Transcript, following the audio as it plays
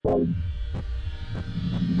World's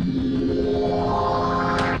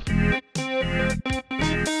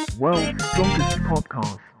Strongest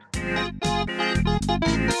Podcast.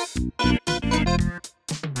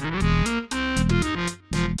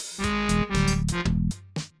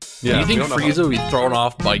 Yeah, do you think Frieza would be thrown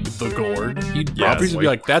off by the gourd? He'd probably be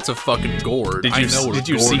like, "That's a fucking gourd." Did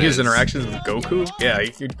you see his interactions with Goku? Yeah,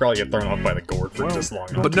 he'd probably get thrown off by the gourd for this long.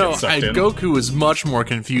 But no, Goku is much more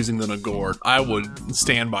confusing than a gourd. I would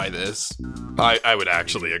stand by this. I would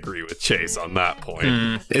actually agree with Chase on that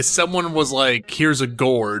point. If someone was like, "Here's a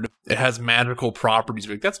gourd, it has magical properties,"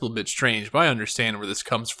 like, that's a little bit strange, but I understand where this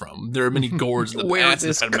comes from. There are many gourds that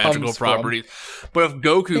have magical properties. But if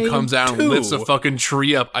Goku comes out and lifts a fucking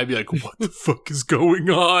tree up, I'd be like, "What the fuck is going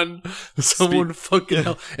on?" Someone fucking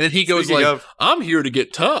hell. And then he goes "I'm here to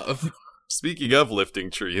get tough." Speaking of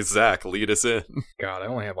lifting trees, Zach, lead us in. God, I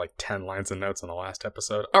only have like 10 lines of notes on the last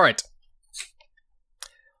episode. All right.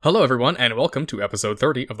 Hello, everyone, and welcome to episode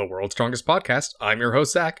 30 of the World's Strongest Podcast. I'm your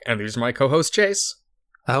host, Zach, and these are my co-hosts, Chase.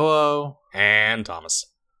 Hello. And Thomas.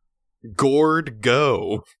 Gourd,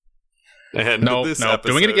 go. And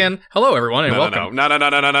doing it again. Hello, everyone, and welcome.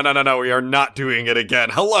 No, we are not doing it again.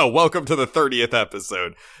 Hello, welcome to the 30th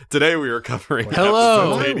episode. Today we are covering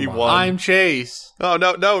episode 81. I'm Chase. Oh,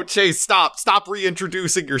 no, Chase, stop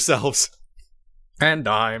reintroducing yourselves. And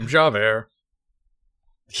I'm Javert.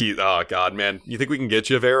 Oh, God, man. You think we can get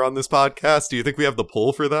Javert on this podcast? Do you think we have the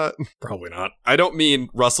pull for that? Probably not. I don't mean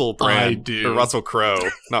Russell Brand. I do. Or Russell Crowe.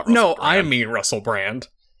 Not Russell No, Brand. I mean Russell Brand.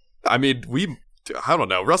 I mean, I don't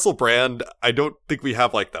know. Russell Brand, I don't think we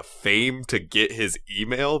have, like, the fame to get his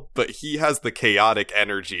email, but he has the chaotic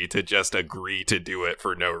energy to just agree to do it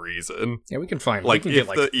for no reason. Yeah, we can get, like,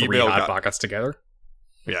 3 Hot Pockets together.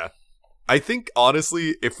 Yeah. I think,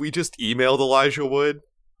 honestly, if we just emailed Elijah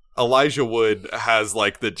Wood has,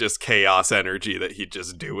 like, the just chaos energy that he'd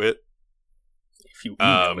just do it. If you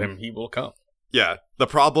email him, he will come. Yeah. The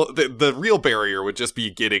problem, the real barrier would just be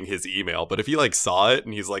getting his email. But if he, like, saw it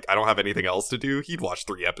and he's like, I don't have anything else to do, he'd watch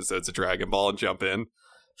 3 episodes of Dragon Ball and jump in.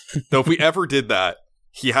 Though if we ever did that,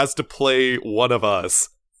 he has to play one of us,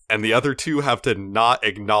 and the other 2 have to not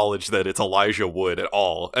acknowledge that it's Elijah Wood at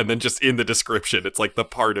all. And then just in the description, it's like the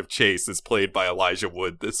part of Chase is played by Elijah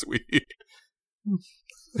Wood this week.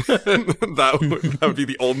 that would be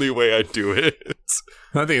the only way I'd do it.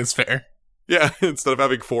 I think it's fair. Yeah, instead of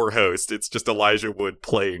having 4 hosts, it's just Elijah Wood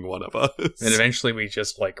playing one of us. And eventually we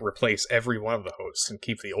just, like, replace every one of the hosts and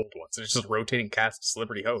keep the old ones. It's just a rotating cast of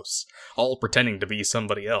celebrity hosts, all pretending to be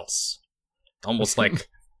somebody else. Almost like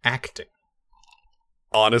acting.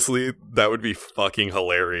 Honestly, that would be fucking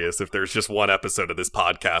hilarious if there's just one episode of this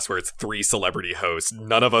podcast where it's 3 celebrity hosts.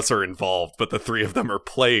 None of us are involved, but the 3 of them are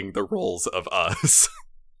playing the roles of us.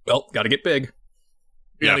 Well, gotta get big.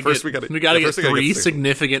 We gotta get 3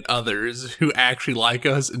 significant others who actually like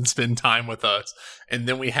us and spend time with us, and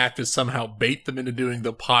then we have to somehow bait them into doing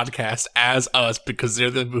the podcast as us because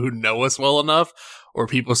they're the people who know us well enough, or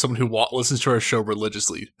someone who listens to our show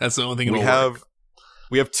religiously. That's the only thing we have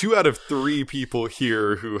 2 out of 3 people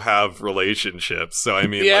here who have relationships, so I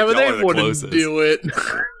mean, yeah, like, but they wouldn't do it.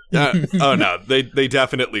 Oh no, they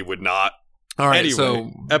definitely would not. All right, anyway,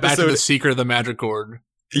 so back to the secret of the magic gourd.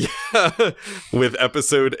 Yeah, with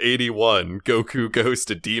episode 81, Goku goes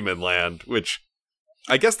to Demon Land, which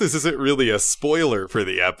I guess this isn't really a spoiler for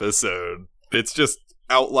the episode. It's just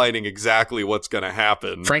outlining exactly what's going to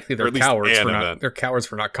happen. Frankly, they're cowards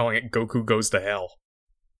for not calling it Goku Goes to Hell.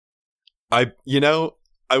 I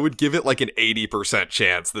would give it like an 80%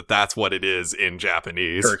 chance that that's what it is in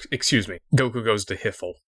Japanese. Or, excuse me, Goku Goes to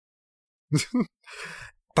Hiffle.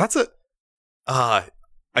 That's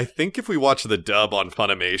I think if we watch the dub on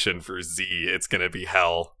Funimation for Z, it's going to be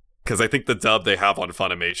hell. Because I think the dub they have on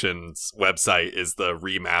Funimation's website is the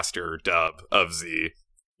remaster dub of Z.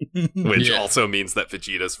 Which also means that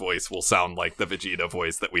Vegeta's voice will sound like the Vegeta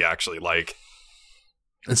voice that we actually like.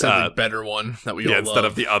 Instead of the better one that we all love. Instead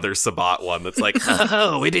of the other Sabat one that's like,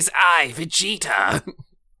 oh, it is I, Vegeta.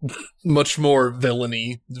 Much more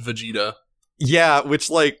villainy Vegeta. Yeah, which,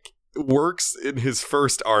 like, works in his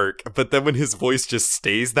first arc, but then when his voice just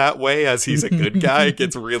stays that way as he's a good guy, it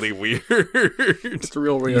gets really weird. It's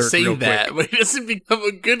real weird. You say that, but he doesn't become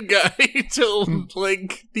a good guy until,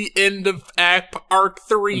 like, the end of arc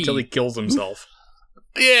 3. Until he kills himself.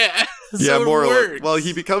 Yeah. Yeah, more like, well,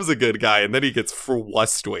 he becomes a good guy, and then he gets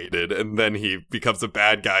frustrated, and then he becomes a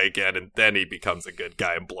bad guy again, and then he becomes a good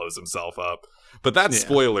guy and blows himself up. But that's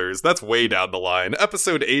spoilers. That's way down the line.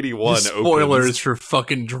 Episode 81 spoilers for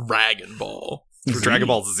fucking Dragon Ball. For Dragon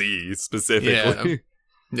Ball Z, specifically.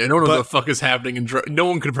 Yeah, no one knows what the fuck is happening in no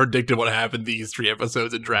one could have predicted what happened these 3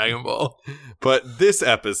 episodes of Dragon Ball. But this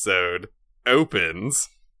episode opens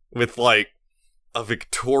with, like, a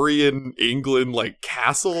Victorian England, like,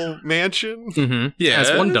 castle mansion. Mm-hmm. Yeah,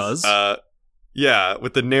 as one does. Yeah,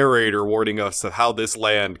 with the narrator warning us of how this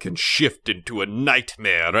land can shift into a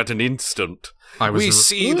nightmare at an instant. We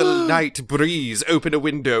see the night breeze open a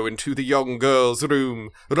window into the young girl's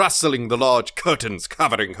room, rustling the large curtains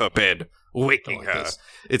covering her bed, waking her.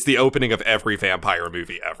 It's the opening of every vampire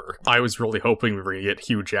movie ever. I was really hoping we were going to get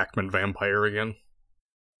Hugh Jackman vampire again.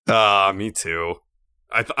 Me too.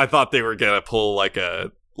 I thought they were going to pull like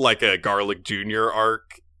a Garlic Jr.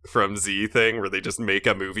 arc from Z thing where they just make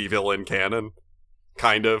a movie villain canon.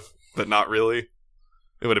 Kind of, but not really.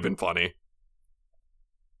 It would have been funny.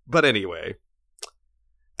 But anyway,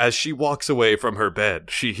 as she walks away from her bed,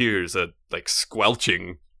 she hears a, like,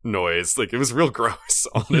 squelching noise. Like, it was real gross,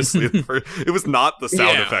 honestly. It was not the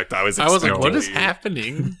sound effect I was expecting. I was like, what is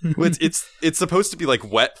happening? It's supposed to be, like,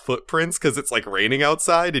 wet footprints because it's, like, raining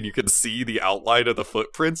outside and you can see the outline of the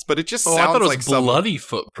footprints, but it just sounds I thought it was like bloody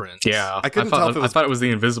footprints. Yeah, I thought it was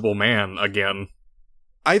the Invisible Man again.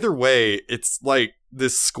 Either way, it's, like,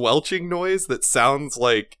 this squelching noise that sounds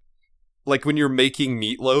like when you're making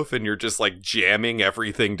meatloaf and you're just, like, jamming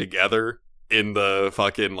everything together in the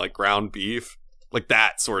fucking, like, ground beef. Like,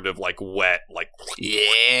 that sort of, like, wet, like...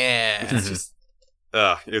 Yeah! It's just...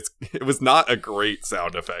 it was not a great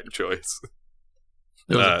sound effect choice.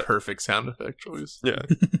 It was a perfect sound effect choice. Yeah.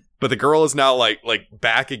 But the girl is now, like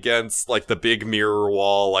back against, like, the big mirror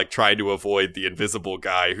wall, like, trying to avoid the invisible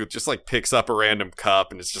guy who just, like, picks up a random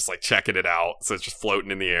cup and is just, like, checking it out. So it's just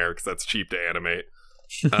floating in the air because that's cheap to animate.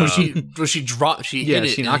 She knocks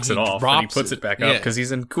it off and he puts it back up because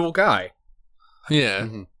he's a cool guy. Yeah.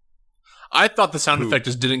 Mm-hmm. I thought the sound effect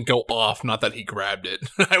just didn't go off, not that he grabbed it.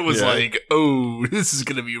 I was like, oh, this is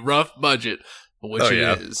going to be rough budget, which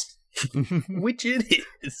it is. Which it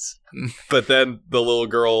is. But then the little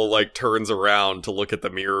girl, like, turns around to look at the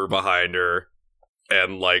mirror behind her,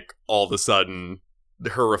 and, like, all of a sudden,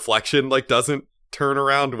 her reflection, like, doesn't turn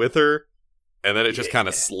around with her, and then it just kind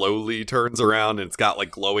of slowly turns around, and it's got,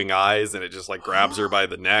 like, glowing eyes, and it just, like, grabs her by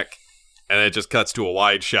the neck, and it just cuts to a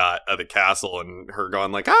wide shot of the castle, and her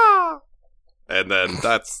going, like, ah! And then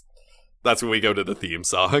that's when we go to the theme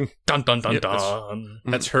song. Dun dun dun dun.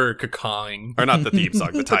 That's her cacawing. Or not the theme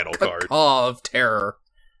song, the title card. Cacaw of terror.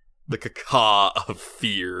 The cacaw of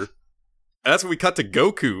fear. And that's when we cut to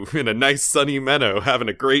Goku in a nice sunny meadow having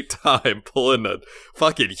a great time pulling a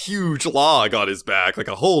fucking huge log on his back, like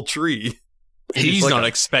a whole tree. He's like not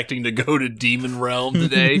expecting to go to Demon Realm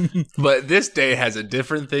today, but this day has a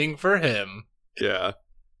different thing for him. Yeah.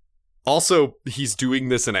 Also, he's doing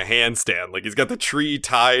this in a handstand. Like, he's got the tree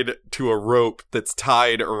tied to a rope that's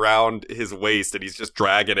tied around his waist, and he's just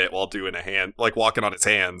dragging it while doing like, walking on his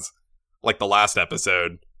hands. Like the last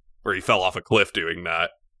episode, where he fell off a cliff doing that.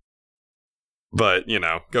 But, you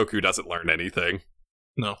know, Goku doesn't learn anything.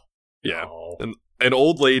 No. Yeah. Oh. And an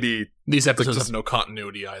old lady... These episodes have no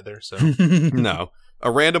continuity either, so... No. A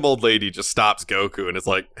random old lady just stops Goku and is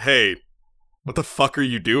like, hey, what the fuck are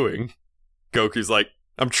you doing? Goku's like,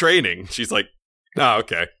 I'm training. She's like, oh,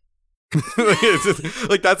 okay.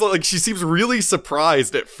 Like, that's like, she seems really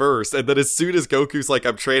surprised at first, and then as soon as Goku's like,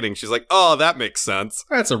 I'm training, she's like, oh, that makes sense.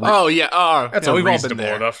 That's a we've all been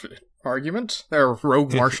there. Enough argument. There are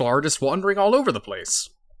rogue martial artists wandering all over the place.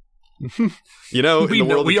 You know, in the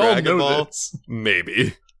world of Dragon Ball, this.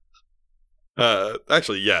 Maybe.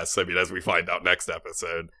 Actually, yes. I mean, as we find out next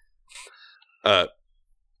episode.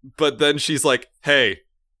 But then she's like, hey,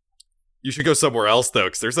 you should go somewhere else, though,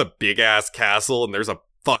 because there's a big-ass castle, and there's a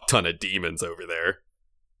fuck ton of demons over there.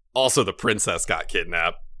 Also, the princess got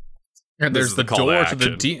kidnapped. And there's the door to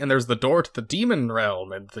the demon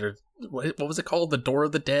realm, and what was it called? The Door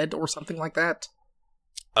of the Dead, or something like that?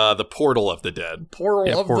 The Portal of the Dead.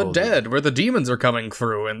 Portal of the Dead, where the demons are coming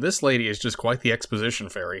through, and this lady is just quite the exposition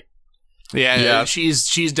fairy. Yeah.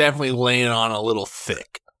 She's definitely laying on a little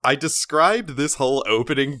thick. I described this whole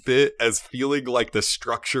opening bit as feeling like the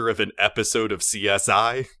structure of an episode of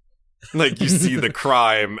CSI. Like, you see the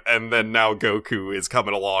crime, and then now Goku is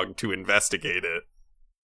coming along to investigate it.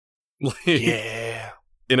 Like, yeah.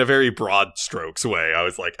 In a very broad strokes way, I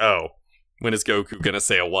was like, oh, when is Goku gonna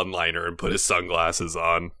say a one-liner and put his sunglasses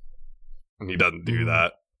on? And he doesn't do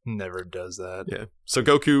that. Never does that. Yeah. So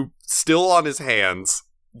Goku, still on his hands,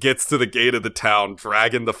 gets to the gate of the town,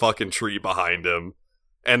 dragging the fucking tree behind him.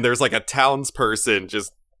 And there's, like, a townsperson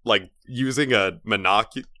just, like, using a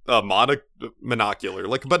monocular,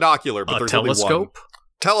 like a binocular, but there's telescope? Only one.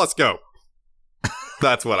 Telescope.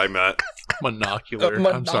 That's what I meant.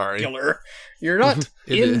 Monocular. I'm sorry. You're not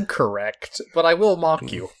incorrect, but I will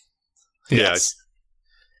mock you. Yes.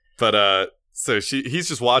 But, so he's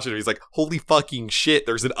just watching it. He's like, holy fucking shit,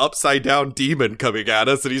 there's an upside down demon coming at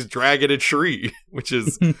us and he's dragging a tree, which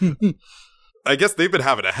is, I guess they've been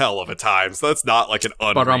having a hell of a time. So that's not like an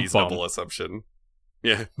unreasonable assumption.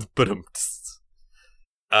 Yeah. But,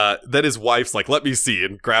 then his wife's like, let me see,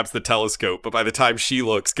 and grabs the telescope. But by the time she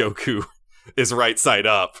looks, Goku is right side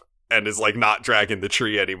up and is like not dragging the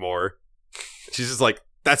tree anymore. She's just like,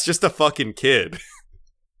 that's just a fucking kid.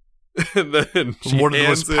 And then one of the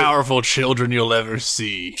most powerful children you'll ever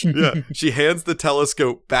see. Yeah, she hands the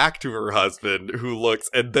telescope back to her husband, who looks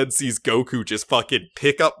and then sees Goku just fucking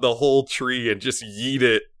pick up the whole tree and just yeet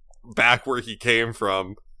it back where he came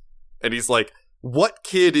from. And he's like, what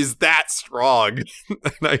kid is that strong?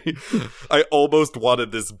 And I almost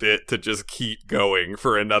wanted this bit to just keep going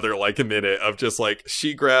for another like a minute of just like,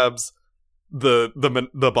 she grabs I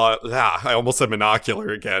almost said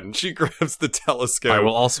monocular again. She grabs the telescope. I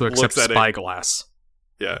will also accept spyglass.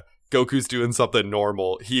 Yeah. Goku's doing something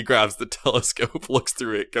normal. He grabs the telescope, looks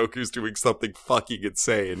through it. Goku's doing something fucking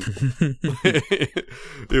insane.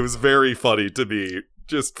 It was very funny to me,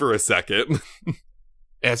 just for a second.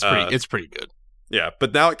 It's pretty good. Yeah,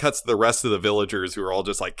 but now it cuts to the rest of the villagers who are all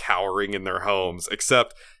just like cowering in their homes,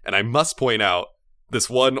 except, and I must point out, this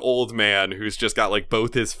one old man who's just got like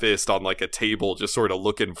both his fist on like a table, just sort of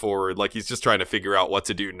looking forward, like he's just trying to figure out what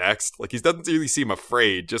to do next. Like he doesn't really seem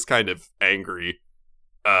afraid, just kind of angry.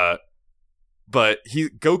 But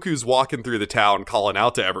Goku's walking through the town calling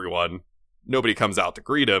out to everyone. Nobody comes out to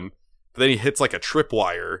greet him. But then he hits like a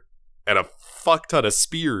tripwire and a fuck ton of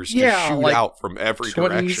spears shoot like out from every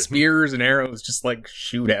 20 direction. Spears and arrows just like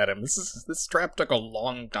shoot at him. This trap took a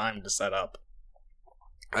long time to set up.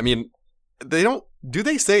 I mean, do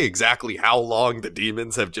they say exactly how long the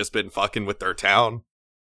demons have just been fucking with their town?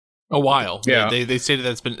 A while. Yeah. They stated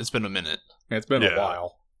that it's been a minute. It's been a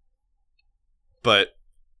while. But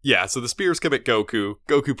yeah, so the spears come at Goku.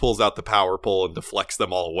 Goku pulls out the power pole and deflects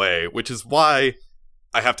them all away, which is why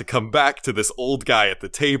I have to come back to this old guy at the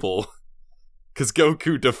table. Because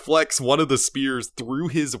Goku deflects one of the spears through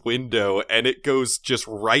his window and it goes just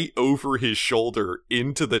right over his shoulder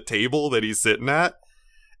into the table that he's sitting at.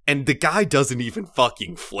 And the guy doesn't even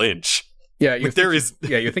fucking flinch. Yeah, you think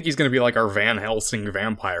he's going to be like our Van Helsing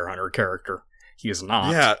vampire hunter character. He is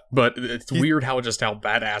not. Yeah. But it's weird how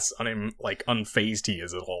badass unfazed he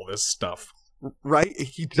is at all this stuff. Right?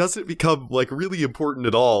 He doesn't become like really important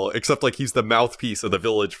at all, except like he's the mouthpiece of the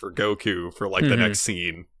village for Goku for like the next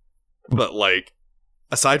scene. But like,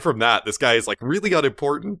 aside from that, this guy is like really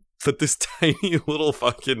unimportant. But this tiny little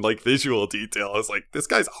fucking like visual detail is like, this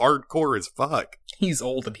guy's hardcore as fuck. He's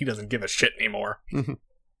old and he doesn't give a shit anymore.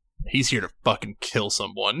 He's here to fucking kill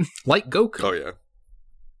someone. Like Goku. Oh yeah.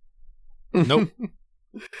 Nope.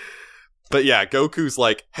 But yeah, Goku's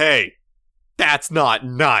like, hey, that's not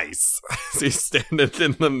nice. So he's standing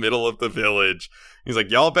in the middle of the village. He's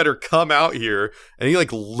like, y'all better come out here. And he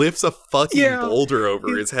like lifts a fucking boulder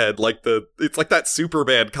over his head. Like it's like that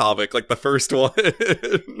Superman comic, like the first one.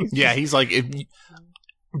 Yeah, he's like,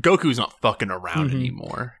 Goku's not fucking around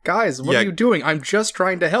anymore. Guys, what are you doing? I'm just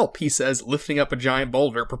trying to help, he says, lifting up a giant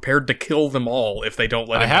boulder, prepared to kill them all if they don't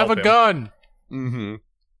let him help him. I have a gun. Mm-hmm.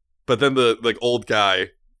 But then the like old guy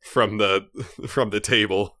from the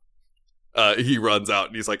table, he runs out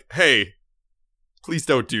and he's like, hey, please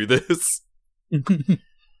don't do this.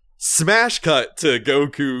 Smash cut to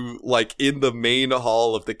Goku like in the main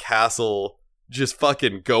hall of the castle, just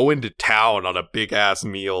fucking going to town on a big ass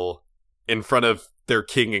meal in front of their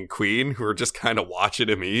king and queen, who are just kind of watching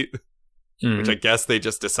him eat. Which I guess they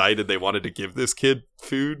just decided they wanted to give this kid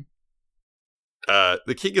food.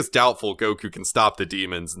 The king is doubtful Goku can stop the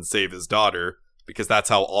demons and save his daughter, because that's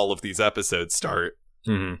how all of these episodes start.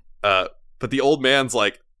 But the old man's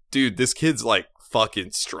like, dude, this kid's like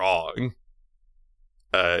fucking strong.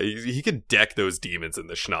 He can deck those demons in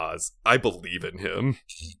the schnoz. I believe in him.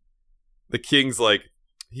 The king's like,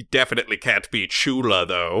 he definitely can't beat Chula,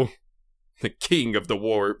 though. The king of the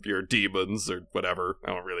warrior demons, or whatever.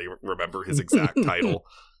 I don't really remember his exact title.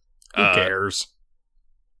 Who cares?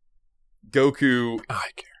 Goku... I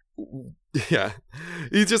care. Yeah.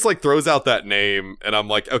 He just, like, throws out that name, and I'm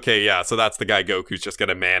like, okay, yeah, so that's the guy Goku's just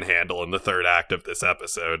gonna manhandle in the third act of this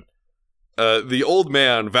episode. The old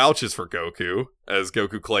man vouches for Goku, as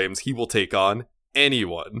Goku claims he will take on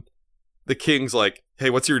anyone. The king's like, hey,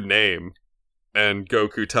 what's your name? And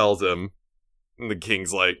Goku tells him, and the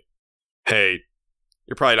king's like, hey,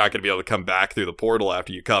 you're probably not going to be able to come back through the portal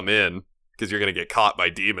after you come in, because you're going to get caught by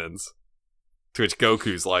demons. To which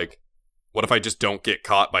Goku's like, what if I just don't get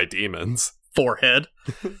caught by demons? Forehead.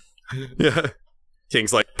 Yeah.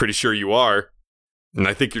 King's like, pretty sure you are. And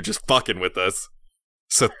I think you're just fucking with us.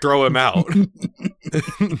 So throw him out.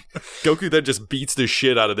 Goku then just beats the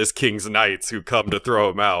shit out of this king's knights who come to throw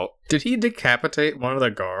him out. Did he decapitate one of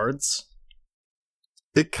the guards?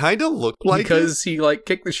 It kind of looked like because he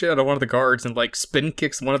kicked the shit out of one of the guards and spin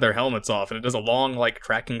kicks one of their helmets off, and it does a long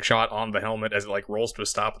tracking shot on the helmet as it rolls to a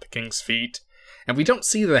stop at the king's feet. And we don't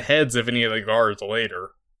see the heads of any of the guards later.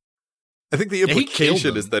 I think the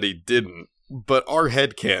implication is that he didn't, but our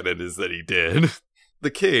headcanon is that he did.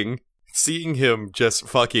 The king, seeing him just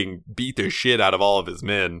fucking beat the shit out of all of his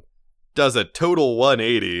men, does a total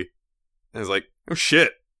 180, and is like, oh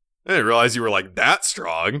shit, I didn't realize you were that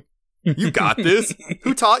strong. You got this?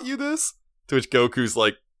 Who taught you this? To which Goku's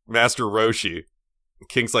like, Master Roshi. The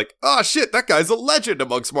king's like, oh shit, that guy's a legend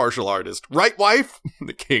amongst martial artists. Right, wife?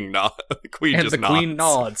 The king nods. The queen and just the nods. Queen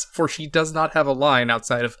nods, for she does not have a line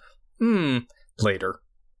outside of, later.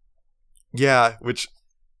 Yeah, which...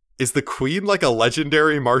 Is the queen a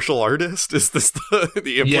legendary martial artist? Is this the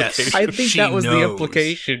implication? Yes, I think that was the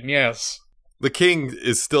implication, yes. The king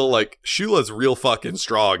is still Shula's real fucking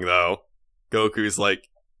strong, though. Goku's like,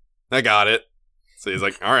 I got it. So he's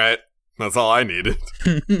like, alright, that's all I needed.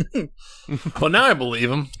 Well, now I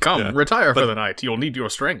believe him. Come, retire for the night. You'll need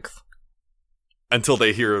your strength. Until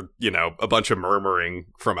they hear, a bunch of murmuring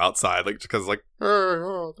from outside, because like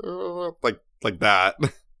that. I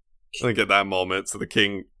think at that moment, so the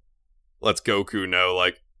king lets Goku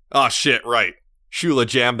know, oh shit, right. Shula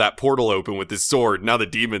jammed that portal open with his sword. Now the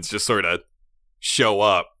demons just sort of show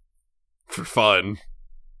up for fun.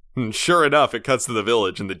 And sure enough, it cuts to the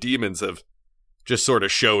village, and the demons have just sort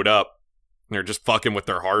of showed up. They're just fucking with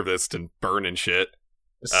their harvest and burning shit.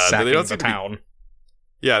 Sacking they don't the town.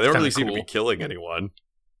 They don't really seem to be killing anyone.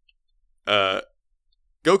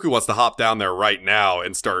 Goku wants to hop down there right now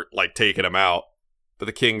and start, taking them out. But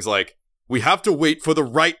the king's like, we have to wait for the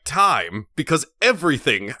right time, because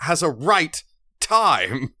everything has a right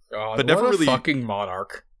time. God, but never really fucking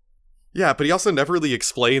monarch. Yeah, but he also never really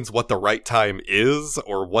explains what the right time is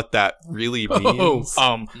or what that really means.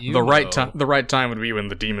 The right time would be when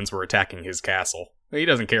the demons were attacking his castle. He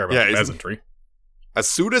doesn't care about the peasantry. As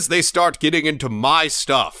soon as they start getting into my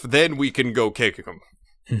stuff, then we can go kick them.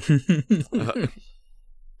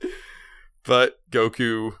 But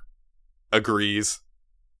Goku agrees.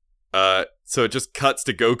 So it just cuts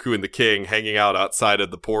to Goku and the king hanging out outside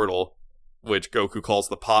of the portal, which Goku calls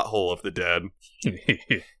the pothole of the dead.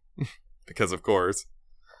 Because of course.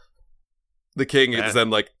 The king is then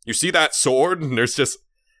like, you see that sword? And there's just...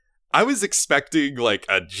 I was expecting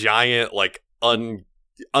a giant,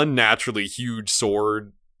 unnaturally huge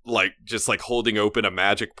sword, just holding open a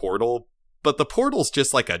magic portal. But the portal's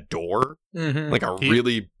just a door. Mm-hmm. A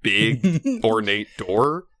really big, ornate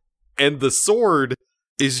door. And the sword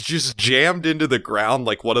is just jammed into the ground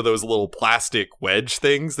like one of those little plastic wedge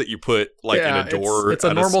things that you put in a door. It's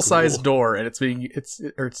a normal sized door, and it's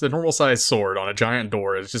a normal sized sword on a giant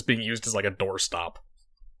door. It's just being used as a doorstop.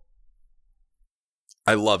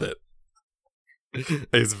 I love it.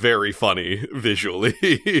 It's very funny visually.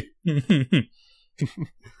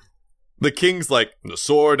 The king's like, the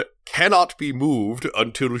sword cannot be moved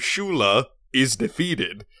until Shula is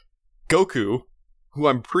defeated. Goku, who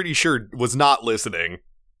I'm pretty sure was not listening,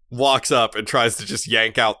 walks up and tries to just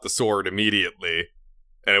yank out the sword immediately,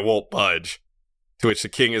 and it won't budge. To which the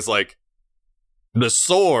king is like, the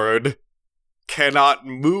sword cannot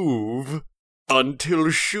move until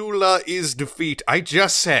Shula is defeated. I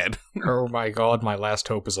just said. Oh my god, my last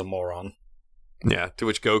hope is a moron. Yeah, to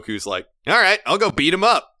which Goku's like, alright, I'll go beat him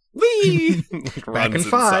up. Whee! Back in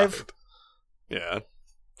 5. Yeah.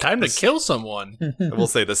 Time to kill someone. I will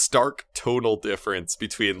say the stark tonal difference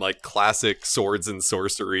between classic swords and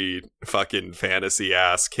sorcery fucking fantasy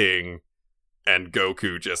ass king and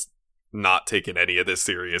Goku just not taking any of this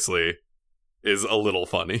seriously is a little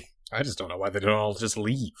funny. I just don't know why they don't all just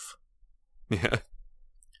leave. Yeah.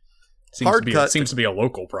 Seems to be a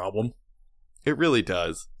local problem. It really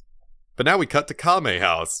does. But now we cut to Kame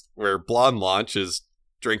house, where Blonde Launch is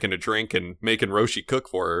drinking a drink and making Roshi cook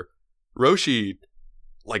for her. Roshi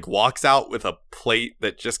walks out with a plate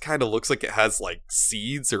that just kind of looks like it has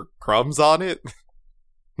seeds or crumbs on it. I'm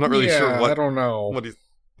not really sure what. I don't know.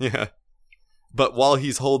 Yeah. But while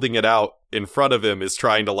he's holding it out, in front of him is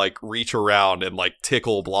trying to reach around and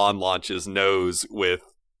tickle Blonde Launch's nose with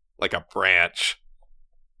a branch.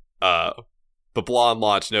 But Blonde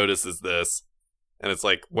Launch notices this, and it's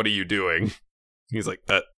like, what are you doing? He's like,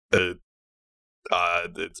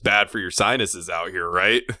 it's bad for your sinuses out here,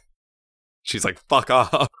 right? She's like, fuck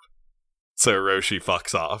off. So Roshi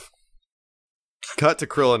fucks off. Cut to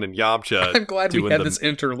Krillin and Yamcha. I'm glad we had this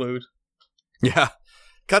interlude. Yeah.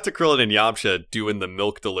 Cut to Krillin and Yamcha doing the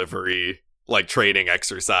milk delivery, like, training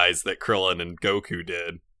exercise that Krillin and Goku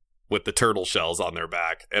did with the turtle shells on their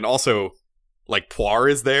back. And also, like, Puar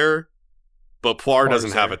is there, but Puar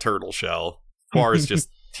doesn't have a turtle shell. Puar is just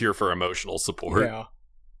here for emotional support. Yeah.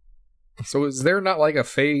 So is there not, like, a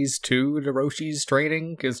phase 2 to Roshi's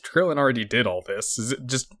training? Because Krillin already did all this. Is it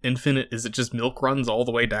just infinite? Is it just milk runs all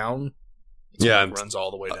the way down? Yeah, milk runs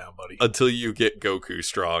all the way down, buddy. Until you get Goku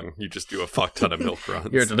strong, you just do a fuck ton of milk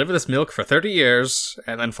runs. Here, deliver this milk for 30 years,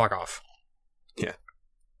 and then fuck off. Yeah.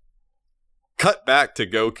 Cut back to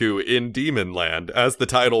Goku in Demon Land, as the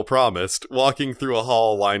title promised, walking through a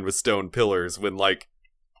hall lined with stone pillars when, like,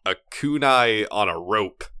 a kunai on a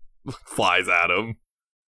rope flies at him.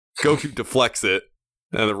 Goku deflects it,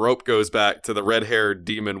 and the rope goes back to the red-haired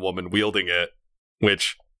demon woman wielding it,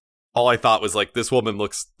 which all I thought was, like, this woman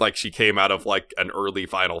looks like she came out of, like, an early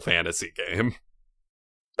Final Fantasy game.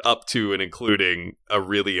 Up to and including a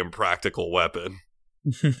really impractical weapon.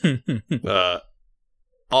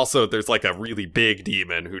 Also, there's, like, a really big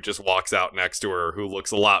demon who just walks out next to her who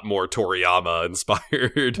looks a lot more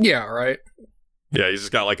Toriyama-inspired. Yeah, right. Yeah, he's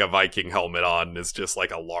just got, like, a Viking helmet on and is just,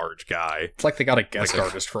 like, a large guy. It's like they got a guest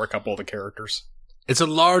artist for a couple of the characters. It's a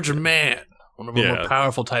large man. One of the more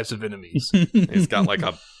powerful types of enemies. He's got, like,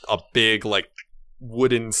 a big, like,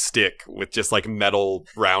 wooden stick with just, like, metal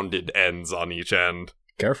rounded ends on each end.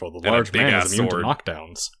 Careful, the large man is immune to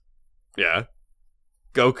knockdowns. Yeah.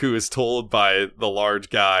 Goku is told by the large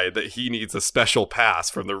guy that he needs a special pass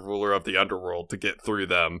from the ruler of the underworld to get through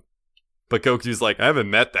them. But Goku's like, I haven't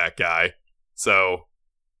met that guy. So,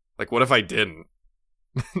 like, what if I didn't?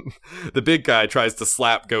 The big guy tries to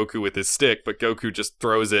slap Goku with his stick, but Goku just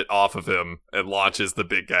throws it off of him and launches the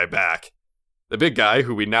big guy back. The big guy,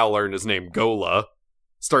 who we now learn is named Gola,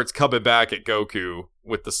 starts coming back at Goku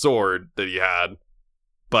with the sword that he had,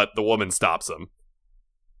 but the woman stops him.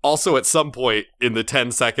 Also, at some point in the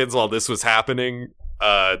 10 seconds while this was happening,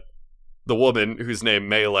 the woman, who's named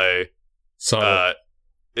Melee,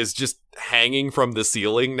 is just hanging from the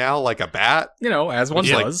ceiling now like a bat. You know, as one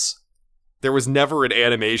does. There was never an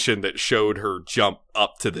animation that showed her jump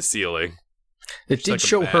up to the ceiling. It did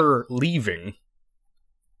show her leaving.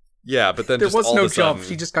 Yeah, but then there just was all no of a sudden, jump.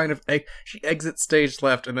 She just kind of she exits stage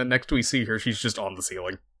left, and then next we see her, she's just on the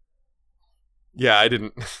ceiling. Yeah, I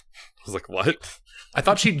didn't. I was like, what? I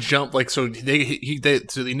thought she jumped, like, so so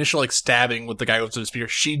the initial, like, stabbing with the guy with the spear,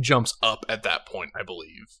 she jumps up at that point, I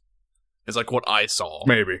believe. It's like what I saw.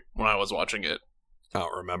 Maybe. When I was watching it. I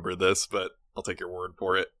don't remember this, but I'll take your word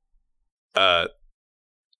for it.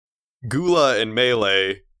 Gula and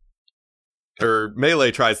Melee, or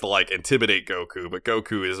Melee tries to, like, intimidate Goku, but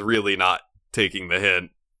Goku is really not taking the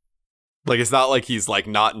hint. Like, it's not like he's, like,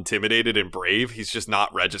 not intimidated and brave, he's just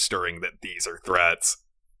not registering that these are threats.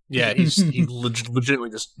 Yeah, he's legitimately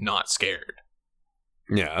just not scared.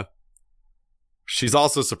 Yeah. She's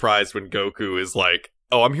also surprised when Goku is like,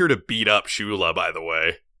 oh, I'm here to beat up Shula, by the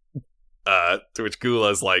way. To which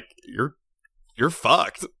Gula's like, you're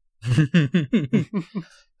fucked.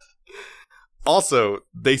 Also,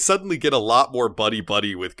 they suddenly get a lot more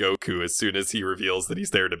buddy-buddy with Goku as soon as he reveals that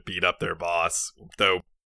he's there to beat up their boss. Though,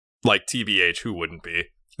 like, TBH, who wouldn't be?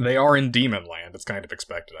 They are in Demon Land. It's kind of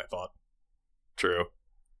expected, I thought. True.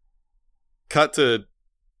 Cut to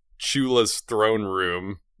Shula's throne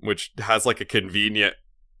room, which has, like, a convenient...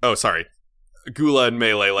 Oh, sorry. Gula and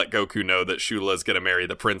Melee let Goku know that Shula's gonna marry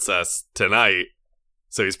the princess tonight,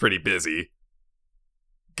 so he's pretty busy.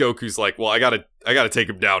 Goku's like, well, I gotta take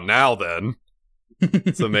him down now, then.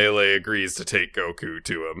 So Melee agrees to take Goku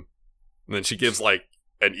to him. And then she gives, like,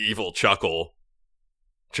 an evil chuckle,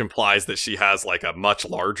 which implies that she has, like, a much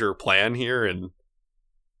larger plan here, and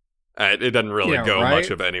it doesn't really go much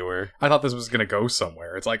of anywhere. I thought this was gonna go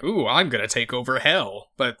somewhere. It's like, ooh, I'm gonna take over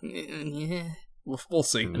hell. But, we'll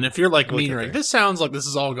see. And if you're like me, you're like, this sounds like this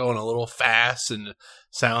is all going a little fast and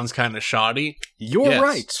sounds kind of shoddy. You're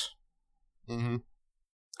right. Mm-hmm.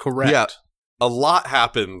 Correct. Yeah, a lot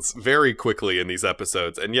happens very quickly in these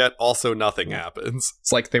episodes, and yet also nothing happens.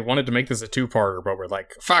 It's like they wanted to make this a two-parter, but we're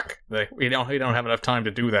like, fuck, we don't have enough time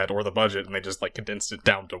to do that, or the budget, and they just, like, condensed it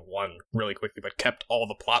down to one really quickly, but kept all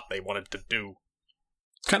the plot they wanted to do.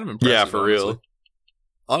 It's kind of impressive. Yeah, for real.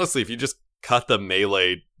 Honestly, if you just cut the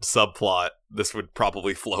Melee subplot, this would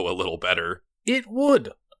probably flow a little better. It would.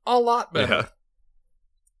 A lot better.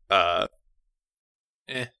 Yeah.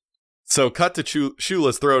 So cut to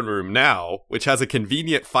Shula's throne room now, which has a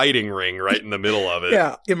convenient fighting ring right in the middle of it.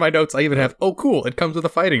 Yeah, in my notes I even have, oh cool, it comes with a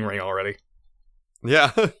fighting ring already.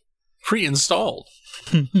 Yeah. Pre-installed.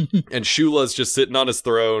 And Shula's just sitting on his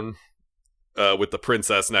throne. with the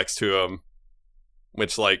princess next to him,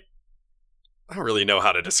 which, like, I don't really know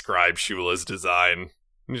how to describe Shula's design.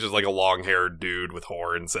 He's just like a long-haired dude with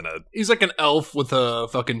horns and a... He's like an elf with a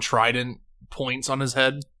fucking trident points on his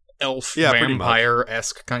head. Elf, Yeah,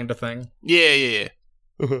 vampire-esque kind of thing. Yeah.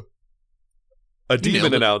 A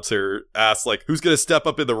demon announcer asks, like, who's gonna step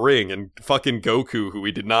up in the ring? And fucking Goku, who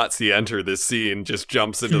we did not see enter this scene, just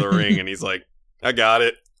jumps into the ring and he's like, I got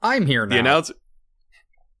it. I'm here now. The announcer...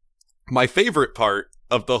 My favorite part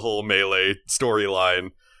of the whole Melee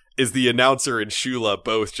storyline is the announcer and Shula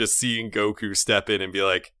both just seeing Goku step in and be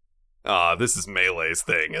like, this is Melee's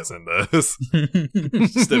thing, isn't this?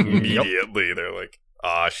 Just immediately, they're like,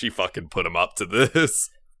 she fucking put him up to this.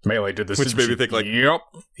 Melee did this. Which made me think, like... Yep.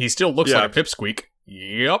 He still looks like a pipsqueak.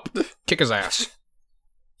 Yep. Kick his ass.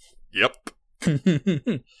 Yep.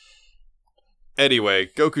 Anyway,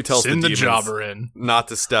 Goku tells the demons jobber in. not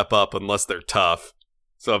to step up unless they're tough.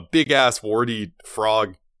 So a big-ass warty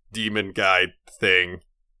frog demon guy thing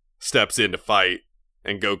steps in to fight,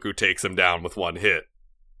 and Goku takes him down with one hit.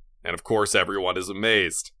 And of course everyone is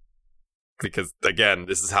amazed. Because, again,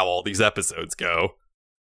 this is how all these episodes go.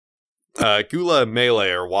 Gula and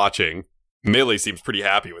Melee are watching. Melee seems pretty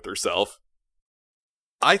happy with herself.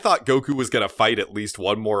 I thought Goku was going to fight at least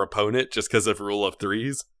one more opponent just because of Rule of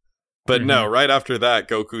Threes. But no, right after that,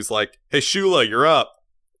 Goku's like, hey, Shula, you're up.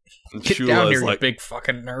 And Get down here, you big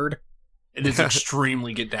fucking nerd. It is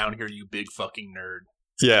extremely get down here, you big fucking nerd.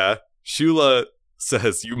 Yeah. Shula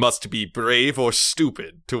says, you must be brave or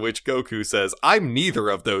stupid, to which Goku says, I'm neither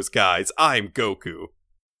of those guys, I'm Goku.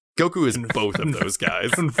 Goku is both of those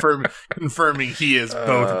guys. Confirming he is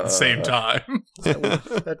both at the same time.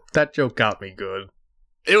 That joke got me good.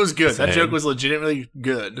 It was good. Same. That joke was legitimately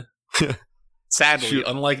good. Sadly,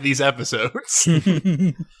 unlike these episodes.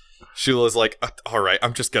 Shula's like, all right,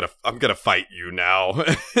 I'm gonna fight you now.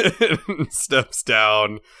 Steps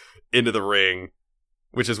down into the ring,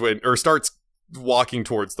 which is or starts walking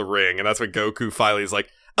towards the ring, and that's when Goku finally is like,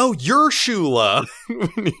 oh, you're Shula,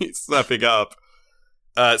 when he's stepping up.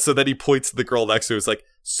 So then he points to the girl next to him. It's like,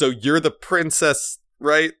 so you're the princess,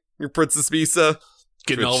 right? You're Princess Misa?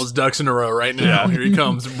 Getting all his ducks in a row right now. Here he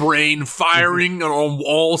comes. Brain firing on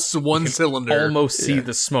all one cylinder. Almost see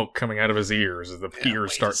the smoke coming out of his ears as the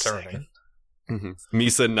ears start turning.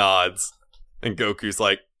 Misa nods. And Goku's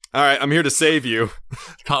like, all right, I'm here to save you.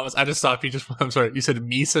 Thomas, I just stopped you. I'm sorry. You said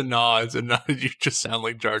Misa nods, and now you just sound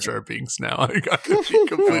like Jar Jar Binks now. I got confused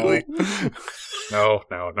completely. No.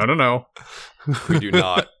 We do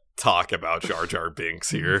not talk about Jar Jar Binks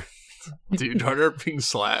here. Dude, Jar Jar Binks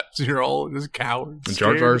slaps. You're all just cowards.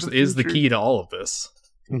 Jar Jar is the key to all of this.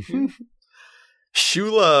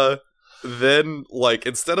 Shula then, like,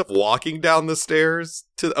 instead of walking down the stairs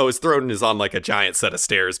his throne is on, like, a giant set of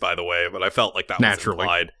stairs, by the way, but I felt like that was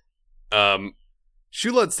implied.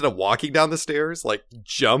 Shula, instead of walking down the stairs, like,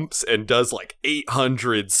 jumps and does, like,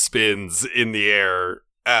 800 spins in the air,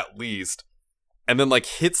 at least, and then, like,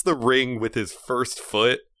 hits the ring with his first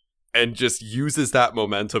foot, and just uses that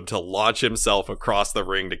momentum to launch himself across the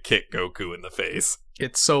ring to kick Goku in the face.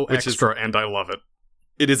 It's so extra, and I love it.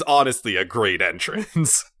 It is honestly a great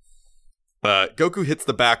entrance. Goku hits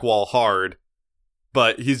the back wall hard,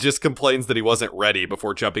 but he just complains that he wasn't ready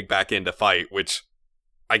before jumping back in to fight, which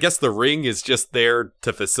I guess the ring is just there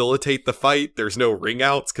to facilitate the fight. There's no ring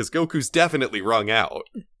outs, because Goku's definitely rung out.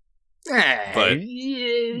 But,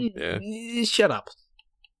 shut up.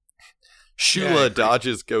 Shula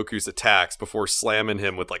dodges Goku's attacks before slamming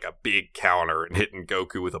him with like a big counter and hitting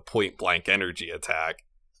Goku with a point-blank energy attack.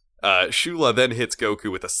 Shula then hits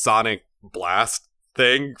Goku with a sonic blast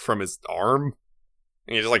thing from his arm.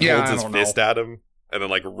 And he just like holds his fist at him, and then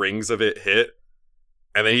like rings of it hit.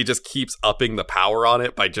 And then he just keeps upping the power on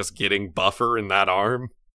it by just getting buffer in that arm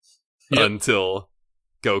until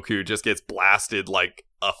Goku just gets blasted like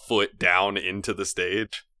a foot down into the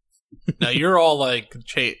stage. Now you're all like,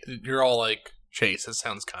 Chase, that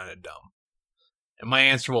sounds kind of dumb. And my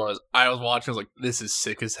answer was, I was watching, I was like, this is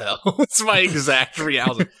sick as hell. That's my exact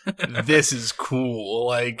reaction. I was like, this is cool.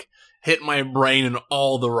 Like, hit my brain in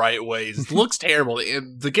all the right ways. It looks terrible. We're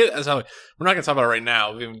not going to talk about it right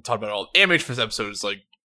now. We haven't talked about it all. Animation for this episode is like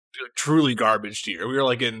truly garbage tier. We were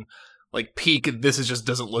like in like peak, and this just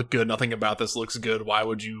doesn't look good. Nothing about this looks good. Why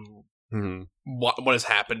would you? What has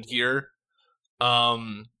happened here?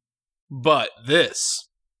 But this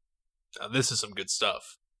is some good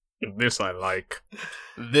stuff. This I like.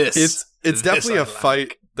 It's definitely a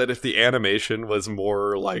fight that if the animation was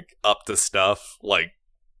more like up to stuff, like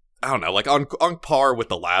I don't know, like on par with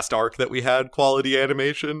the last arc that we had quality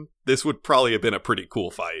animation, this would probably have been a pretty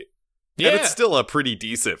cool fight. Yeah. And it's still a pretty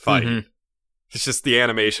decent fight It's just the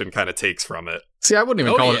animation kind of takes from it. See, I wouldn't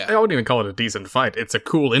even call it a decent fight. It's a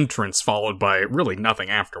cool entrance followed by really nothing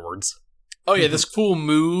afterwards. Oh yeah, this cool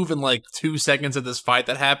move in like 2 seconds of this fight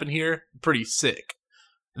that happened here, pretty sick.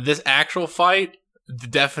 This actual fight, the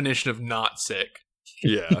definition of not sick.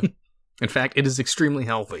 Yeah. In fact, it is extremely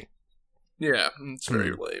healthy. Yeah, it's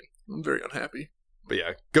very lame. I'm very unhappy. But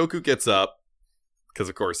yeah, Goku gets up, because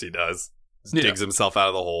of course he does. Digs himself out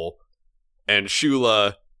of the hole. And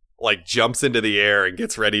Shula, like, jumps into the air and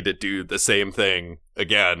gets ready to do the same thing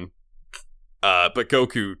again. But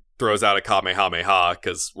Goku throws out a Kamehameha,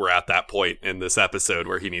 because we're at that point in this episode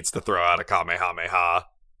where he needs to throw out a Kamehameha.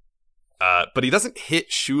 But he doesn't hit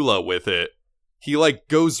Shula with it. He, like,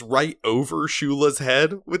 goes right over Shula's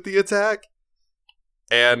head with the attack.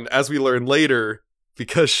 And as we learn later,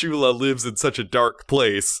 because Shula lives in such a dark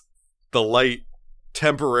place, the light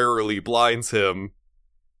temporarily blinds him,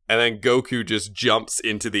 and then Goku just jumps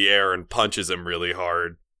into the air and punches him really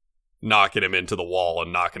hard, knocking him into the wall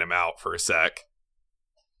and knocking him out for a sec.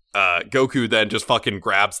 Goku then just fucking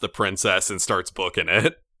grabs the princess and starts booking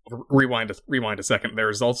it. Rewind a second.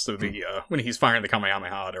 There's also the when he's firing the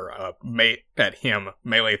Kamehameha at him,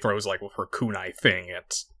 Melee throws like her kunai thing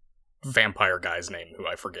at vampire guy's name, who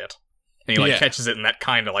I forget. And he catches it, and that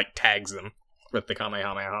kind of like tags him with the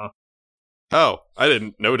Kamehameha. Oh, I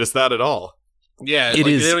didn't notice that at all. Yeah, it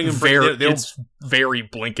is it's very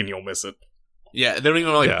blink and you'll miss it. Yeah, they don't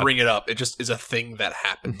even bring it up. It just is a thing that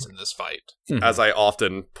happens in this fight. As I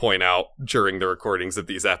often point out during the recordings of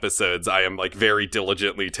these episodes, I am like very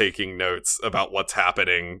diligently taking notes about what's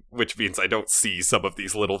happening, which means I don't see some of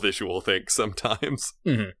these little visual things sometimes.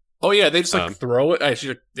 Mm-hmm. Oh yeah, they just throw it.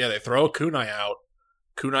 Actually, they throw a kunai out.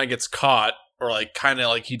 Kunai gets caught, or like kind of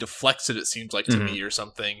like he deflects it. It seems like to me or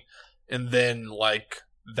something, and then like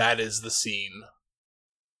that is the scene.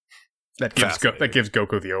 That gives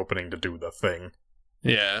Goku the opening to do the thing.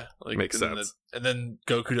 Yeah, like, makes sense. And then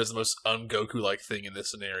Goku does the most un-Goku-like thing in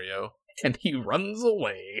this scenario. And he runs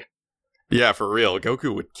away. Yeah, for real.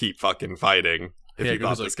 Goku would keep fucking fighting if he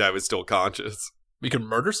thought this guy was still conscious. We can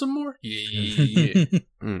murder some more? Yeah.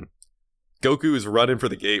 Goku is running for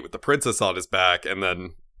the gate with the princess on his back, and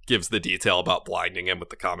then gives the detail about blinding him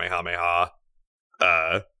with the Kamehameha.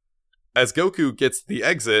 As Goku gets to the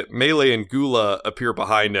exit, Melee and Gula appear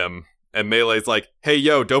behind him. And Melee's like, hey,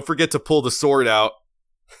 yo, don't forget to pull the sword out.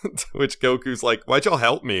 To which Goku's like, why'd y'all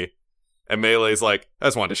help me? And Melee's like, I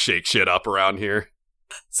just wanted to shake shit up around here.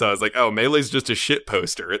 So I was like, oh, Melee's just a shit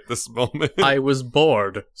poster at this moment. I was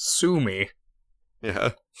bored. Sue me.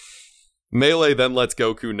 Yeah. Melee then lets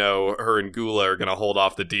Goku know her and Gula are going to hold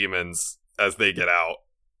off the demons as they get out.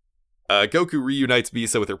 Goku reunites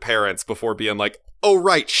Misa with her parents before being like, oh,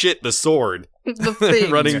 right, shit, the sword. The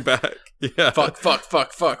thing. Running back. Yeah. Fuck.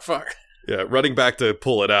 Yeah, running back to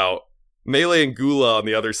pull it out. Melee and Gula on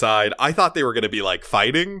the other side, I thought they were going to be, like,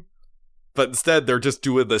 fighting. But instead, they're just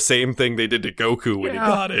doing the same thing they did to Goku when he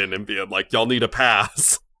got in and being like, y'all need a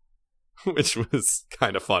pass. Which was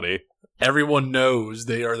kind of funny. Everyone knows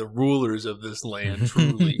they are the rulers of this land,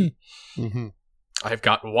 truly. I've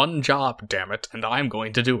got one job, damn it, and I'm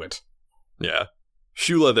going to do it. Yeah.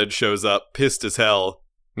 Shula then shows up, pissed as hell.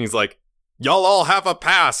 And he's like, y'all all have a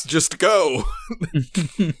pass, just go!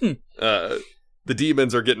 The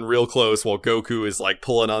demons are getting real close while Goku is like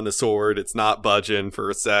pulling on the sword. It's not budging for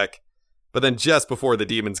a sec. But then just before the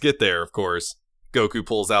demons get there, of course, Goku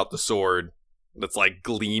pulls out the sword that's like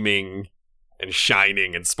gleaming and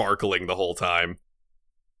shining and sparkling the whole time.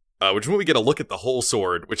 Which when we get a look at the whole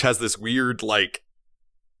sword, which has this weird like...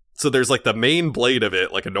 So there's like the main blade of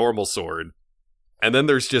it, like a normal sword. And then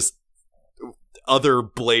there's just other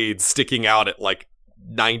blades sticking out at like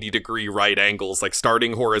 90-degree right angles, like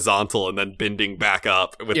starting horizontal and then bending back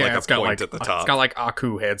up with like a point at the top. It's got like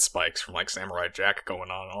Aku head spikes from like Samurai Jack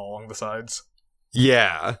going on all along the sides.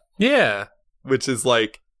 Yeah. Yeah. Which is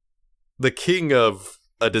like the king of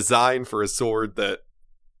a design for a sword that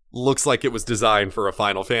looks like it was designed for a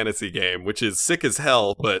Final Fantasy game, which is sick as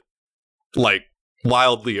hell, but like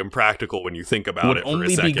wildly impractical when you think about it for a second. Would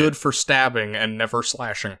only be good for stabbing and never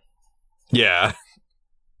slashing. Yeah.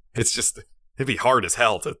 It's just, it'd be hard as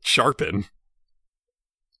hell to sharpen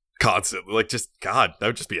constantly. Like, just, God, that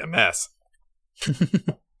would just be a mess.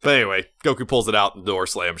 But anyway, Goku pulls it out and the door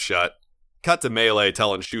slams shut. Cut to Melee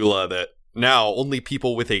telling Shula that now only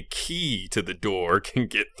people with a key to the door can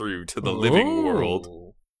get through to the living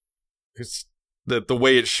world. It's the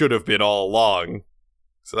way it should have been all along.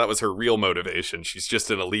 So that was her real motivation. She's just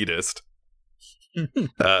an elitist.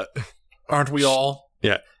 Aren't we all?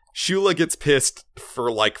 Yeah. Shula gets pissed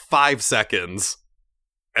for like 5 seconds.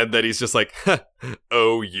 And then he's just like,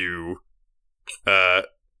 oh, you.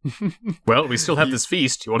 Well, we still have this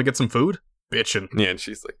feast. You want to get some food? Bitchin'. Yeah, and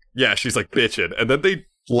she's like bitchin'. And then they,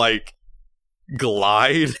 like,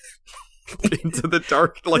 glide into the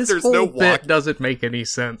dark. Like, This there's whole no bit doesn't make any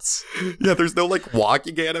sense. Yeah, there's no, like,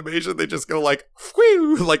 walking animation. They just go, like,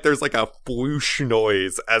 whew! Like, there's, like, a whoosh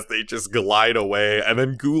noise as they just glide away. And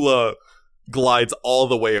then Gula glides all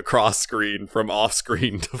the way across screen from off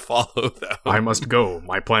screen to follow them. I must go.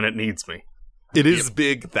 My planet needs me. It is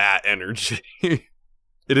big, that energy.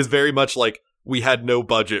 It is very much like, we had no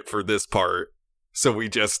budget for this part, so we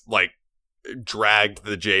just, like, dragged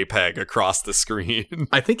the JPEG across the screen.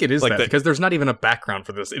 I think it is Like that, because there's not even a background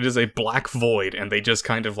for this. It is a black void, and they just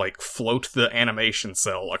kind of, like, float the animation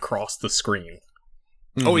cell across the screen.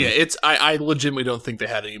 Oh yeah, it's I legitimately don't think they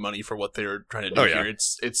had any money for what they're trying to do yeah. here.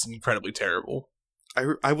 It's incredibly terrible.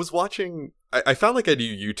 I was watching, I found like a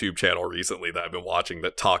new YouTube channel recently that I've been watching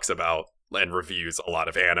that talks about and reviews a lot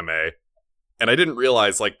of anime. And I didn't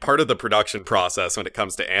realize, like, part of the production process when it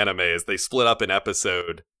comes to anime is they split up an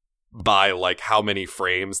episode by, like, how many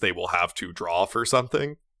frames they will have to draw for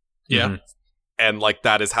something. Yeah. Mhm. And, like,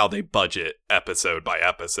 that is how they budget episode by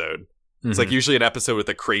episode. It's like usually an episode with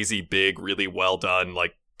a crazy big, really well done,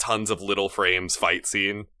 like, tons of little frames fight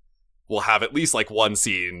scene will have at least, like, one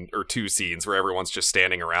scene or two scenes where everyone's just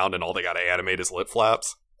standing around and all they gotta animate is lip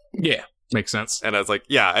flaps. Yeah. Makes sense. And I was like,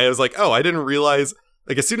 oh, I didn't realize.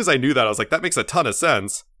 Like, as soon as I knew that, I was like, that makes a ton of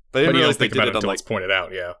sense. But I didn't realize they think did about it it on, until like, it's pointed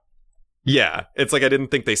out, yeah. yeah. It's like I didn't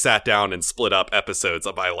think they sat down and split up episodes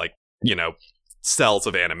by, like, you know, cells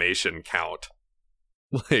of animation count.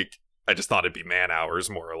 Like, I just thought it'd be man hours,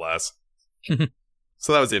 more or less.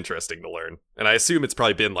 So that was interesting to learn. And I assume it's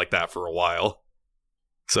probably been like that for a while.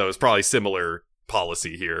 So it's probably similar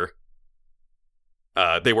policy here.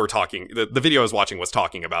 They were talking, the video I was watching was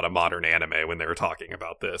talking about a modern anime when they were talking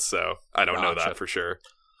about this, so I don't know that for sure.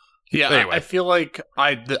 Yeah, Anyway. I feel like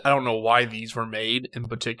I don't know why these were made in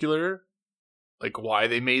particular, like why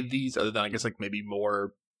they made these, other than I guess like maybe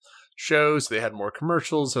more shows, they had more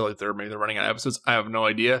commercials, so like they're running out of episodes. I have no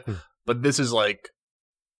idea, but this is like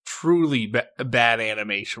truly bad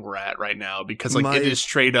animation we're at right now, because like it is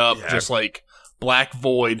straight up just like black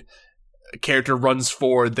void. A character runs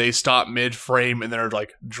forward, they stop mid-frame, and they're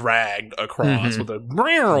like dragged across with a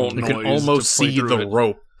noise. You can almost see the it.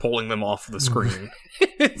 rope pulling them off the screen.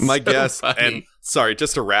 My so guess, funny. and sorry,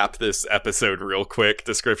 just to wrap this episode real quick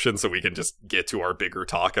description so we can just get to our bigger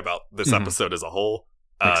talk about this episode as a whole.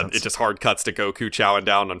 It just hard cuts to Goku chowing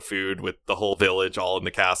down on food with the whole village all in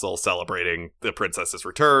the castle celebrating the princess's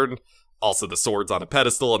return. Also the swords on a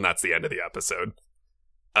pedestal, and that's the end of the episode.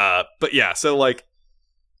 But yeah, so like,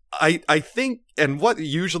 I think, and what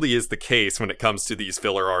usually is the case when it comes to these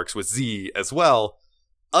filler arcs with Z as well,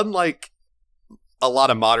 unlike a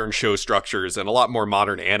lot of modern show structures and a lot more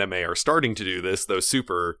modern anime are starting to do this, though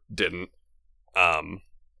Super didn't,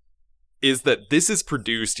 is that this is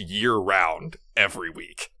produced year-round every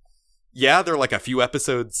week. Yeah, they're like a few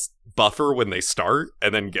episodes buffer when they start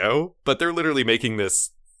and then go, but they're literally making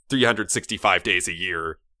this 365 days a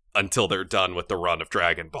year until they're done with the run of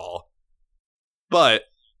Dragon Ball. But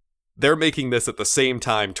they're making this at the same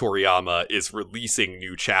time Toriyama is releasing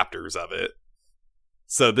new chapters of it.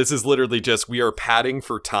 So this is literally just, we are padding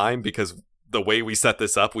for time because the way we set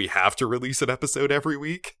this up, we have to release an episode every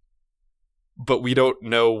week. But we don't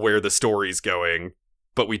know where the story's going,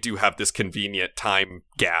 but we do have this convenient time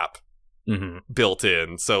gap built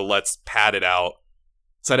in. So let's pad it out.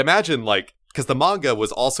 So I'd imagine, like, because the manga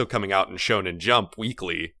was also coming out in Shonen Jump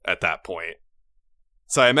weekly at that point.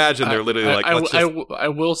 So I imagine they're literally I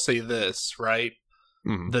will say this, right?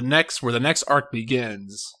 The next arc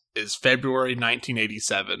begins is February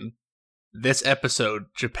 1987. This episode,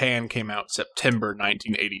 Japan, came out September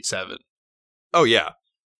 1987. Oh yeah,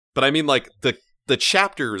 but I mean, like, the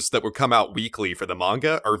chapters that would come out weekly for the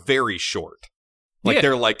manga are very short. Like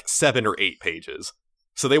they're like 7 or 8 pages.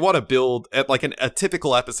 So they want to build at like a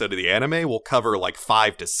typical episode of the anime will cover like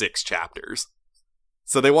 5 to 6 chapters.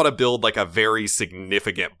 So they want to build like a very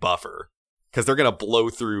significant buffer because they're going to blow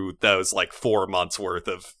through those like 4 months worth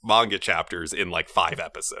of manga chapters in like 5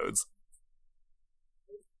 episodes.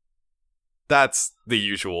 That's the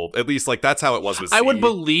usual, at least like that's how it was with Z. I would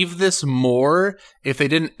believe this more if they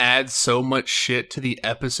didn't add so much shit to the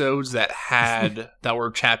episodes that that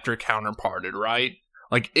were chapter counterparted, right?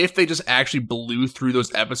 Like, if they just actually blew through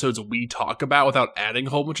those episodes we talk about without adding a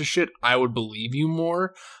whole bunch of shit, I would believe you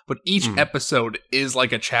more. But each episode is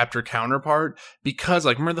like a chapter counterpart because,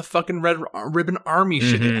 like, remember the fucking Red Ribbon Army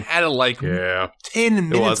shit? It had like 10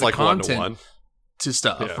 minutes it was like of content 1-to-1 to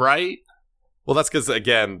stuff, right? Well, that's because,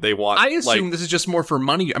 again, they want... I assume this is just more for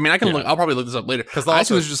money. I mean, I'll probably look this up later. Because I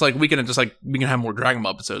assume it's just like, we can have more Dragon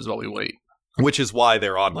Ball episodes while we wait. Which is why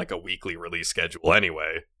they're on like a weekly release schedule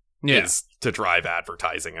anyway. Yeah. Is to drive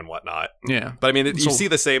advertising and whatnot. Yeah. But I mean, you see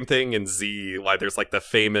the same thing in Z, why there's like the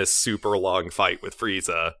famous super long fight with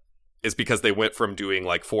Frieza, is because they went from doing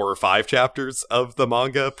like 4 or 5 chapters of the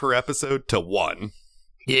manga per episode to 1.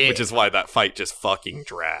 Yeah. Which is why that fight just fucking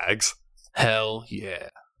drags. Hell yeah.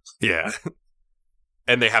 Yeah.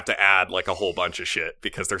 And they have to add like a whole bunch of shit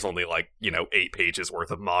because there's only like, 8 pages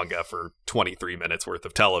worth of manga for 23 minutes worth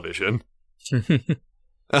of television.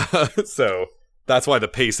 So that's why the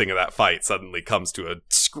pacing of that fight suddenly comes to a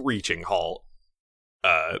screeching halt.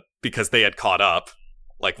 Because they had caught up,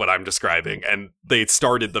 like what I'm describing, and they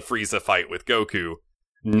started the Frieza fight with Goku,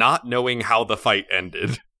 not knowing how the fight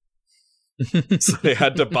ended. So they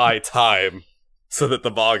had to buy time so that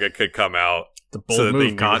the manga could come out. The bold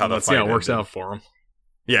move, Cotton. Let's see how it works out for them.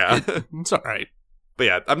 Yeah. It's alright. But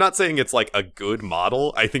yeah, I'm not saying it's like a good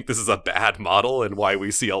model. I think this is a bad model and why we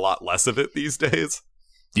see a lot less of it these days.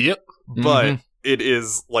 Yep. But it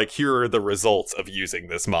is like, here are the results of using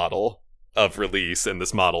this model of release and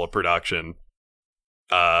this model of production.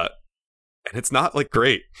 And it's not like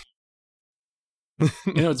great.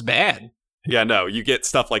 It's bad. Yeah, no, you get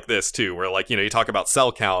stuff like this too, where like, you talk about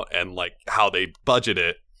cell count and like how they budget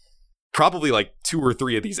it. Probably like 2 or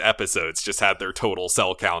 3 of these episodes just had their total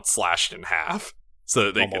cell count slashed in half so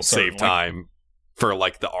that they can save time for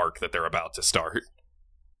like the arc that they're about to start.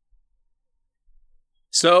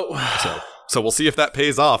 So we'll see if that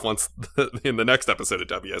pays off in the next episode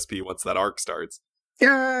of WSP once that arc starts.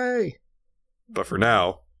 Yay! But for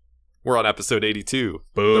now, we're on episode 82,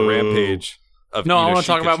 Boo. The Rampage of No, I want Ina to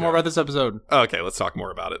talk about Shikachara. more about this episode. Okay, let's talk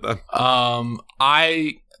more about it then.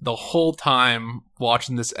 The whole time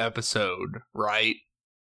watching this episode, right?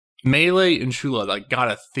 Melee and Shula like got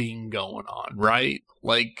a thing going on, right?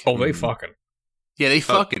 Like, Oh, they fucking. yeah, they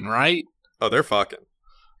fucking, right? Oh, they're fucking.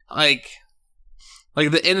 Like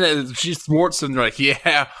the end of it, she thwarts them. They're like,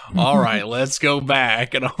 yeah, all right, let's go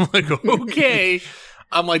back. And I'm like, okay.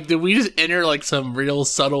 I'm like, did we just enter like some real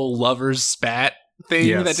subtle lovers spat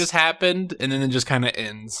thing that just happened? And then it just kind of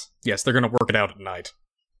ends. Yes, they're gonna work it out at night.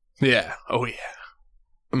 Yeah. Oh yeah.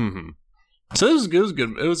 Mm-hmm. So it was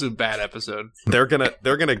good. It was a bad episode. They're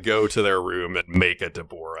gonna go to their room and make a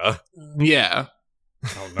Deborah. Yeah.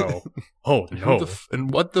 Oh no! Oh no!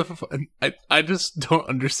 I just don't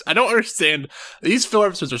understand. I don't understand. These filler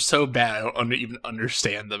episodes are so bad. I don't even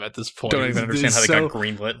understand them at this point. Don't even understand how they got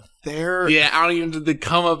greenlit. I don't even. Did they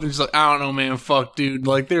come up and just like, I don't know, man. Fuck, dude.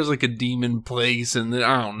 Like, there's like a demon place, and then,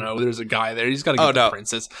 I don't know. There's a guy there. He's got to get the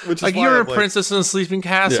princess. Which is like, why you're I'm a princess in a sleeping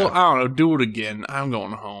castle. Yeah. I don't know. Do it again. I'm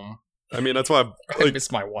going home. I mean, that's why I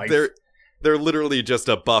miss my wife. They're literally just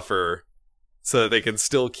a buffer, so that they can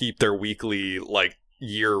still keep their weekly like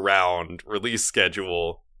year-round release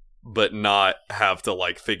schedule, but not have to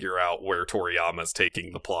like figure out where Toriyama's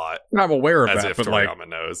taking the plot. I'm aware of as that, if but Toriyama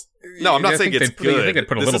knows. No, I'm not saying it's good. I think they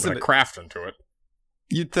put a little bit of craft into it.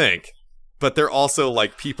 You'd think, but they're also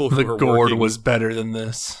like people who The are gourd working, was better than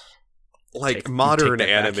this. like Take modern that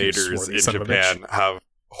back, you animators swarthy in son of a Japan have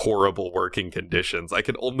horrible working conditions. I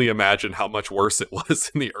can only imagine how much worse it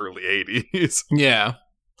was in the early 80s. Yeah.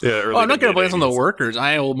 Yeah, early I'm not to going to blame this on the mid-80s. works.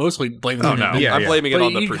 I will mostly blame this Oh on no, the I'm blaming it But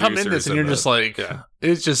on the you producers. come in this and you're just like, yeah.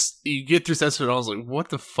 it's just, you get through this and I was like, what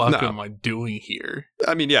the fuck No. am I doing here?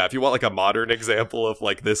 I mean, yeah, if you want like a modern example of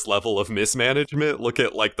like this level of mismanagement, look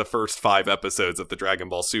at like the first 5 episodes of the Dragon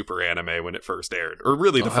Ball Super anime when it first aired, or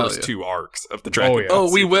really the hell first yeah. 2 arcs of the Dragon yeah. Ball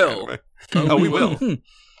Oh, we Super will. anime. Oh, we will.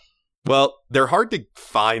 Well, they're hard to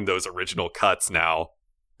find those original cuts now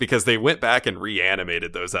because they went back and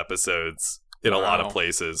reanimated those episodes in a lot of Wow.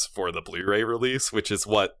 places for the Blu-ray release, which is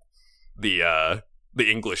what the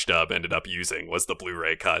English dub ended up using, was the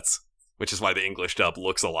Blu-ray cuts, which is why the English dub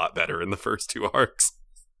looks a lot better in the first 2 arcs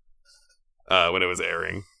when it was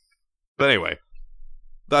airing. But anyway,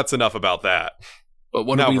 that's enough about that. But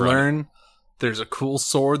what Now did we we're on it. learn? There's a cool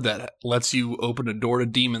sword that lets you open a door to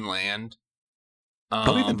Demon Land. I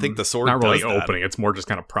don't even think the sword Not really does that. opening. It's more just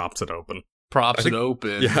kind of props it open. props I think- it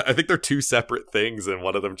open. Yeah, I think they're 2 separate things, and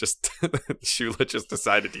one of them just Shula just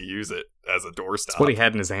decided to use it as a doorstop. That's what he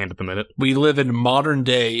had in his hand at the minute. We live in modern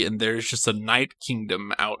day, and there's just a night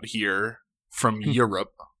kingdom out here from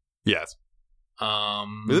Europe. Yes,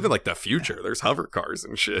 we live in like the future. There's hover cars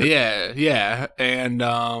and shit. yeah, and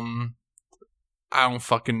I don't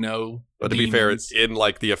fucking know. But to be fair, demons. it's in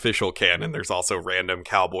like the official canon. There's also random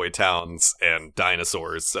cowboy towns and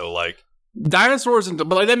dinosaurs. So like, dinosaurs, but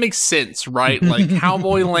like that makes sense, right? Like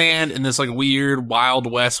Cowboy Land in this like weird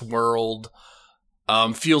Wild West world.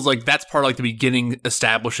 feels like that's part of like the beginning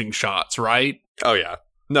establishing shots, right? Oh yeah.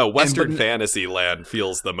 No, Western fantasy land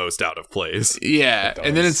feels the most out of place. Yeah,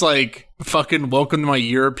 and then it's like, fucking welcome to my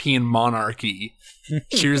European monarchy.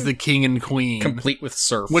 Here's the king and queen. Complete with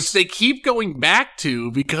serfs. Which they keep going back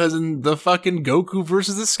to, because in the fucking Goku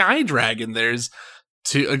versus the Sky Dragon, there's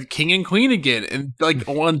a king and queen again. And like,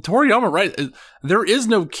 on Toriyama, right, there is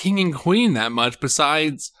no king and queen that much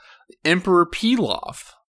besides Emperor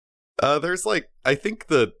Pilaf. There's like, I think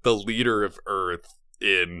the leader of Earth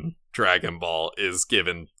in Dragon Ball is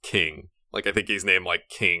given king. Like, I think he's named like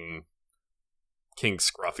King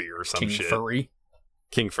Scruffy or some shit. Furry.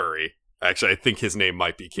 King Furry. Actually, I think his name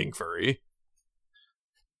might be King Furry.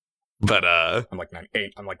 But I'm like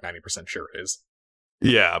 90% sure it is.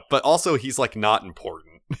 Yeah, but also he's like not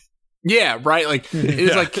important. Yeah, right. Like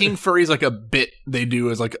it's like King Furry's like a bit they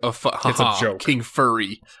do as like it's a joke. King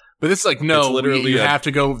Furry. But it's like, no, it's literally you have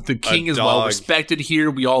to go. The king is well respected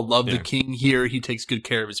here. We all love the king here. He takes good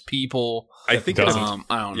care of his people. I think I don't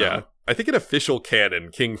know. Yeah, I think in official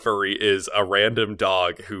canon, King Furry is a random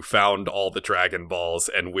dog who found all the Dragon Balls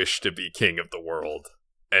and wished to be king of the world,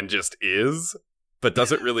 and just is, but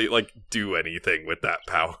doesn't really like do anything with that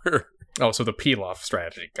power. Oh, so the Pilaf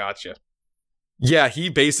strategy. Gotcha. Yeah, he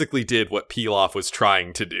basically did what Pilaf was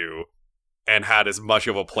trying to do. And had as much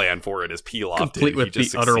of a plan for it as Pilaf did. Complete with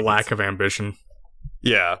the utter lack of ambition.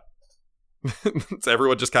 Yeah. So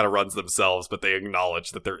everyone just kind of runs themselves, but they acknowledge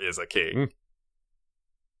that there is a king.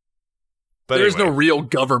 But there's no real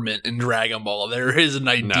government in Dragon Ball. There is an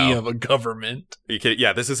idea of a government.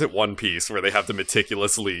 Yeah, this isn't One Piece where they have to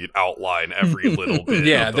meticulously outline every little bit.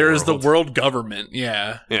 Yeah, there is the world government.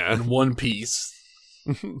 Yeah. In One Piece.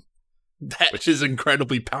 Which is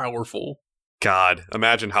incredibly powerful. God,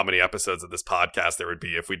 imagine how many episodes of this podcast there would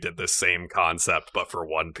be if we did this same concept, but for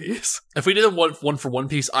One Piece. If we did one for One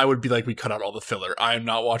Piece, I would be like, we cut out all the filler. I am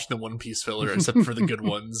not watching the One Piece filler except for the good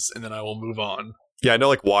ones, and then I will move on. Yeah, I know,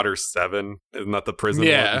 like, Water 7, isn't that the prison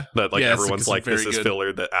one? That, like, everyone's like, this is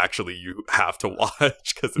filler that actually you have to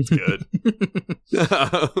watch, because it's good.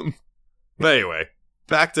 But anyway,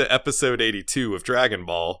 back to episode 82 of Dragon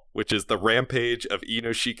Ball, which is the Rampage of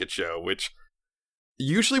Inoshikacho, which...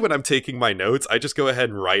 Usually when I'm taking my notes, I just go ahead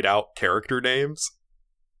and write out character names,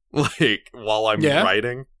 like, while I'm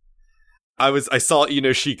writing. I saw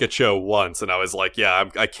Inoshikacho once, and I was like, yeah,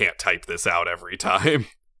 I can't type this out every time.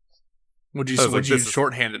 What'd you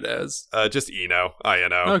shorthand it as? Just Ino,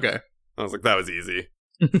 I-N-O. Okay. I was like, that was easy.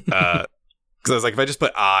 Because I was like, if I just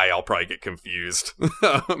put I'll probably get confused.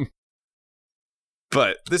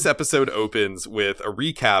 But this episode opens with a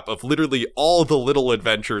recap of literally all the little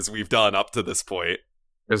adventures we've done up to this point.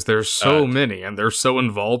 Because there's so many, and they're so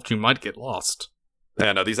involved, you might get lost.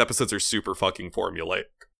 Yeah, no, these episodes are super fucking formulaic.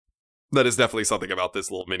 That is definitely something about this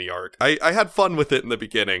little mini arc. I had fun with it in the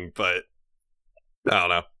beginning, but I don't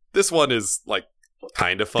know. This one is, like,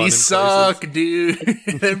 kind of fun. These suck, dude.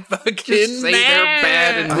 They're fucking just say they're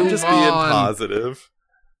bad and I'm just being positive.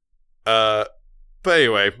 But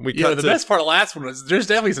anyway, the best part of the last one was there's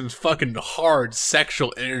definitely some fucking hard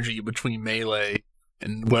sexual energy between Melee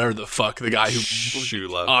and whatever the fuck the guy who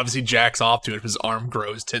Shula obviously jacks off to it if his arm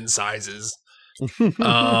grows 10 sizes. That's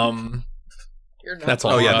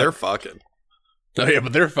all. Oh yeah, they're fucking. Oh yeah,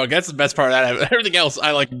 but they're fucking. That's the best part of that. Everything else,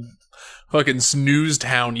 I like fucking Snooze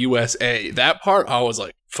Town, USA. That part, I was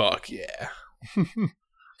like, fuck yeah.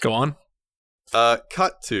 Go on.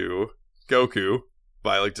 Cut to Goku.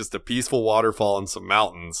 By like just a peaceful waterfall and some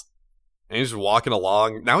mountains. And he's just walking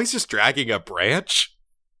along. Now he's just dragging a branch.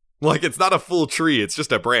 Like, it's not a full tree, it's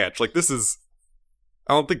just a branch. Like, I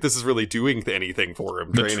don't think this is really doing anything for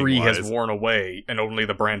him. The tree has worn away, and only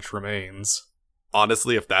the branch remains.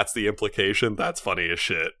 Honestly, if that's the implication, that's funny as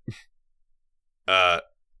shit.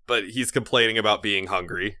 But he's complaining about being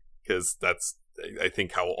hungry, because that's, I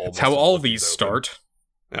think, how all these start.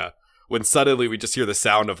 Yeah. When suddenly we just hear the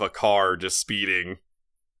sound of a car just speeding.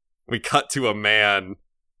 We cut to a man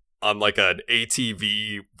on like an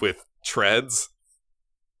ATV with treads,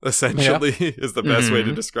 essentially, is the best way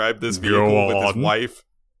to describe this vehicle, with his wife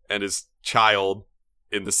and his child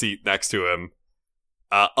in the seat next to him,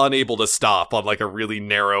 unable to stop on like a really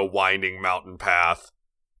narrow, winding mountain path.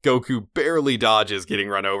 Goku barely dodges getting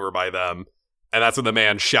run over by them, and that's when the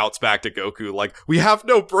man shouts back to Goku like, "We have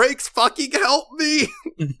no brakes, fucking help me!"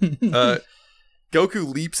 Goku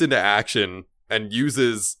leaps into action and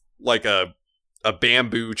uses like a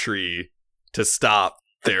bamboo tree to stop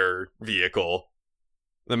their vehicle.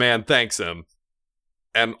 The man thanks him.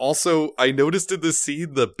 And also, I noticed in this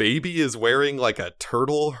scene, the baby is wearing like a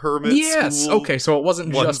turtle hermit Yes! school Okay, so it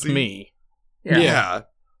wasn't just onesie. me. Yeah.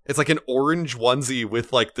 It's like an orange onesie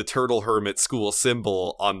with like the Turtle Hermit School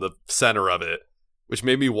symbol on the center of it, which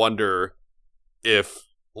made me wonder if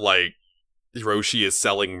like Roshi is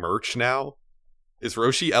selling merch now. Is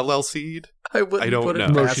Roshi LLC'd? I don't put know.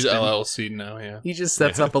 Roshi's LLC now, yeah. He just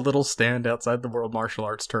sets up a little stand outside the World Martial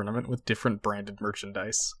Arts Tournament with different branded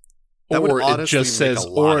merchandise. That would Or it honestly just make says, a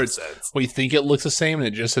lot or of it's, sense. we think it looks the same and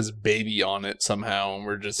it just says baby on it somehow, and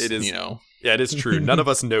we're just, It is- you know, Yeah, it is true. None of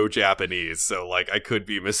us know Japanese, so like I could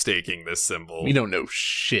be mistaking this symbol. we don't know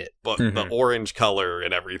shit. But the orange color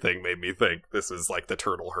and everything made me think this is like the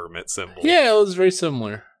Turtle Hermit symbol. Yeah, it was very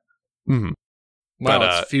similar. Mhm. Wow,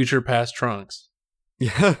 But, it's future past Trunks.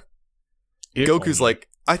 Yeah. Goku's like,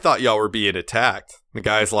 I thought y'all were being attacked. The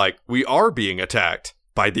guy's like, we are being attacked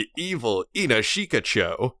by the evil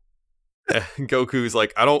Inashikacho. And Goku's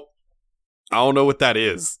like, I don't know what that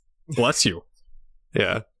is. Bless you.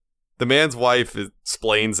 Yeah. The man's wife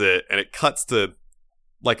explains it, and it cuts to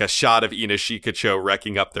like a shot of Inashikacho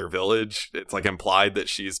wrecking up their village. It's like implied that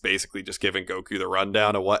she's basically just giving Goku the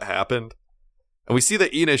rundown of what happened. And we see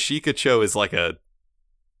that Inashikacho is like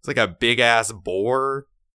a big ass boar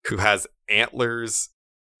who has antlers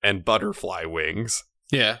and butterfly wings.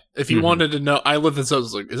 Yeah, if you wanted to know, I looked this up. I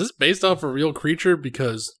was like, "Is this based off a real creature?"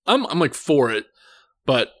 Because I'm like for it,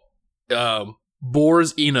 but boar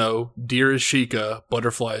is Ino, deer is Sheikah,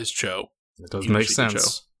 butterfly is Cho. It does make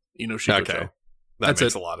sense. Ino, Sheikah, Okay. Cho. That That's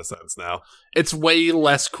makes it. a lot of sense now. It's way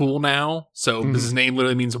less cool now. So his name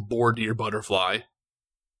literally means boar, deer, butterfly.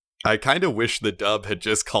 I kind of wish the dub had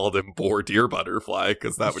just called him Boar Deer Butterfly,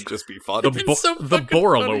 because that would just be fun. It's so The fucking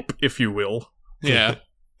Boralope, if you will. Yeah,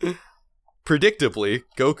 Predictably,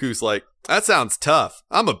 Goku's like, that sounds tough.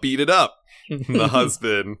 I'ma beat it up. The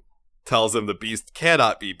husband tells him the beast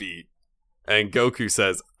cannot be beat. And Goku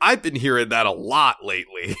says, I've been hearing that a lot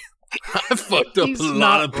lately. I fucked up He's a lot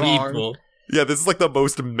not of wrong. people. Yeah, this is like the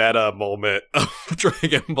most meta moment of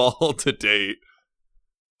Dragon Ball to date.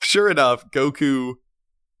 Sure enough, Goku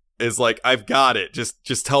is like, I've got it.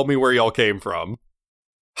 Just tell me where y'all came from.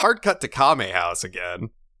 Hard cut to Kame House again.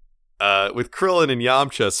 With Krillin and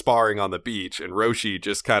Yamcha sparring on the beach and Roshi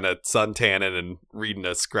just kind of suntanning and reading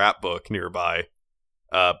a scrapbook nearby.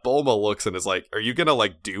 Bulma looks and is like, are you gonna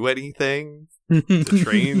like do anything to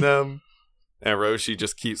train them? And Roshi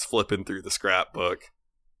just keeps flipping through the scrapbook.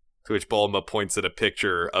 To which Bulma points at a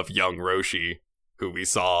picture of young Roshi, who we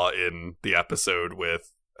saw in the episode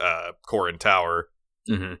with Korin Tower.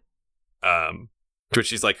 Mm-hmm. To which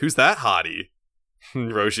she's like, who's that hottie?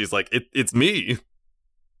 And Roshi's like, it's me.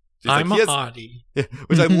 She's I'm like, a hottie.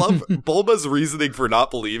 which I love. Bulma's reasoning for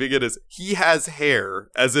not believing it is he has hair,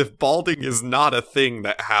 as if balding is not a thing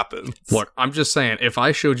that happens. Look, I'm just saying, if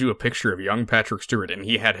I showed you a picture of young Patrick Stewart and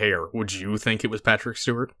he had hair, would you think it was Patrick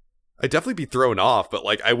Stewart? I'd definitely be thrown off, but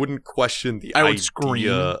like I wouldn't question the I would idea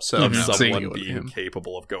scream, so of I'm someone seeing being him.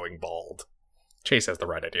 capable of going bald. Chase has the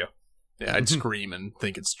right idea. Yeah, I'd scream and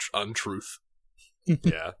think it's untruth.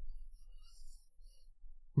 Yeah.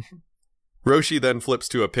 Roshi then flips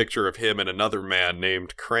to a picture of him and another man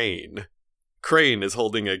named Crane. Crane is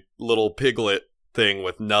holding a little piglet thing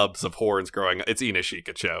with nubs of horns growing. It's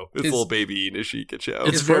Inashikacho. It's little baby Inashikacho.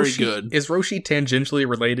 It's very good. Is Roshi tangentially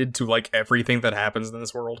related to like everything that happens in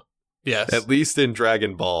this world? Yes. At least in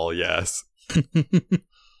Dragon Ball, yes.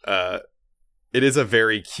 It is a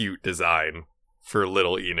very cute design for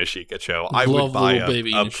little Inashikacho. I would Love buy little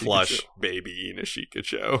baby a Inashikacho. plush baby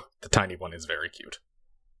Inashikacho. The tiny one is very cute.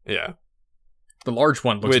 Yeah. The large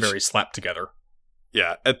one looks Which- very slapped together.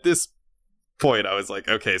 Yeah. At this point, I was like,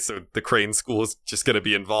 okay, so the Crane School is just going to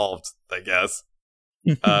be involved, I guess.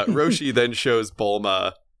 Roshi then shows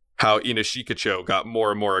Bulma how Inashikacho got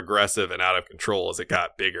more and more aggressive and out of control as it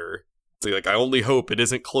got bigger. So like, I only hope it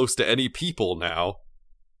isn't close to any people now.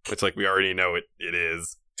 Which, like, we already know it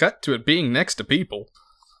is. Cut to it being next to people.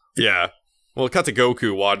 Yeah. Well, cut to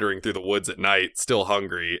Goku wandering through the woods at night, still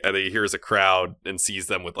hungry, and then he hears a crowd and sees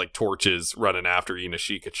them with, like, torches running after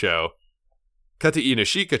Inashikacho. Cut to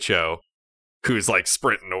Inashikacho, who's, like,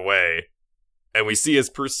 sprinting away. And we see his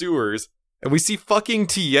pursuers, and we see fucking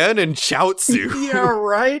Tien and Chaozu. Yeah,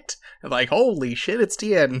 right? Like, holy shit, it's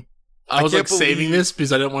Tien. I was can't like saving believe- this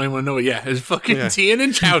because I didn't want anyone to know it. Yeah, it's fucking Yeah. Tien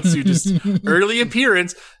and Chaozu, just early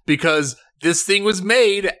appearance because this thing was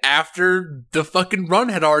made after the fucking run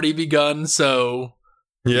had already begun. So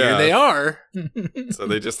here they are. So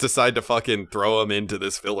they just decide to fucking throw him into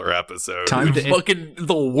this filler episode. Time to Fucking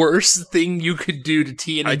the worst thing you could do to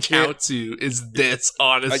Tien I and can't- Chaozu is this,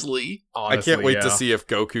 honestly. I can't wait yeah. to see if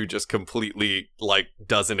Goku just completely, like,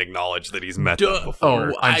 doesn't acknowledge that he's met Duh. them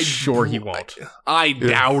before. Oh, I'm sure he won't. I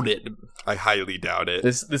doubt it. I highly doubt it.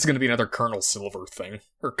 This is going to be another Colonel Silver thing.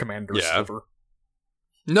 Or Commander Yeah. Silver.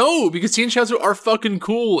 No, because Tien and Chaozu are fucking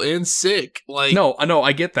cool and sick. Like, No,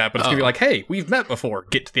 I get that, but it's gonna be like, hey, we've met before.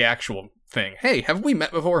 Get to the actual thing. Hey, have we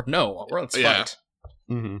met before? No, let's fight.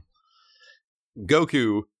 Mm-hmm.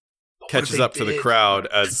 Goku catches up to the crowd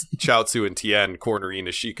as Chaozu and Tien corner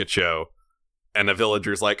Inashikacho, and the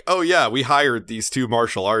villager's like, oh yeah, we hired these 2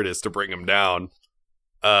 martial artists to bring him down.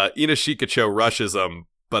 Inashikacho rushes him,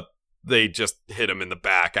 but they just hit him in the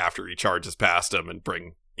back after he charges past him and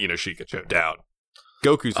bring Inashikacho down.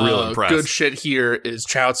 Goku's real impressed. Good shit here is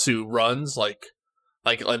Chaozu runs like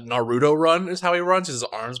a Naruto run is how he runs. His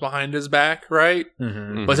arms behind his back, right?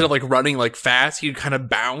 Mm-hmm. But instead of like running like fast, he kind of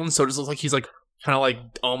bounds. So it just looks like he's like kind of like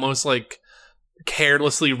almost like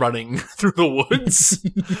carelessly running through the woods.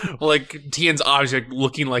 Like Tien's obviously like,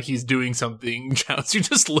 looking like he's doing something. Chaozu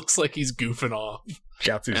just looks like he's goofing off.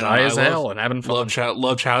 Chaozu's high as hell and having fun. Love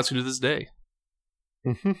Chaozu to this day.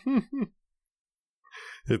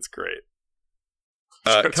 It's great.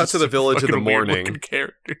 Cut to the village in the morning.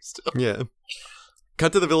 Character still. Yeah.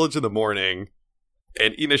 Cut to the village in the morning,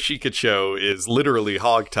 and Inashikacho is literally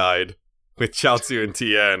hogtied with Chaozu and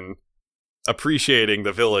Tien appreciating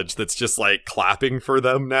the village that's just like clapping for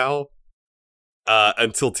them now.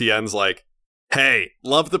 Until Tien's like, hey,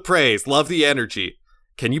 love the praise, love the energy.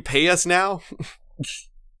 Can you pay us now?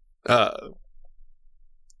 Got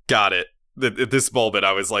it. At this moment,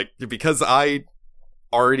 I was like, because I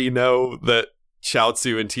already know that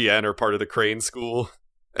Chaozu and Tien are part of the Crane School,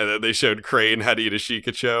 and then they showed Crane had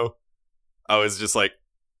Inashikacho, I was just like,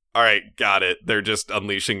 all right, got it. They're just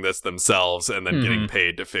unleashing this themselves and then getting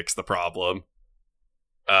paid to fix the problem.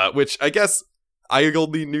 Which I guess I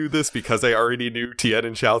only knew this because I already knew Tien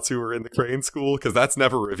and Chaozu were in the Crane School, because that's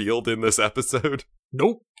never revealed in this episode.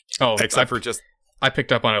 Nope. Oh, except for just... I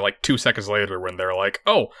picked up on it like 2 seconds later when they're like,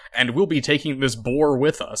 oh, and we'll be taking this boar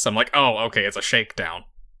with us. I'm like, oh, okay, it's a shakedown.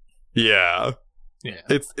 Yeah. Yeah.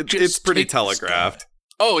 It's pretty telegraphed.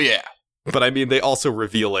 Oh, yeah. But I mean, they also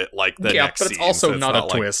reveal it like the next scene. Yeah, but it's also so not a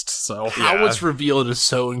like, twist, so... How it's revealed is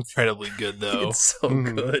so incredibly good, though. It's so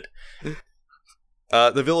good.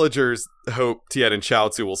 The villagers hope Tien and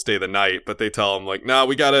Chaozu will stay the night, but they tell them, like, nah,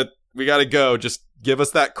 we gotta go. Just give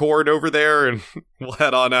us that cord over there and we'll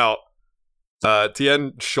head on out.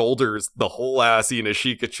 Tien shoulders the whole ass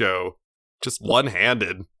Inashikacho just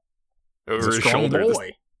one-handed over his shoulder.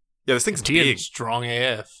 Boy. This thing's Tien's big. Strong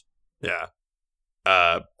AF. Yeah.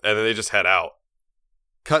 And then they just head out.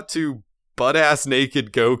 Cut to butt-ass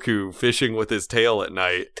naked Goku fishing with his tail at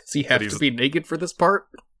night. Does he have to be naked for this part?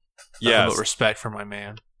 Yeah. But respect for my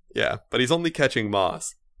man. Yeah, but he's only catching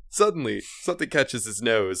moss. Suddenly, something catches his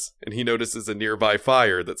nose, and he notices a nearby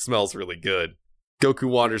fire that smells really good. Goku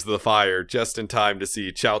wanders to the fire just in time to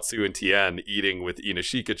see Chaozu and Tien eating with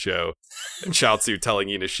Inashikacho, and Chaozu telling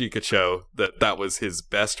Inashikacho that was his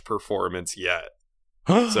best performance yet.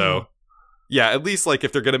 So, yeah, at least like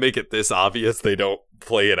if they're gonna make it this obvious, they don't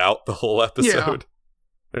play it out the whole episode. Yeah.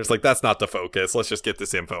 They're just like, that's not the focus. Let's just get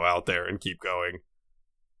this info out there and keep going.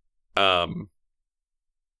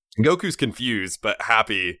 Goku's confused but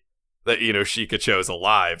happy that Inashikacho's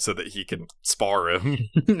alive so that he can spar him.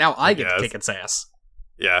 Now I get to kick its ass.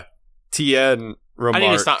 Yeah. Tien remarks... I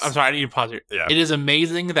need to stop. I'm sorry, I need to pause here. Yeah. It is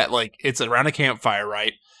amazing that, like, it's around a campfire,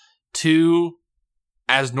 right? 2,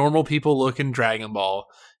 as normal people look in Dragon Ball,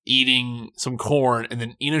 eating some corn, and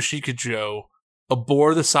then Inashikacho, a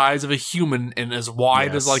boar the size of a human and as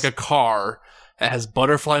wide as, like, a car, that has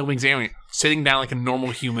butterfly wings, and sitting down like a normal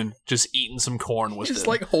human, just eating some corn with just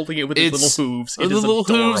like holding it with his little hooves. It is little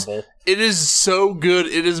adorable. Hooves, it is so good.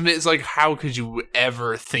 It's like, how could you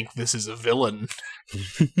ever think this is a villain?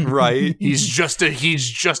 Right? He's just a,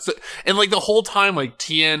 and like the whole time, like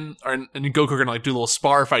Tien and Goku are gonna like do a little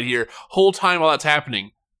spar fight here. Whole time while that's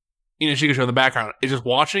happening, Inashikacho in the background is just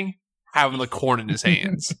watching, having the corn in his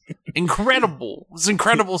hands. Incredible! It's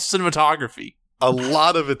incredible cinematography. A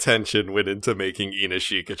lot of attention went into making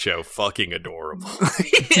Inashikacho fucking adorable.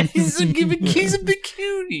 He's a big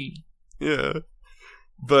cutie. Yeah.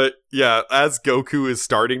 But yeah, as Goku is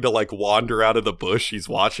starting to like wander out of the bush he's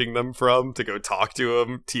watching them from to go talk to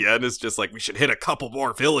him, Tien is just like, we should hit a couple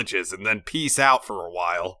more villages and then peace out for a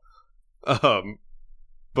while.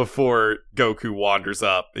 Before Goku wanders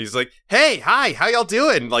up. He's like, hey, hi, how y'all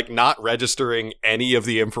doing? Like not registering any of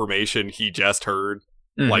the information he just heard,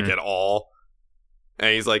 like at all.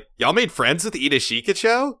 And he's like, y'all made friends with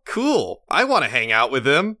Inashikacho? Cool. I want to hang out with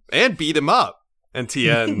him and beat him up. And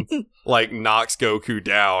Tien, like, knocks Goku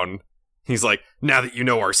down. He's like, now that you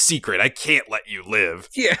know our secret, I can't let you live.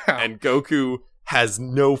 Yeah. And Goku has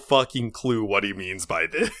no fucking clue what he means by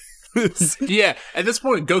this. Yeah, at this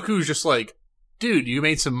point, Goku's just like, dude, you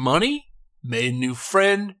made some money, made a new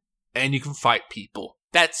friend, and you can fight people.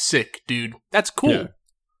 That's sick, dude. That's cool. Yeah.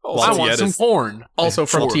 I want some porn. Also,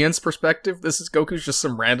 from Sure. Tien's perspective, Goku's just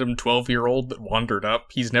some random 12-year-old that wandered up.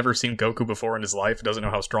 He's never seen Goku before in his life, doesn't know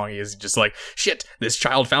how strong he is. He's just like, shit, this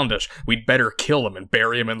child found us. We'd better kill him and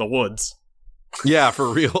bury him in the woods. Yeah,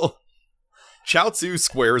 for real. Chaozu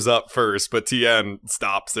squares up first, but Tien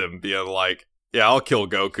stops him, being like, yeah, I'll kill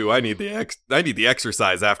Goku. I need the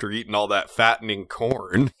exercise after eating all that fattening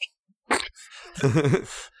corn.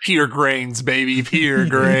 Pure grains, baby. Pure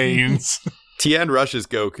grains. Tien rushes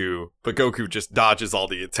Goku, but Goku just dodges all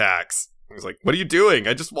the attacks. He's like, what are you doing?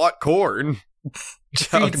 I just want corn.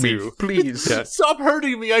 Feed me, please. Yeah. Stop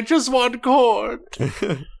hurting me. I just want corn.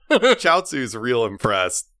 Chaozu's real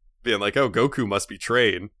impressed, being like, oh, Goku must be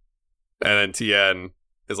trained. And then Tien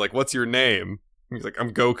is like, what's your name? He's like,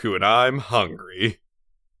 I'm Goku and I'm hungry.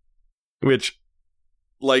 Which,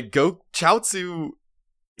 like, Chaozu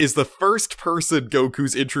is the first person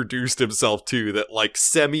Goku's introduced himself to that, like,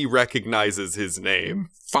 semi-recognizes his name.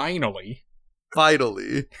 Finally.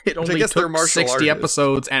 Which It I only guess they're took martial 60 artists.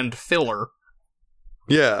 episodes and filler.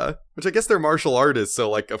 Yeah, which I guess they're martial artists, so,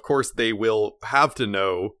 like, of course they will have to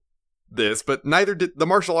know this, but neither did the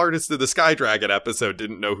martial artists of the Sky Dragon episode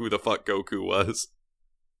didn't know who the fuck Goku was.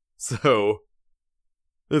 So,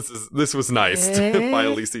 this was nice to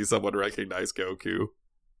finally see someone recognize Goku.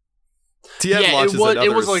 Tien launches another...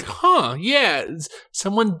 it was like, huh, yeah,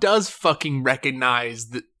 someone does fucking recognize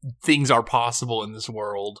that things are possible in this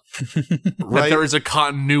world. That Right? there is a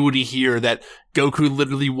continuity here, that Goku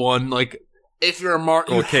literally won, like, if you're a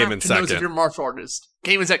you came have in to know if second. you're a martial artist.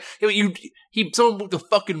 Came in second. Someone moved the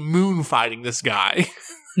fucking moon fighting this guy.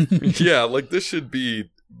 Yeah, like, this should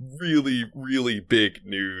be really, really big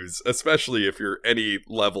news, especially if you're any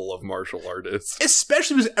level of martial artist.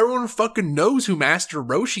 Especially because everyone fucking knows who Master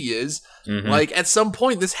Roshi is. Mhm. Like, at some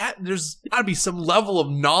point, there's gotta be some level of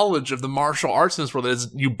knowledge of the martial arts in this world that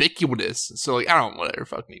is ubiquitous. So, like, I don't, whatever,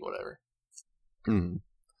 fuck me, whatever. Hmm.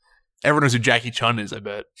 Everyone knows who Jackie Chun is, I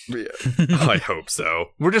bet. Yeah, I hope so.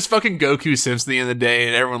 We're just fucking Goku Sims at the end of the day,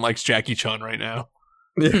 and everyone likes Jackie Chun right now.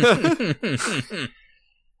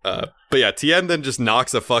 But yeah, Tien then just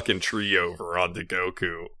knocks a fucking tree over onto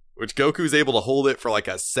Goku, which Goku's able to hold it for like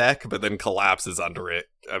a sec, but then collapses under it.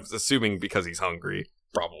 I'm assuming because he's hungry.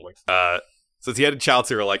 Probably. So Tien and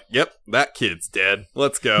Chaozu are like, yep, that kid's dead.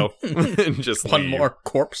 Let's go. And just One leave. more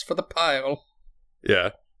corpse for the pile. Yeah.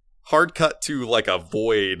 Hard cut to like a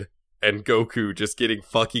void and Goku just getting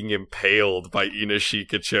fucking impaled by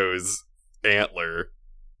Inashikacho's antler.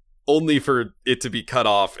 Only for it to be cut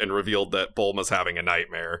off and revealed that Bulma's having a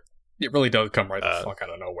nightmare. It really does come right the fuck out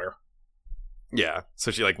of nowhere. Yeah, so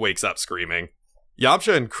she like wakes up screaming.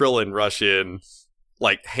 Yamcha and Krillin rush in,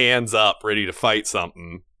 like hands up, ready to fight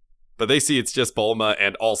something. But they see it's just Bulma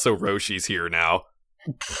and also Roshi's here now.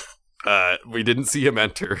 We didn't see him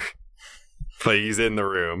enter, but he's in the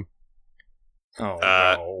room. Oh,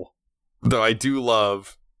 no. Though I do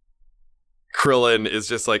love Krillin is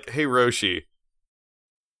just like, hey Roshi,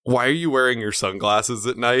 why are you wearing your sunglasses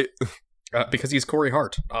at night? Because he's Corey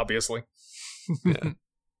Hart, obviously. Yeah.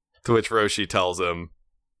 To which Roshi tells him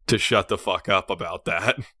to shut the fuck up about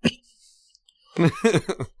that.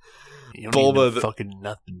 You don't Bulma, need no fucking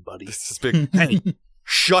nothing, buddy. This is big. Hey,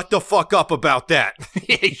 shut the fuck up about that.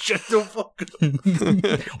 Hey, shut the fuck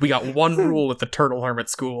up. We got one rule at the Turtle Hermit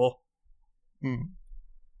School.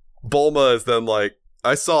 Bulma is then like,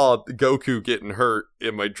 I saw Goku getting hurt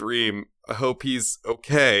in my dream. I hope he's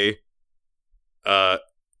okay.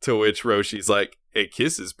 To which Roshi's like, hey,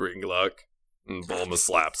 kisses bring luck. And Bulma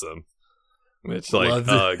slaps him. Which, like,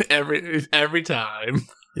 every time.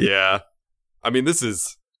 yeah. I mean, this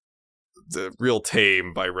is real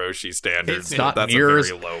tame by Roshi standards. It's not That's near a as-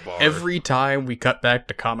 very low bar. Every time we cut back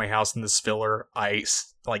to Kame House in this filler, I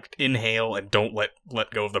inhale and don't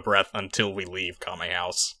let go of the breath until we leave Kame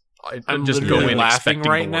House. I'm just literally go in laughing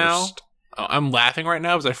expecting right the now. worst. I'm laughing right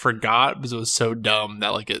now because I forgot because it was so dumb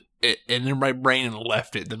that like it entered my brain and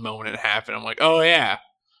left it the moment it happened. I'm like, oh yeah,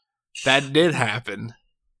 that did happen.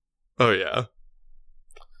 Oh, yeah.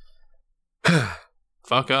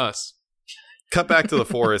 Fuck us. Cut back to the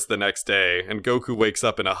forest the next day, and Goku wakes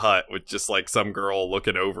up in a hut with just like some girl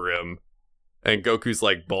looking over him. And Goku's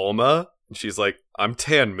like, Bulma? And she's like, I'm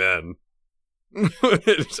Tan Men.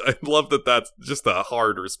 I love that that's just a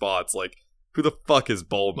hard response. Like, who the fuck is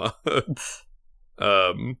Bulma?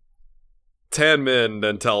 Tan Min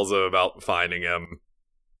then tells him about finding him.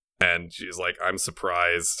 And she's like, I'm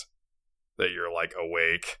surprised that you're like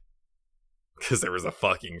awake. Because there was a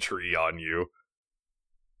fucking tree on you.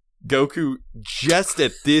 Goku just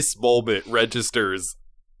at this moment registers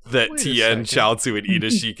that Tien, Chaozu, and Ina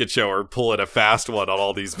Shikacho are pulling a fast one on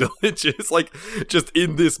all these villages. Like, just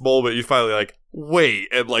in this moment, you finally like, wait,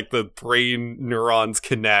 and like the brain neurons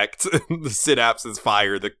connect, the synapses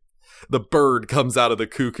fire, the bird comes out of the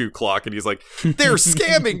cuckoo clock, and he's like, they're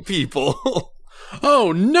scamming people.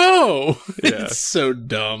 Oh no! Yeah. It's so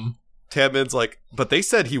dumb. Tanman's like, but they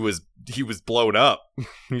said he was blown up.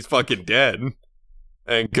 He's fucking dead.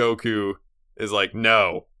 And Goku is like,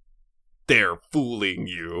 no, they're fooling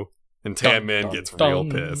you. And Tanman gets real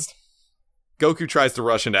pissed. Goku tries to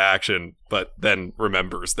rush into action, but then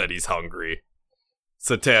remembers that he's hungry.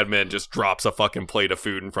 So Tanman just drops a fucking plate of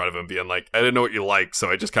food in front of him, being like, I didn't know what you like, so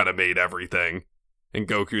I just kind of made everything. And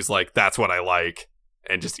Goku's like, that's what I like.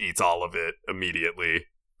 And just eats all of it immediately,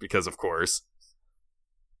 because of course.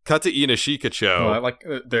 Cut to Ina Shikacho. Well, I like,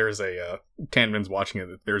 there's Tanman's watching it,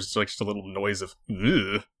 there's like just a little noise of,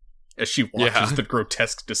 ugh, as she watches the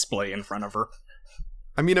grotesque display in front of her.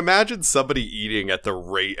 I mean, imagine somebody eating at the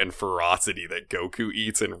rate and ferocity that Goku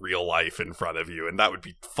eats in real life in front of you, and that would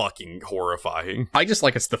be fucking horrifying. I just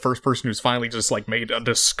like it's the first person who's finally just like made a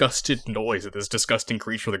disgusted noise at this disgusting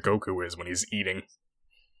creature that Goku is when he's eating.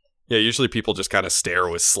 Yeah, usually people just kind of stare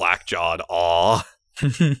with slack-jawed awe.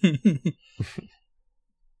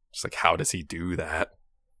 Just like, how does he do that?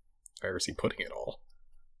 Where is he putting it all?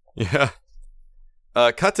 Yeah.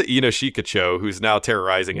 Cut to Ina Shikacho, who's now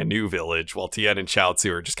terrorizing a new village, while Tien and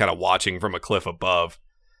Chaozu are just kind of watching from a cliff above.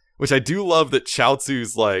 Which I do love that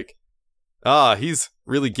Chaozu's like, he's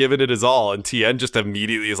really giving it his all, and Tien just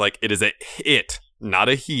immediately is like, it is a it, not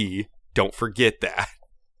a he. Don't forget that.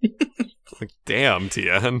 Like, damn,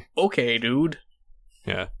 Tien. Okay, dude.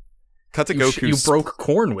 Yeah. Cut to Goku. You broke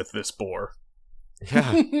corn with this boar.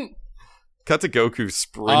 Yeah. Cut to Goku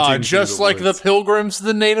sprinting. Just like the Pilgrims,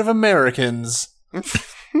 the Native Americans.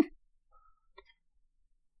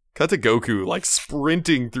 Cut to Goku, like,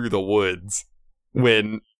 sprinting through the woods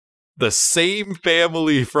when the same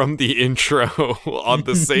family from the intro on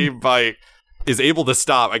the same bike is able to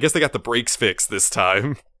stop. I guess they got the brakes fixed this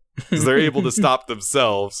time, because they're able to stop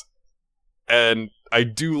themselves. And I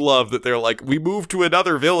do love that they're like, we moved to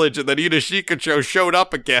another village, and then Ina Shikacho showed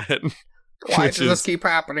up again. Why does this keep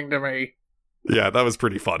happening to me? Yeah, that was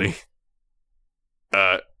pretty funny.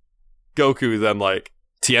 Goku then like,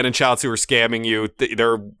 Tien and Chaozu are scamming you.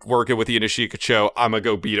 They're working with Ina Shikacho. I'm gonna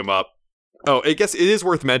go beat them up. Oh, I guess it is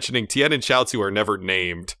worth mentioning, Tien and Chaozu are never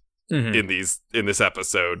named in this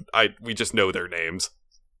episode. We just know their names.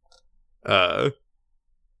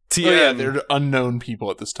 Tien, they're unknown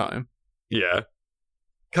people at this time. Yeah.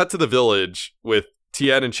 Cut to the village with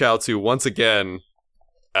Tien and Chaozu once again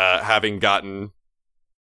having gotten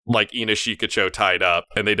like Ina Shikacho tied up,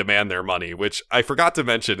 and they demand their money, which I forgot to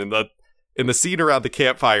mention in the scene around the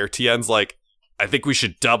campfire. Tien's like, I think we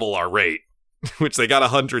should double our rate, which they got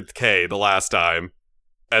 100K the last time,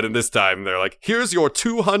 and in this time they're like, here's your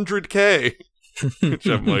 200K, which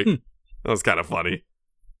I'm like, that was kind of funny.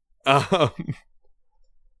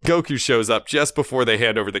 Goku shows up just before they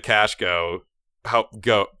hand over the cash.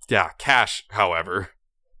 Cash, however.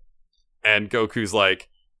 And Goku's like,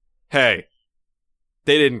 hey,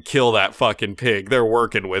 they didn't kill that fucking pig. They're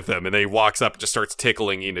working with him. And then he walks up and just starts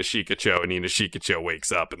tickling Ina Shikacho, and Ina Shikacho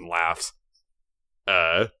wakes up and laughs. Which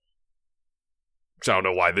I don't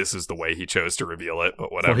know why this is the way he chose to reveal it,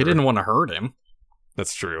 but whatever. Well, he didn't want to hurt him.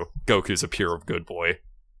 That's true. Goku's a pure good boy.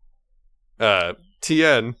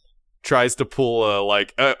 Tien tries to pull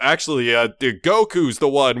Goku's the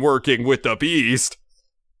one working with the beast.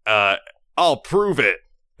 I'll prove it.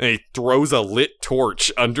 And he throws a lit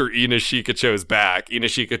torch under Ina Shikacho's back. Ina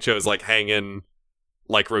Shikacho's like hanging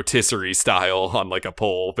like rotisserie style on like a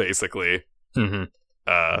pole, basically. Mm-hmm.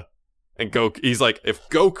 And he's like, if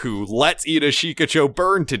Goku lets Ina Shikacho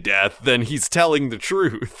burn to death, then he's telling the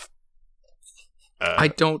truth. I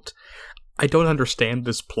don't understand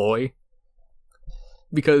this ploy.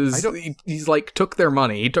 Because he's like, took their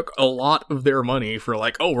money. He took a lot of their money for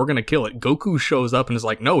like, oh, we're gonna kill it. Goku shows up and is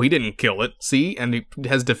like, no, he didn't kill it. See? And he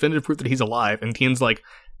has definitive proof that he's alive. And Tien's like,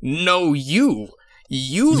 no, you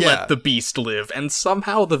let the beast live. And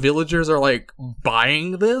somehow the villagers are like,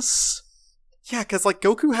 buying this? Yeah, because like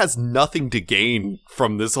Goku has nothing to gain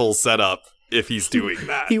from this whole setup if he's doing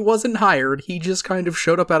that. He wasn't hired. He just kind of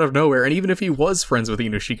showed up out of nowhere. And even if he was friends with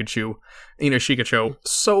Ina Shikacho,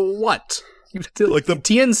 so what?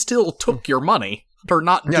 Tien still took your money for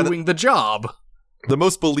not doing the job. The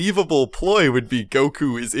most believable ploy would be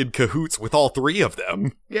Goku is in cahoots with all three of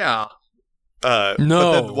them. Yeah. No.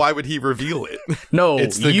 But then why would he reveal it? No,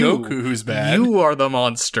 it's the Goku who's bad. You are the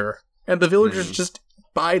monster. And the villagers just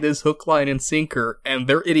buy this hook, line, and sinker, and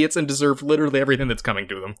they're idiots and deserve literally everything that's coming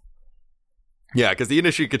to them. Yeah, because the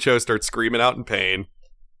Inashikacho starts screaming out in pain.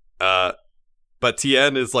 But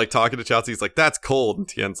Tien is like talking to Chaozu. He's like, "That's cold." And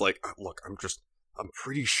Tien's like, "Look, I'm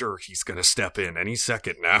pretty sure he's gonna step in any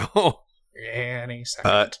second now." Any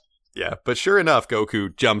second. Yeah, but sure enough,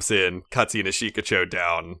 Goku jumps in, cuts Inashikacho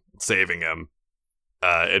down, saving him,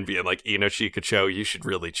 and being like, "Inashikacho, you should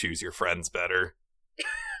really choose your friends better."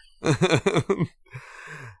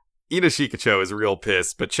 Inashikacho is real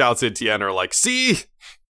pissed, but Chaozu and Tien are like, "See?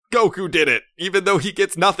 Goku did it, even though he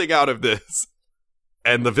gets nothing out of this."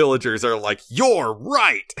 And the villagers are like, "You're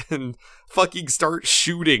right!" And fucking start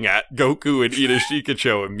shooting at Goku and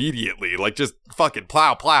Inashikacho immediately. Like, just fucking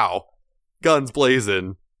plow, plow. Guns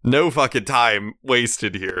blazing. No fucking time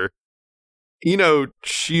wasted here. Ino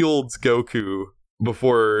shields Goku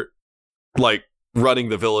before, like, running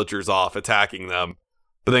the villagers off, attacking them.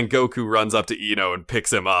 But then Goku runs up to Ino and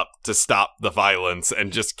picks him up to stop the violence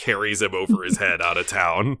and just carries him over his head out of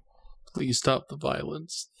town. Please stop the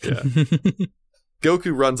violence. Yeah.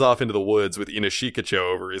 Goku runs off into the woods with Inashikacho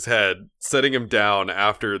over his head, setting him down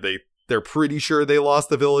after they're pretty sure they lost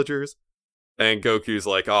the villagers. And Goku's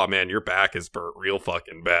like, "Oh man, your back is burnt real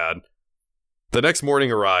fucking bad." The next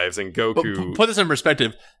morning arrives and Goku... Put this in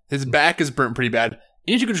perspective. His back is burnt pretty bad.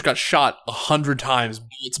 Inashikacho just got shot 100 times.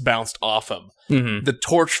 Bullets bounced off him. Mm-hmm. The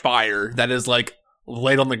torch fire that is like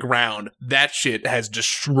laid on the ground, that shit has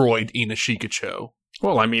destroyed Inashikacho.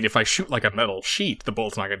 Well, I mean, if I shoot like a metal sheet, the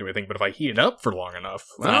bullet's not going to do anything. But if I heat it up for long enough,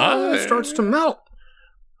 it starts to melt.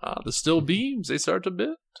 The steel beams, they start to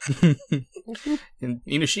bend. And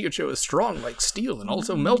Inashikacho is strong like steel and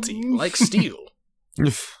also melty like steel.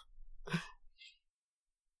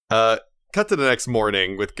 Cut to the next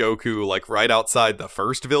morning with Goku like right outside the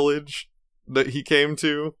first village that he came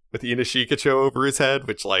to with Inashikacho over his head,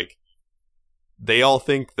 which like they all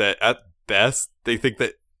think that at best they think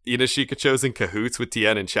that Inashikacho's in cahoots with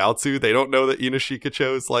Tien and Chaozu. They don't know that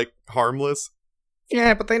Inashikacho's like harmless.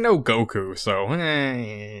 Yeah, but they know Goku, so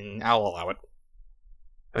I'll allow it.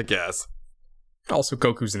 I guess. Also,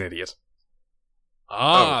 Goku's an idiot.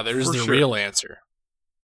 There's the real answer.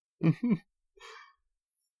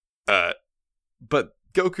 But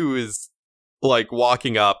Goku is like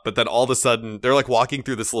walking up, but then all of a sudden they're like walking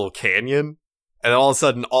through this little canyon, and then all of a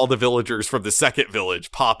sudden all the villagers from the second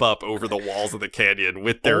village pop up over the walls of the canyon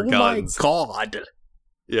with their guns. Oh my god!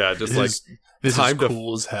 Yeah, just this is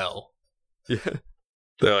cool as hell. Yeah,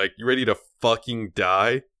 they're like, "You ready to fucking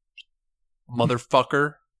die,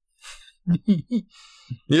 motherfucker?"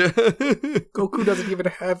 Yeah. Goku doesn't even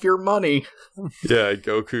have your money. Yeah,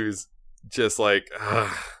 Goku's just like,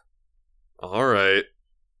 all right.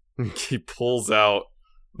 He pulls out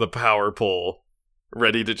the power pole,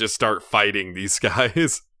 ready to just start fighting these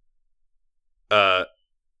guys. But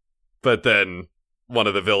then one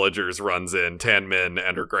of the villagers runs in. Tanmin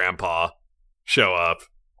and her grandpa show up,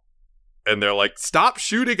 and they're like, "Stop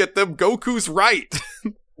shooting at them, Goku's right."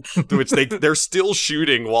 To which they're still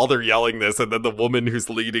shooting while they're yelling this, and then the woman who's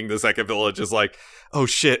leading the second village is like, "Oh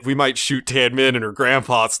shit, we might shoot Tanmin and her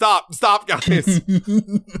grandpa. Stop, guys."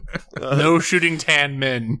 No shooting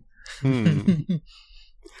Tanmin.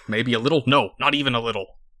 Maybe a little? No, not even a little.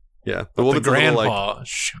 Yeah, the woman's grandpa. Like,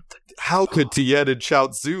 how could Tien and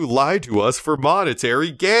Chaozu lie to us for monetary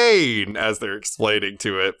gain? As they're explaining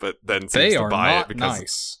to it, but then seems to buy it because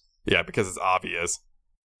nice. Yeah, because it's obvious.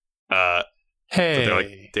 Hey. But they're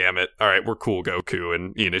like, "Damn it. All right, we're cool, Goku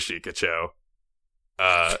and Inashikacho."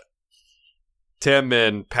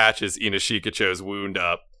 Tanmin patches Inashikacho's wound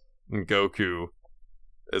up, and Goku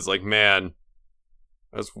is like, "Man,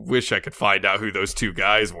 I just wish I could find out who those two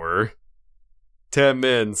guys were."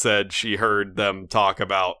 Tanmin said she heard them talk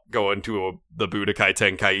about going to the Budokai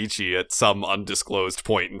Tenkaichi at some undisclosed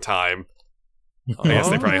point in time. I guess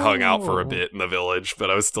they probably hung out for a bit in the village, but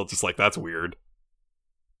I was still just like, that's weird.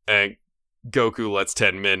 And Goku lets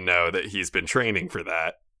Tanmin know that he's been training for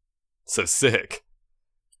that. So sick.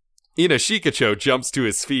 Inashikacho jumps to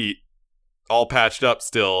his feet, all patched up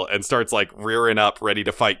still, and starts like rearing up, ready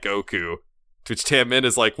to fight Goku. To which Tanmin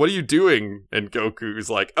is like, "What are you doing?" And Goku's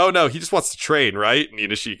like, "Oh no, he just wants to train, right?" And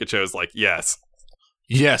Inashikacho's like, "Yes.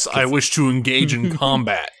 Yes, I wish to engage in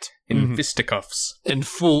combat." In fisticuffs. In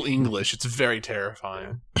full English. It's very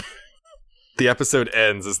terrifying. The episode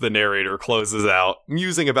ends as the narrator closes out,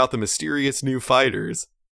 musing about the mysterious new fighters,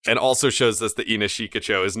 and also shows us that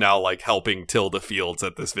Inashikacho is now like helping till the fields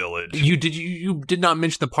at this village. You did not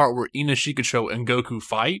mention the part where Inashikacho and Goku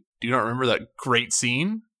fight? Do you not remember that great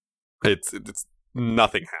scene? It's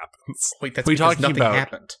nothing happens. Wait, that's what because nothing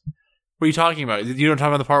happened. What are you talking about? You don't talk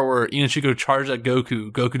about the part where Inashikacho charges at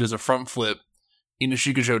Goku, Goku does a front flip,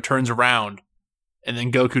 Inashikacho turns around, and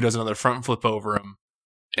then Goku does another front flip over him.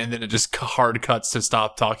 And then it just hard cuts to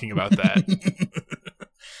stop talking about that.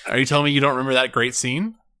 Are you telling me you don't remember that great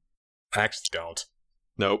scene? I actually don't.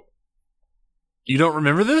 Nope. You don't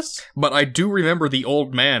remember this? But I do remember the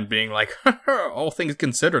old man being like, all things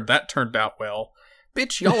considered, that turned out well.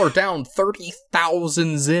 Bitch, y'all are down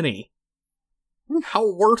 30,000 zenny.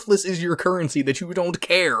 How worthless is your currency that you don't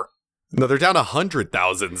care? No, they're down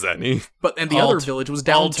 100,000 zenny. And the other village was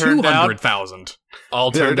down 200,000.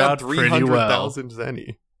 All turned out pretty well. 300,000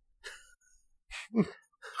 zenny.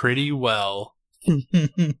 Pretty well.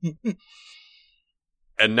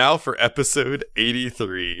 And now for episode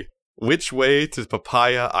 83. Which way to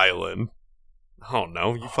Papaya Island? Oh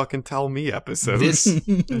no, you fucking tell me episode.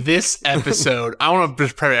 This episode, I want to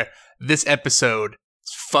prepare. This episode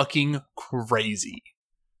is fucking crazy.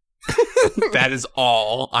 That is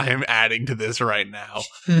all I am adding to this right now.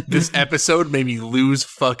 This episode made me lose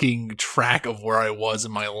fucking track of where I was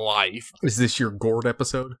in my life. Is this your gourd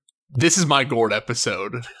episode? This is my gourd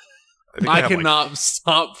episode. I cannot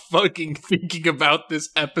stop fucking thinking about this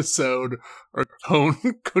episode or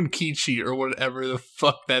Konkichi or whatever the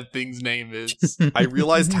fuck that thing's name is. I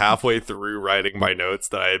realized halfway through writing my notes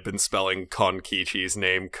that I had been spelling Konkichi's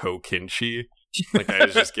name Kokinchi. Like I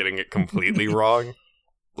was just getting it completely wrong.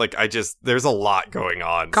 Like there's a lot going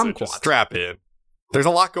on. So just strap in. There's a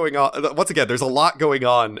lot going on. Once again, there's a lot going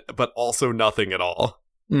on, but also nothing at all.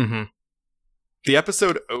 Mm-hmm. The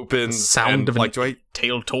episode opens sound of a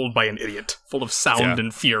tale told by an idiot, full of sound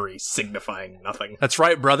and fury, signifying nothing. That's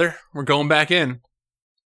right, brother. We're going back in.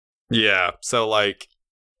 Yeah, so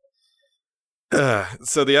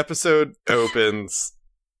so the episode opens,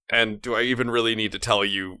 and do I even really need to tell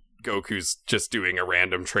you Goku's just doing a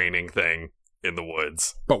random training thing in the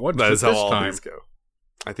woods? But what that is how all time? these go.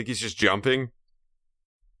 I think he's just jumping.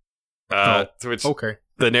 Okay.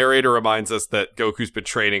 The narrator reminds us that Goku's been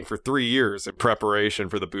training for 3 years in preparation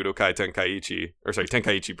for the Budokai Tenkaichi. Or sorry,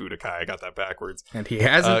 Tenkaichi Budokai. I got that backwards. And he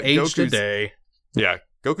hasn't aged a day. Yeah.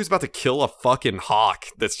 Goku's about to kill a fucking hawk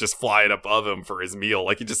that's just flying above him for his meal.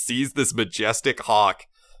 Like, he just sees this majestic hawk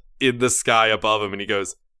in the sky above him, and he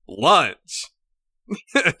goes, lunch!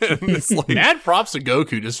 It's like, mad props to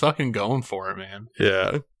Goku, just fucking going for it, man.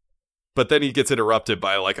 Yeah. But then he gets interrupted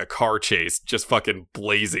by, like, a car chase just fucking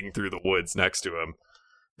blazing through the woods next to him.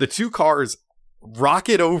 The two cars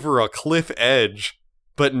rocket over a cliff edge,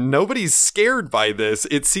 but nobody's scared by this.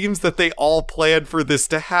 It seems that they all planned for this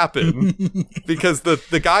to happen. Because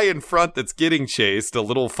the guy in front that's getting chased, a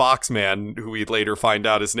little fox man, who we later find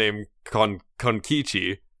out is named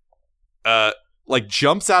Konkichi, like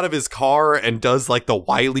jumps out of his car and does like the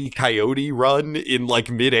Wile E. Coyote run in like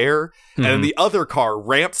midair. And then the other car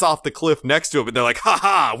ramps off the cliff next to him, and they're like,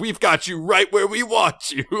 haha, we've got you right where we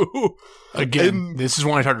want you. Again, this is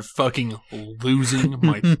when I started fucking losing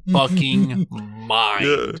my fucking mind.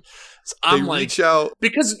 Yeah. So I'm they reach out.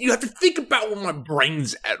 Because you have to think about where my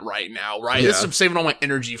brain's at right now, right? Yeah. I'm saving all my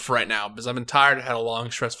energy for right now because I've been tired. I had a long,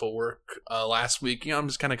 stressful work last week. I'm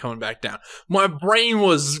just kind of coming back down. My brain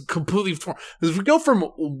was completely torn. As we go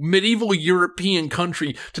from medieval European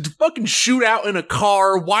country to fucking shoot out in a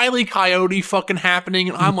car, Wile E. Coyote fucking happening,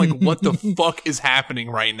 and I'm like, what the fuck is happening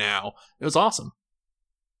right now? It was awesome.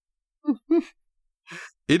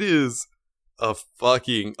 It is a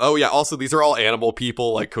fucking... Oh, yeah, also, these are all animal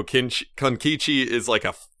people. Like, Konkichi is like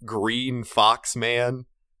a green fox man,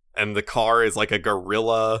 and the car is like a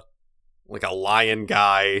gorilla, like a lion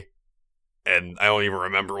guy, and I don't even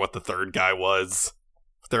remember what the third guy was.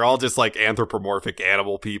 They're all just, like, anthropomorphic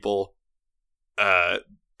animal people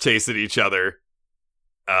chasing each other.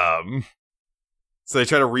 So they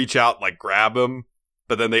try to reach out, like, grab him,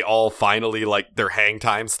 but then they all finally, like, their hang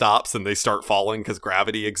time stops and they start falling because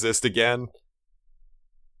gravity exists again.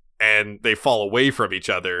 And they fall away from each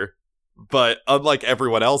other. But unlike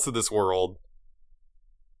everyone else in this world,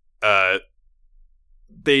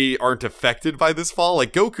 they aren't affected by this fall.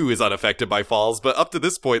 Like, Goku is unaffected by falls, but up to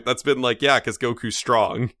this point, that's been like, yeah, because Goku's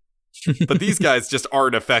strong. But these guys just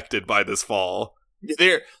aren't affected by this fall.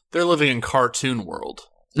 They're living in cartoon world.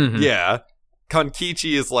 Mm-hmm. Yeah.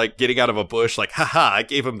 Konkichi is like getting out of a bush, like, haha, I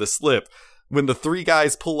gave him the slip. When the three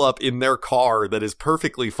guys pull up in their car that is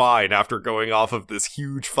perfectly fine after going off of this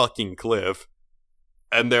huge fucking cliff.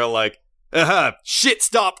 And they're like, aha, shit,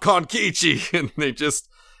 stop, Konkichi! And they just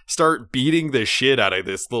start beating the shit out of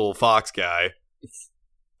this little fox guy.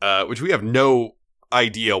 Which we have no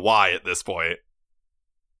idea why at this point.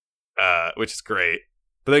 Which is great.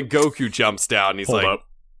 But then Goku jumps down and he's Hold like... up.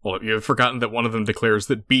 Well, you've forgotten that one of them declares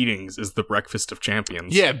that beatings is the breakfast of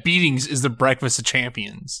champions. Yeah, beatings is the breakfast of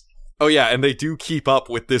champions. Oh yeah, and they do keep up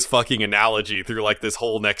with this fucking analogy through like this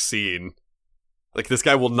whole next scene. Like, this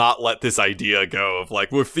guy will not let this idea go of,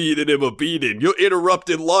 like, we're feeding him a beating. You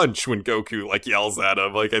interrupted lunch when Goku, like, yells at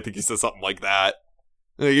him. Like, I think he says something like that.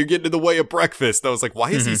 You're getting in the way of breakfast. I was like,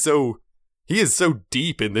 why is he so... He is so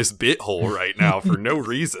deep in this bit hole right now for no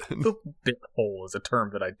reason. The bit hole is a term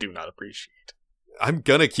that I do not appreciate. I'm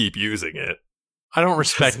gonna keep using it. I don't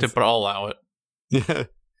respect it, but I'll allow it. Yeah.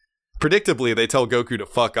 Predictably, they tell Goku to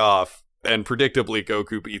fuck off. And predictably,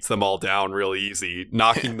 Goku beats them all down real easy,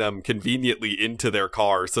 knocking them conveniently into their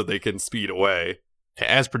car so they can speed away.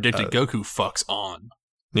 As predicted, Goku fucks on.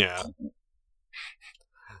 Yeah.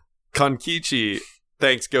 Kankichi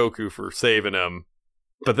thanks Goku for saving him,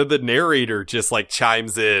 but then the narrator just, like,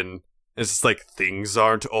 chimes in. It's just like, things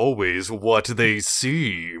aren't always what they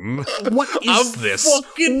seem. What is this? What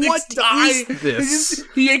is this?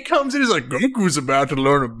 He comes in, he's like, Goku's about to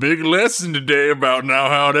learn a big lesson today about now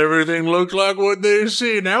how everything looks like what they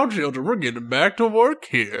see. Now, children, we're getting back to work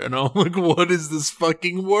here. And I'm like, what is this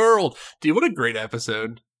fucking world? Dude, what a great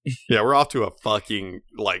episode. Yeah, we're off to a fucking,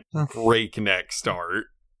 like, breakneck start.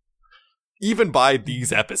 Even by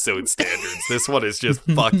these episode standards, this one is just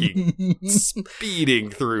fucking speeding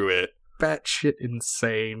through it. Batshit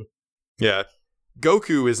insane. Yeah.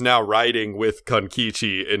 Goku is now riding with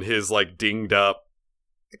Kankichi in his, like, dinged up...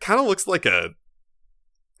 It kind of looks like a...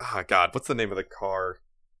 Oh, God, what's the name of the car?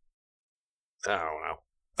 I don't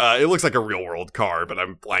know. It looks like a real-world car, but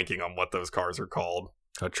I'm blanking on what those cars are called.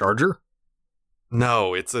 A Charger?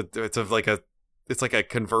 No, it's like a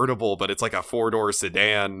convertible, but it's like a 4-door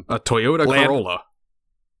sedan. A Toyota Corolla.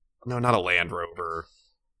 No, not a Land Rover.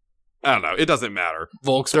 I don't know. It doesn't matter.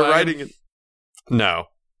 Volkswagen?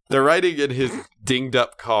 They're riding in his dinged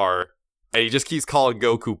up car, and he just keeps calling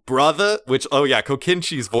Goku brother, which, oh yeah,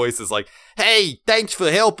 Kokinshi's voice is like, hey, thanks for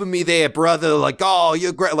helping me there, brother. Like, oh,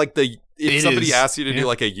 you're great. Like, if somebody asks you to do,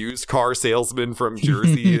 like, a used car salesman from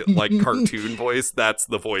Jersey, like, cartoon voice, that's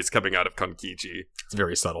the voice coming out of Kankichi. It's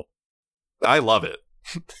very subtle. I love it.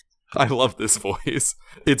 I love this voice.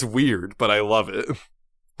 It's weird, but I love it.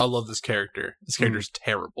 I love this character. This character's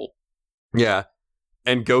terrible. Yeah.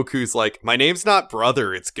 And Goku's like, my name's not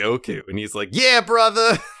brother, it's Goku. And he's like, yeah,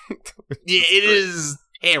 brother. Yeah, it is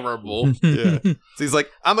terrible. Yeah. So he's like,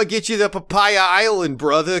 I'm gonna get you to Papaya Island,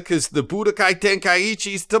 brother, because the Budokai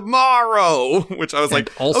Tenkaichi's tomorrow. Which I was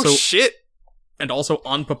like, oh shit. And also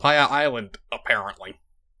on Papaya Island, apparently.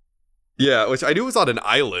 Yeah, which I knew was on an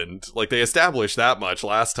island. Like, they established that much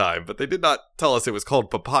last time, but they did not tell us it was called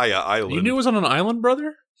Papaya Island. You knew it was on an island,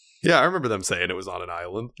 brother? Yeah, I remember them saying it was on an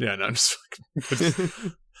island. Yeah, no, I'm just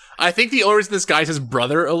I think the only reason this guy says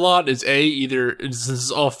brother a lot is either this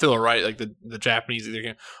is all filler, right? Like the Japanese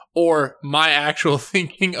either, or my actual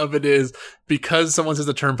thinking of it is because someone says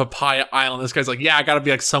the term Papaya Island, this guy's like, yeah, I gotta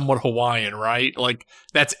be like somewhat Hawaiian, right? Like,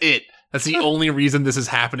 that's it. That's the only reason this is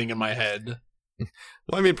happening in my head.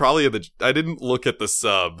 Well, I mean, probably I didn't look at the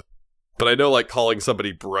sub, but I know, like, calling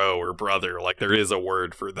somebody bro or brother, like, there is a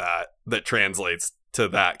word for that translates to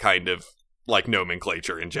that kind of, like,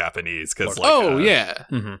 nomenclature in Japanese. Cause, like, yeah.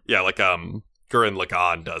 Mm-hmm. Yeah, like, Gurren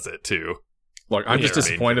Lagann does it, too. Look, I'm just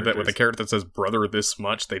disappointed that with a character that says brother this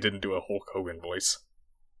much, they didn't do a Hulk Hogan voice.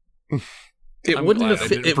 It wouldn't have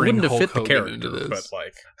fit the character, but,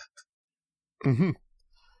 like... Mm-hmm.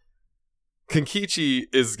 Kankichi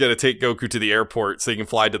is going to take Goku to the airport so he can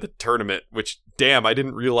fly to the tournament, which, damn, I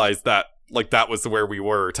didn't realize that, like, that was where we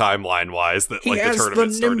were timeline-wise, that, like, the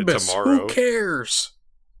tournament started tomorrow. Who cares?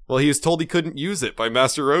 Well, he was told he couldn't use it by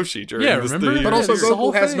Master Roshi during this remember? thing. But also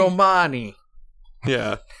Goku has no money.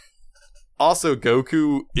 Yeah. Also,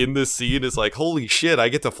 Goku in this scene is like, holy shit, I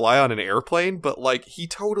get to fly on an airplane? But, like, he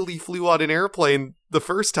totally flew on an airplane the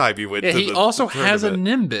first time he went to the he also has a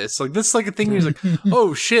Nimbus. Like, this is like a thing where he's like,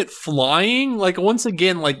 oh shit, flying? Like, once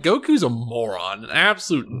again, like, Goku's a moron, an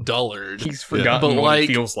absolute dullard. He's forgotten what it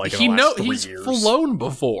feels like in the last 3 years. He's flown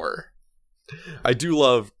before. I do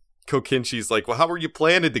love Kokinshi's like, well, how were you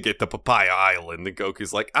planning to get to Papaya Island? And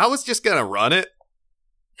Goku's like, I was just gonna run it.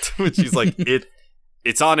 Which he's like,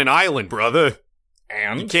 it's on an island, brother.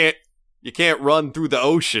 And you can't run through the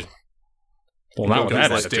ocean. Well, not with that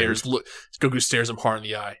Goku stares him hard in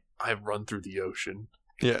the eye. I run through the ocean.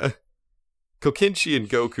 Yeah. Kokinshi and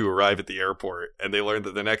Goku arrive at the airport, and they learn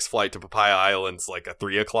that the next flight to Papaya Island's like a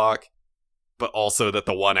 3 o'clock, but also that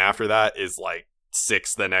the one after that is like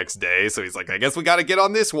 6 the next day. So he's like, I guess we gotta get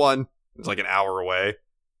on this one. It's like an hour away.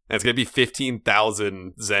 And it's gonna be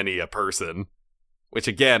 15,000 zenny a person. Which,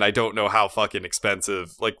 again, I don't know how fucking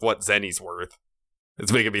expensive, like, what zenny's worth.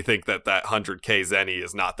 It's making me think that 100k zenny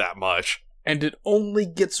is not that much. And it only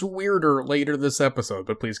gets weirder later this episode,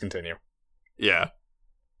 but please continue. Yeah.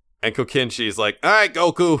 And Kokinshi's like, alright,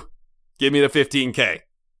 Goku, give me the 15k.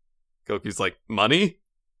 Goku's like, money?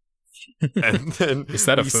 And then Is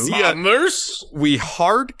that a food? We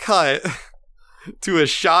hard cut to a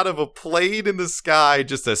shot of a plane in the sky,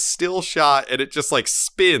 just a still shot, and it just like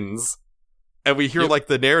spins. And we hear like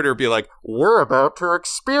the narrator be like, we're about to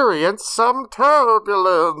experience some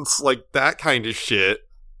turbulence. Like that kind of shit.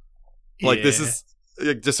 Like this is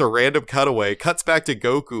just a random cutaway. Cuts back to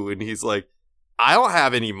Goku and he's like, I don't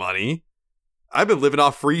have any money. I've been living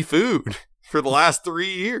off free food for the last 3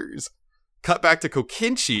 years. Cut back to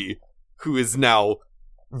Kokinchi, who is now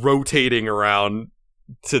rotating around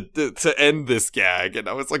to end this gag. And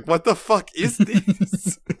I was like, what the fuck is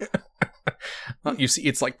this? Well, you see,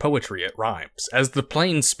 it's like poetry, it rhymes. As the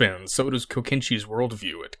plane spins, so does Kokinchi's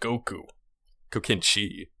worldview at Goku.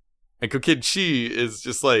 Kokinchi. And Kokinchi is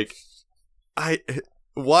just like,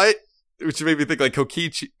 what? Which made me think like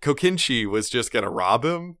Kokinchi was just gonna rob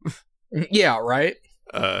him. Yeah, right?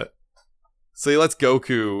 So he lets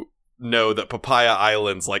Goku know that Papaya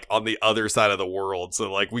Island's like on the other side of the world.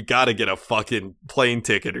 So like, we gotta get a fucking plane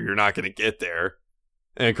ticket or you're not gonna get there.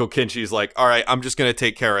 And Kokinchi's like, all right, I'm just gonna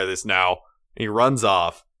take care of this now. And he runs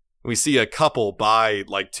off. We see a couple buy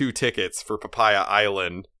like 2 tickets for Papaya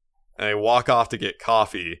Island. And they walk off to get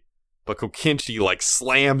coffee. But Kokinchi like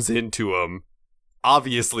slams into them,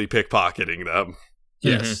 obviously pickpocketing them.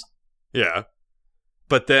 Yes. Yeah.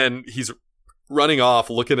 But then he's running off,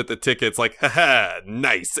 looking at the tickets like, haha,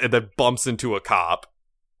 nice. And then bumps into a cop.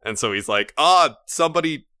 And so he's like,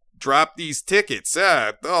 somebody dropped these tickets.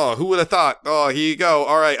 Who would have thought? Oh, here you go.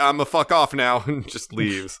 All right, I'm a fuck off now. And just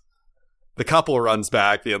leaves. The couple runs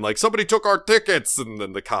back being like, somebody took our tickets. And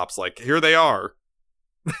then the cop's like, here they are.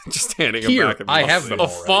 Just handing them back. I have them. A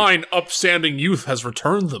fine, upstanding youth has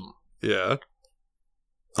returned them. Yeah.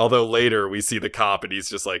 Although later we see the cop and he's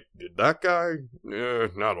just like, did that guy? I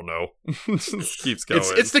don't know. Just keeps going.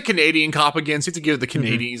 It's the Canadian cop again. So you have to give the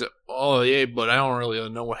Canadians, oh yeah, but I don't really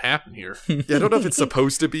know what happened here. Yeah, I don't know if it's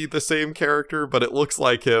supposed to be the same character, but it looks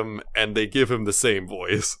like him and they give him the same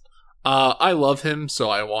voice. I love him, so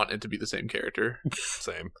I want it to be the same character.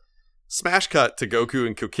 Same. Smash cut to Goku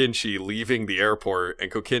and Kokinchi leaving the airport,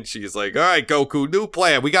 and Kokinchi is like, all right, Goku, new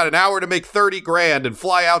plan. We got an hour to make 30 grand and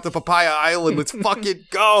fly out to Papaya Island. Let's fucking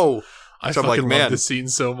go. I fucking love this scene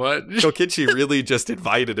so much. Kokinchi really just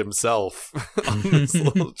invited himself on this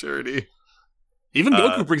little journey. Even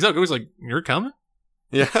Goku brings up, Goku's like, you're coming?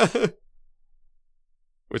 Yeah.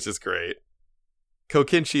 Which is great.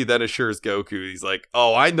 Kokinchi then assures Goku, he's like,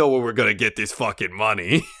 oh, I know where we're gonna get this fucking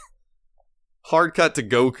money. Hard cut to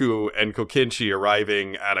Goku and Kokinchi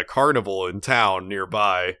arriving at a carnival in town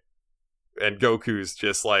nearby. And Goku's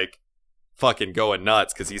just like fucking going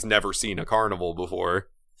nuts because he's never seen a carnival before.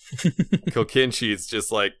 Kokinchi's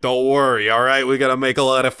just like, don't worry, alright? We're gonna make a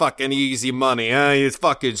lot of fucking easy money, huh? He's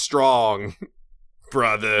fucking strong,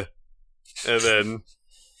 brother. And then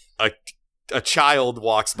a child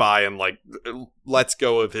walks by and like lets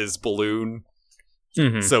go of his balloon.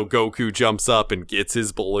 So Goku jumps up and gets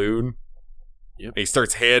his balloon. Yep. And he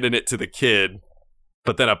starts handing it to the kid,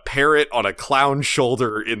 but then a parrot on a clown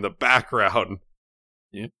shoulder in the background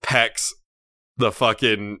pecks the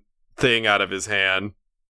fucking thing out of his hand.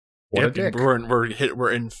 What a dick.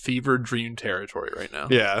 We're in fever dream territory right now.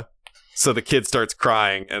 Yeah. So the kid starts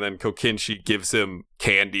crying, and then Kokinchi gives him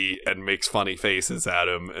candy and makes funny faces at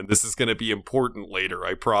him, and this is going to be important later,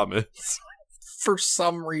 I promise. For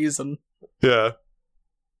some reason. Yeah.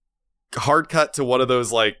 Hard cut to one of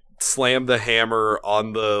those, like, slam the hammer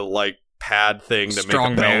on the, like, pad thing to make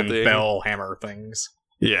a bell ding. Bell hammer things.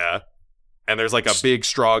 Yeah. And there's, like, a big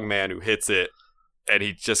strong man who hits it, and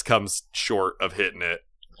he just comes short of hitting it.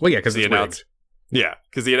 Well, yeah, because the announcer. Yeah,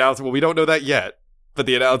 because the announcer, well, we don't know that yet, but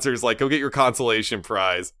the announcer's like, go get your consolation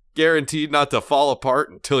prize. Guaranteed not to fall apart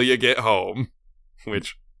until you get home.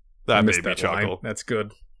 Which, that made me chuckle. Line. That's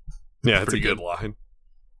good. Yeah, it's a good line.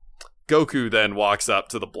 Goku then walks up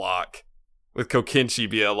to the block with Kokinchi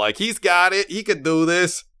being like, he's got it, he can do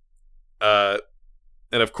this. And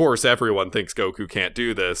of course, everyone thinks Goku can't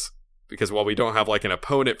do this, because while we don't have like an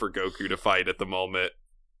opponent for Goku to fight at the moment,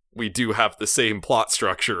 we do have the same plot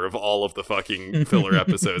structure of all of the fucking filler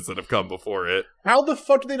episodes that have come before it. How the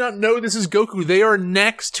fuck do they not know this is Goku? They are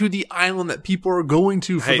next to the island that people are going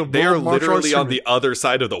to for the they are literally on the other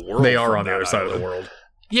side of the world. They are on the other side of the world.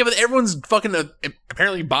 Yeah, but everyone's fucking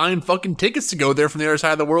apparently buying fucking tickets to go there from the other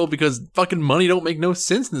side of the world because fucking money don't make no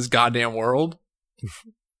sense in this goddamn world.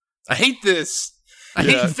 I hate this. I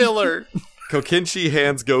hate filler. Kokinchi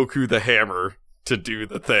hands Goku the hammer to do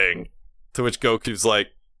the thing, to which Goku's like,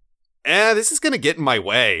 this is gonna get in my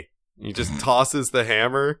way. He just tosses the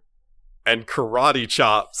hammer and karate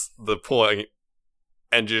chops the point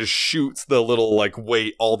and just shoots the little like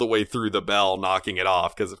weight all the way through the bell, knocking it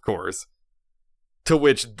off, because of course. To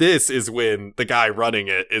which this is when the guy running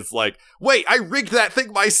it is like, wait, I rigged that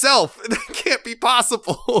thing myself. That can't be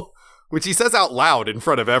possible. Which he says out loud in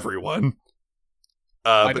front of everyone.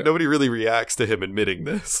 But nobody really reacts to him admitting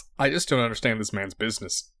this. I just don't understand this man's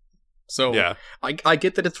business. So, yeah. I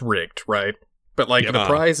get that it's rigged, right? But, like, the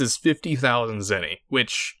prize is 50,000 zenny,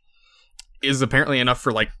 which is apparently enough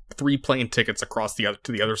for, like, 3 plane tickets across to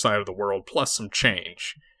the other side of the world, plus some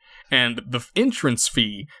change. And the entrance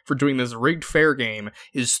fee for doing this rigged fair game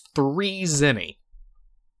is 3 zenny.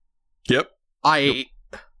 Yep.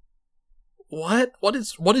 What? What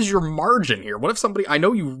is your margin here? What if somebody... I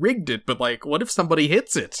know you rigged it, but, like, what if somebody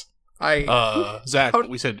hits it? Zach,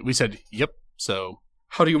 we said, yep, so...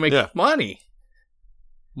 How do you make money?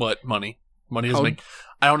 What money? Money doesn't make...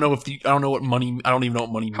 I don't know what money... I don't even know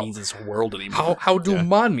what money means in this world anymore. How do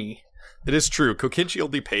money? It is true. Kokinchi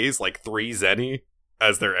only pays, like, 3 zenny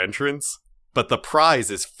as their entrance, but the prize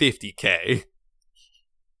is 50K.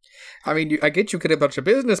 I mean, I get you get a bunch of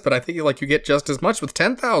business, but I think you get just as much with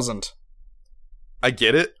 10,000. I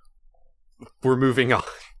get it. We're moving on.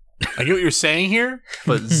 I get what you're saying here,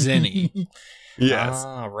 but zenny. Yes.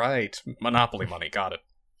 Ah, right. Monopoly money. Got it.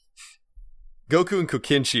 Goku and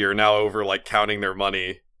Kokinchi are now over, like, counting their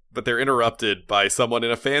money, but they're interrupted by someone in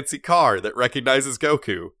a fancy car that recognizes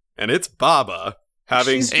Goku, and it's Baba.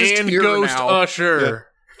 And Ghost Usher.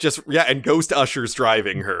 And Ghost Usher's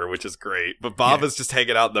driving her, which is great. But Baba's just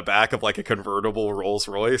hanging out in the back of like a convertible Rolls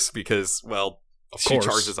Royce because, well, she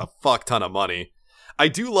charges a fuck ton of money. I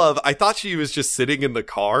thought she was just sitting in the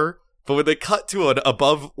car, but when they cut to an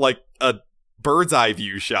above, like a bird's eye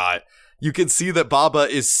view shot, you can see that Baba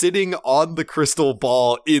is sitting on the crystal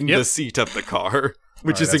ball in the seat of the car,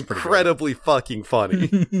 which is incredibly fucking funny.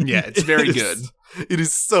 Yeah, it's very good. It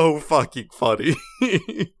is so fucking funny.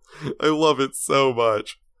 I love it so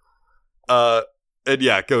much. And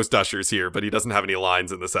yeah, Ghost Usher's here, but he doesn't have any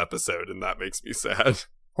lines in this episode, and that makes me sad.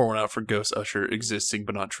 Pour one out for Ghost Usher existing,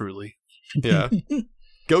 but not truly. Yeah.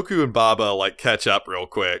 Goku and Baba, like, catch up real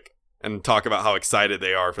quick and talk about how excited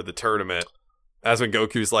they are for the tournament. That's when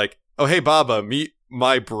Goku's like, oh, hey, Baba, meet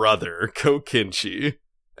my brother, Kokinchi.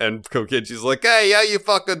 And Kokinchi's like, hey, how you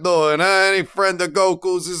fucking doing? Any friend of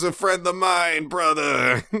Goku's is a friend of mine,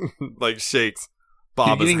 brother. Like, shakes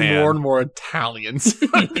Baba's You're getting more and more Italians.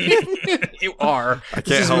 You are. I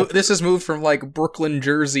can't help. This has moved from, like, Brooklyn,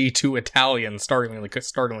 Jersey to Italian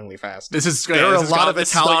startlingly fast. There are a lot of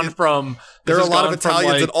Italians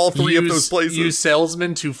in all 3 of those places. You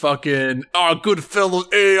salesman to fucking, good fellows.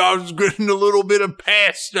 Hey, I was getting a little bit of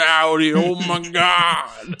pasta out here. Oh my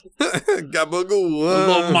god.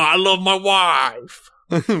 I love my wife.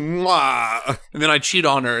 And then I cheat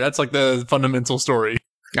on her. That's like the fundamental story.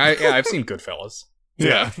 I've seen Goodfellas.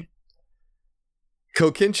 Yeah.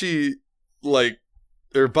 Kokinchi, like,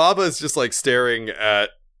 or Baba's just, like, staring at,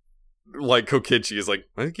 like, Kokinchi is like,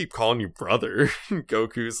 I keep calling you brother.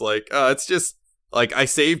 Goku's like, it's just, like, I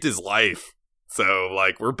saved his life. So,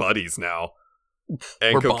 like, we're buddies now.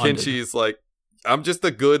 And Kokinchi's like, I'm just a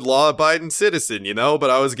good law-abiding citizen, you know, but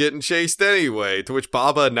I was getting chased anyway. To which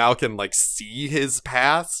Baba now can, like, see his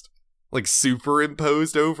past, like,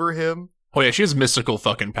 superimposed over him. Oh yeah, she has mystical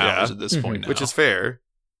fucking powers at this point now. Which is fair.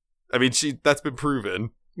 I mean, that's been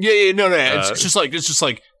proven. Yeah, no. It's just like,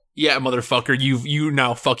 yeah, motherfucker, you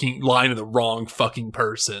now fucking lying to the wrong fucking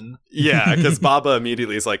person. Yeah, because Baba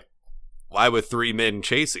immediately is like, why were 3 men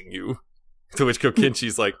chasing you? To which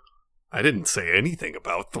Kokinchi's like, I didn't say anything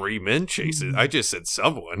about 3 men chasing. I just said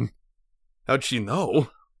someone. How'd she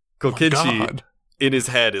know? Kokinchi, in his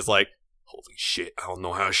head, is like, holy shit, I don't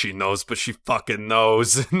know how she knows, but she fucking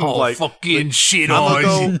knows. Oh, like, fucking shit. I'm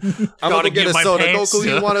gonna get a soda. Goku,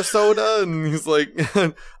 you want a soda? And he's like,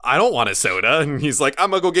 I don't want a soda. And he's like,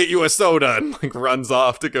 I'm gonna go get you a soda. And like runs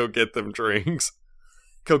off to go get them drinks.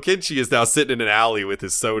 Kokinchi is now sitting in an alley with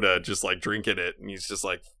his soda, just like drinking it. And he's just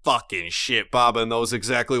like, fucking shit, Baba knows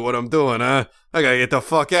exactly what I'm doing, huh? I gotta get the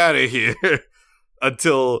fuck out of here.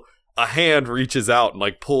 Until a hand reaches out and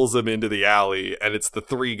like pulls him into the alley. And it's the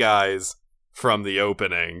 3 guys from the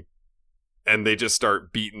opening, and they just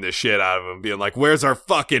start beating the shit out of him, being like, where's our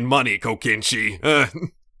fucking money, Kokinchi?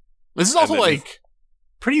 This is also like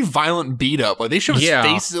pretty violent beat up. Like they shove his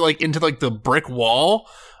face like into like the brick wall.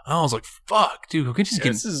 I was like, fuck, dude, Kokinchi's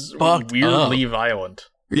getting fucked weirdly up. Violent.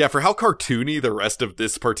 Yeah, for how cartoony the rest of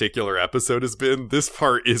this particular episode has been, this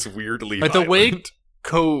part is weirdly like violent. the way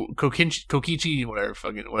Kokinchi, whatever,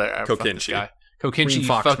 Kokinchi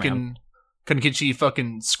fucking Kokinchi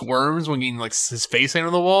fucking squirms when getting like his face into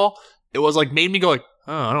the wall. it was like made me go like,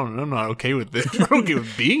 oh, I'm not okay with this. I'm not okay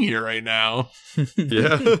with being here right now.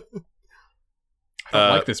 Yeah. I don't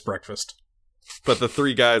like this breakfast. But the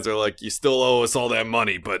three guys are like, you still owe us all that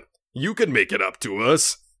money, but you can make it up to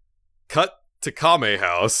us. Cut to Kame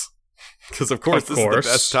House. Because, of course, this is the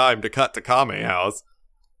best time to cut to Kame House.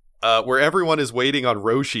 Where everyone is waiting on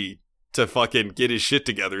Roshi to fucking get his shit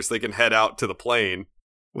together so they can head out to the plane.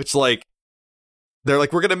 Which, like, they're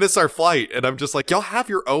like, we're gonna miss our flight. And I'm just like, y'all have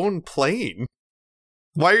your own plane.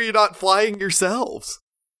 Why are you not flying yourselves?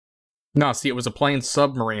 No, see, it was a plane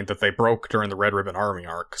submarine that they broke during the Red Ribbon Army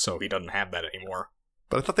arc, so he doesn't have that anymore.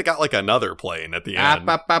 But I thought they got, like, another plane at the end.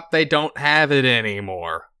 They don't have it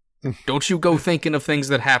anymore. Don't you go thinking of things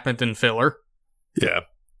that happened in filler. Yeah.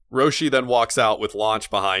 Roshi then walks out with Launch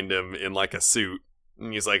behind him in, like, a suit.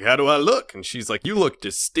 And he's like, how do I look? And she's like, you look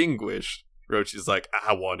distinguished. Roshi's like,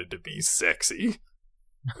 I wanted to be sexy.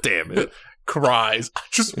 Damn it. Cries. I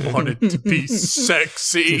just wanted to be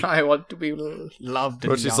sexy. I want to be loved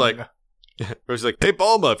and Roshi's like, hey,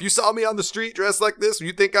 Bulma, if you saw me on the street dressed like this,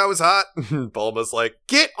 you think I was hot? Bulma's like,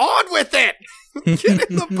 get on with it! Get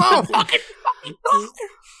in the boat!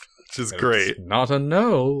 Which is great. Not a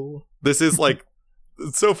no. This is like,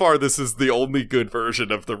 so far this is the only good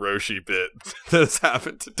version of the Roshi bit that has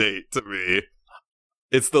happened to date to me.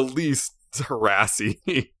 It's the least harassing.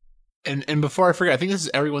 And before I forget, I think this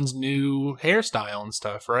is everyone's new hairstyle and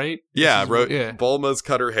stuff, right? Yeah, Bulma's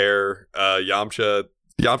cut her hair. Yamcha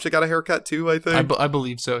got a haircut too, I think. I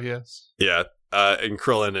believe so, yes. Yeah, and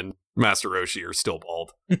Krillin and Master Roshi are still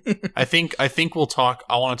bald. I think we'll talk.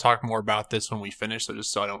 I want to talk more about this when we finish, so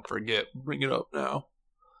just so I don't forget, bring it up now.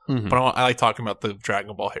 Mm-hmm. But I like talking about the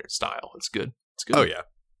Dragon Ball hairstyle. It's good. It's good. Oh yeah.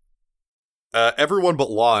 Everyone but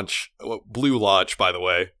Launch, Blue Launch, by the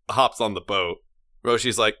way, hops on the boat.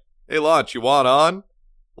 Roshi's like, hey, Launch, you want on?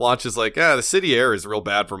 Launch is like, the city air is real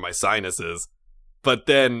bad for my sinuses. But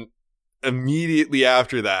then, immediately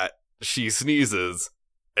after that, she sneezes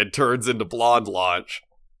and turns into Blonde Launch.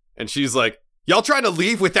 And she's like, y'all trying to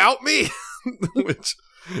leave without me? Which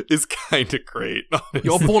is kind of great, honestly.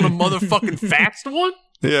 Y'all pulling a motherfucking fast one?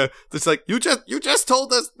 Yeah, it's like, you just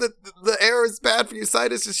told us that the air is bad for your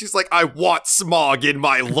sinus, and she's like, I want smog in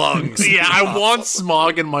my lungs. Yeah, I want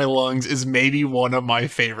smog in my lungs is maybe one of my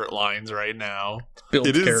favorite lines right now.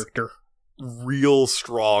 Build character. Real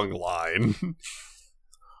strong line.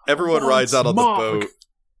 Everyone rides out on the boat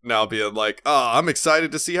now being like, I'm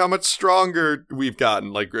excited to see how much stronger we've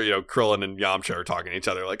gotten. Like, Krillin and Yamcha are talking to each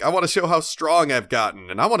other. Like, I want to show how strong I've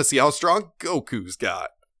gotten, and I want to see how strong Goku's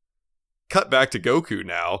got. Cut back to Goku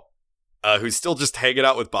now, who's still just hanging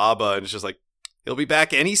out with Baba, and it's just like, he'll be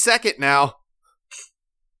back any second now.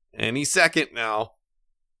 Any second now.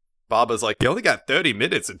 Baba's like, you only got 30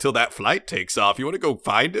 minutes until that flight takes off. You want to go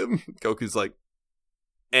find him? Goku's like,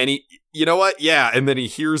 you know what? Yeah, and then he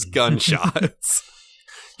hears gunshots.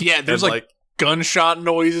 Yeah, there's like gunshot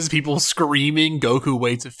noises, people screaming. Goku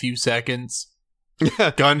waits a few seconds.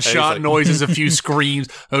 Gunshot noises, a few screams.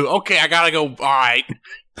 Okay, I gotta go. All right.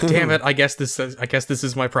 Damn it! I guess this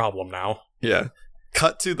is my problem now. Yeah.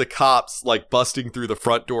 Cut to the cops like busting through the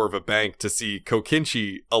front door of a bank to see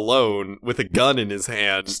Kokinchi alone with a gun in his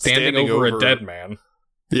hand, standing over a dead man.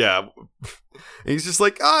 Yeah. And he's just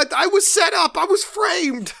like, I was set up. I was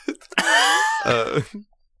framed.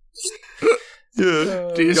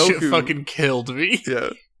 Yeah. This shit fucking killed me.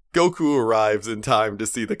 Yeah. Goku arrives in time to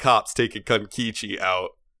see the cops taking Kankichi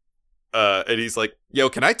out. And he's like, yo,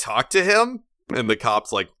 can I talk to him? And the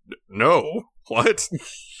cop's like, no. What?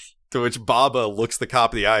 To which Baba looks the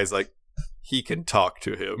cop in the eyes like, he can talk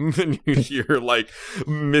to him. And you hear like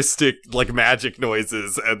mystic, like magic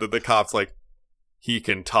noises. And then the cop's like, he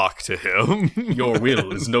can talk to him. Your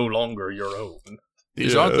will is no longer your own.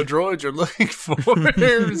 These aren't the droids you're looking for.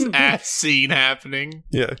 There's ass scene happening.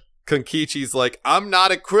 Yeah. Kankichi's like, I'm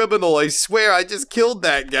not a criminal, I swear, I just killed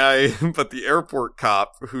that guy. But the airport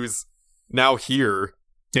cop, who's now here,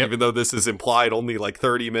 even though this is implied only like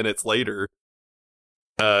 30 minutes later,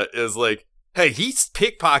 is like, hey, he's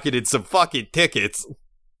pickpocketed some fucking tickets.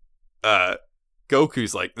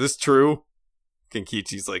 Goku's like, this true?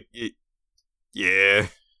 Kankichi's like, yeah.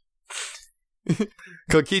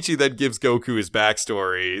 Kankichi then gives Goku his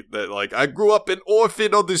backstory that, like, I grew up an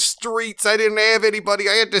orphan on the streets. I didn't have anybody.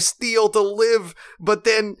 I had to steal to live. But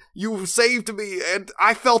then you saved me, and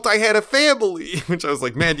I felt I had a family. Which I was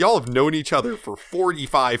like, man, y'all have known each other for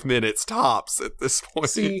 45 minutes tops at this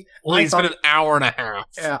point. See, it's been an hour and a half.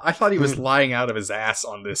 Yeah, I thought he was lying out of his ass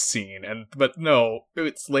on this scene, but no,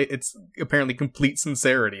 it's apparently complete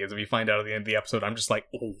sincerity. As we find out at the end of the episode, I'm just like,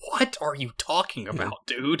 what are you talking about,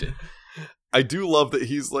 dude? I do love that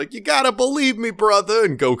he's like, you gotta believe me, brother.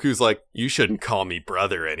 And Goku's like, you shouldn't call me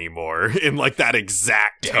brother anymore. In like that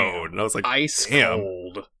exact tone. And I was like, ice damn.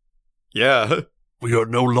 cold. Yeah. We are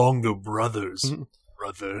no longer brothers,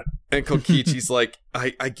 brother. And Kokichi's like,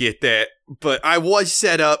 I get that, but I was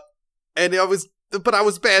set up, and I was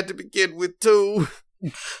bad to begin with too.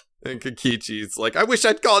 And Kokichi's like, I wish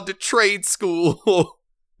I'd gone to trade school.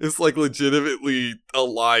 It's like legitimately a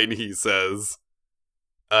line he says.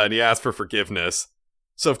 And he asks for forgiveness.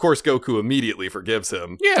 So of course Goku immediately forgives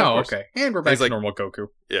him. Yeah, okay. And we're back to like, normal Goku.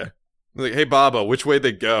 Yeah. He's like, hey Baba, which way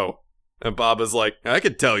they go? And Baba's like, I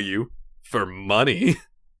could tell you. For money.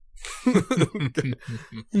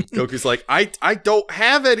 Goku's like, I don't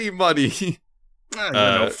have any money.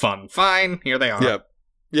 No fun. Fine, here they are. Yeah.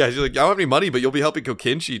 Yeah, she's like, I don't have any money, but you'll be helping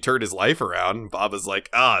Kokinshi turn his life around. And Baba's like,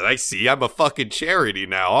 I see, I'm a fucking charity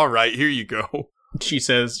now. All right, here you go.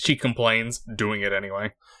 She complains, doing it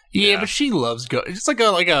anyway. Yeah, but she loves Goku. It's like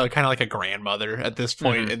a kind of like a grandmother at this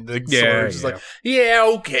point. And the sword is like, yeah,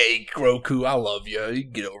 okay, Goku, I love you. You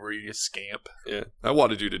can get over it, you scamp. Yeah, I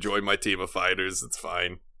wanted you to join my team of fighters. It's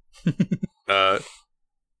fine.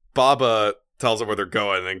 Baba tells him where they're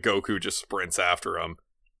going, and then Goku just sprints after him.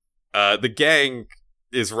 The gang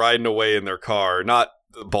is riding away in their car. Not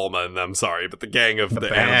Bulma and them, sorry, but the gang of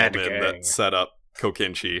the animal men that set up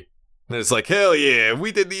Kokinshi. And it's like, hell yeah,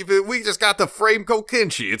 we just got to frame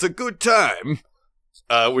Kokinshi. It's a good time.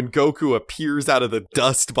 When Goku appears out of the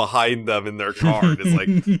dust behind them in their car, and is like,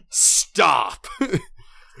 stop.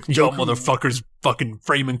 Y'all motherfuckers fucking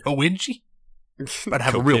framing Kokinshi? I'd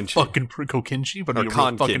have a real fucking Kokinshi, but a real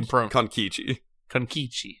fucking Konkichi.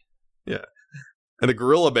 Konkichi. Yeah. And the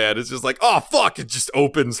Gorilla Man is just like, oh, fuck, it just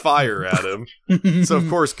opens fire at him. So, of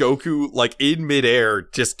course, Goku, like, in midair,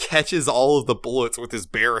 just catches all of the bullets with his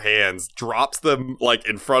bare hands, drops them, like,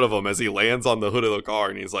 in front of him as he lands on the hood of the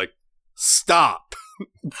car, and he's like, stop.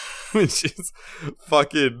 Which is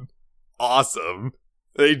fucking awesome.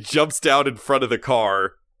 And he jumps down in front of the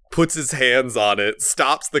car, puts his hands on it,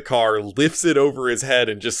 stops the car, lifts it over his head,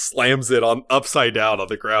 and just slams it on upside down on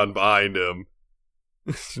the ground behind him.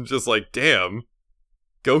 Just like, damn.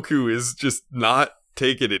 Goku is just not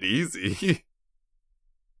taking it easy.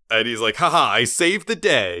 And he's like, haha, I saved the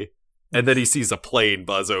day. And then he sees a plane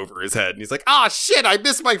buzz over his head, and he's like, ah, shit, I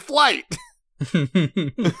missed my flight.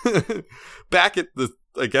 Back at the,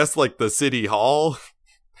 I guess, like the city hall,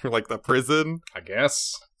 or like the prison. I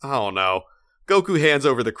guess. I don't know. Goku hands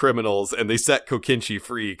over the criminals, and they set Kokinshi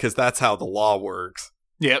free, because that's how the law works.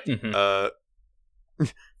 Yep.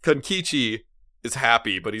 Konkichi is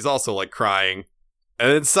happy, but he's also, like, crying. And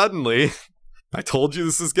then suddenly, I told you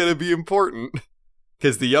this is going to be important,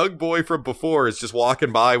 because the young boy from before is just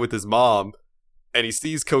walking by with his mom, and he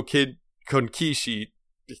sees Konkichi, Steve,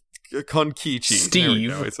 there we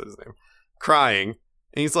go, I said his name, crying,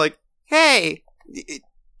 and he's like, hey,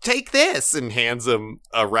 take this, and hands him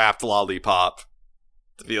a wrapped lollipop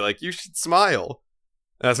to be like, you should smile.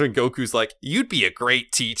 And that's when Goku's like, you'd be a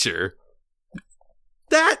great teacher.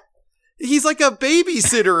 He's like a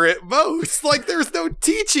babysitter at most. Like, there's no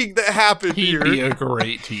teaching that happened here. He'd be a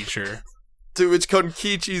great teacher. To which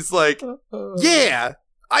Konkichi's like, yeah,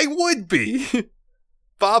 I would be.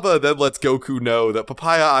 Baba then lets Goku know that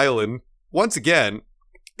Papaya Island, once again,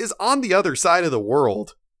 is on the other side of the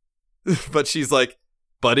world. But she's like,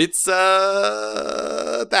 but it's,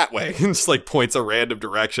 that way. And just, like, points a random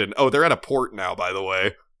direction. Oh, they're at a port now, by the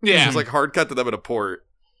way. Yeah. It's like hard cut to them at a port.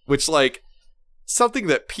 Which, like, something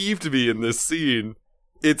that peeved me in this scene,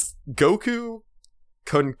 it's Goku,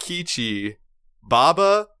 Konkichi,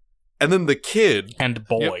 Baba, and then the kid. And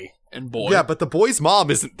boy. Yep. And boy. Yeah, but the boy's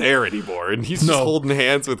mom isn't there anymore, and he's just holding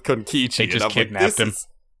hands with Konkichi. They just kidnapped him.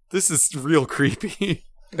 This is real creepy.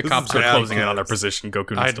 The cops are closing in on their position.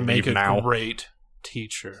 Goku needs to leave now. I'd make a great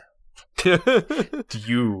teacher.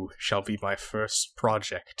 You shall be my first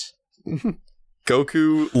project.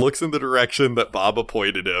 Goku looks in the direction that Baba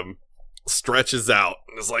pointed him, stretches out,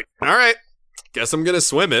 and is like, alright, guess I'm gonna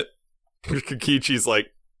swim it. Konkichi's like,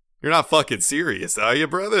 you're not fucking serious, are you,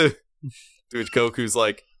 brother? To which Goku's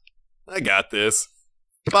like, I got this.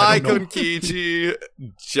 Bye, Konkichi.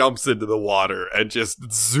 Jumps into the water and just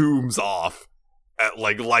zooms off at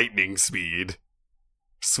like lightning speed,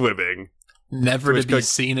 swimming. Never to be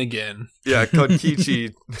seen again. Yeah,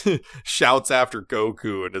 Konkichi shouts after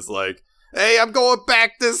Goku and is like, hey, I'm going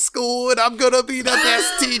back to school and I'm gonna be the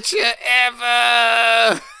best teacher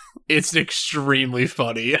ever. It's extremely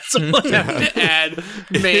funny. That's all I have to add.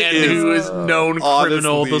 Man who is known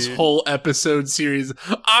criminal this whole episode series.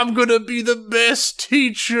 I'm gonna be the best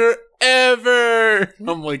teacher ever.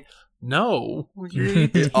 I'm like, No, you're a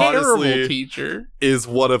terrible honestly teacher. Is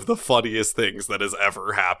one of the funniest things that has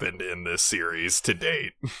ever happened in this series to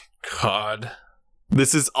date. God.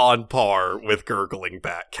 This is on par with Gurgling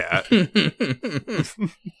Batcat.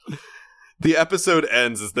 The episode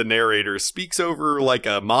ends as the narrator speaks over like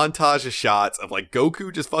a montage of shots of like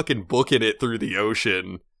Goku just fucking booking it through the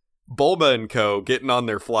ocean, Bulma and co. getting on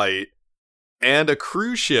their flight, and a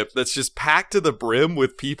cruise ship that's just packed to the brim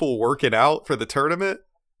with people working out for the tournament,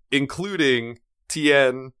 including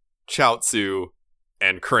Tien, Chaozu,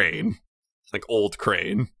 and Crane. Like old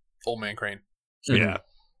Crane. Old man Crane. Yeah.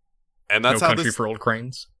 And that's no how country this... for old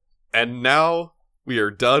cranes. And now we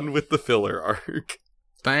are done with the filler arc.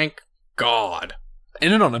 Thank God.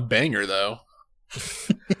 Ended on a banger, though.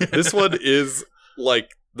 This one is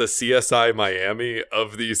like the CSI Miami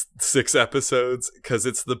of these 6 episodes, because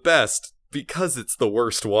it's the best because it's the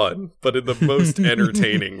worst one, but in the most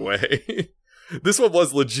entertaining way. This one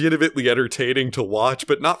was legitimately entertaining to watch,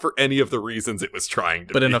 but not for any of the reasons it was trying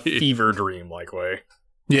to But be. in a fever dream-like way.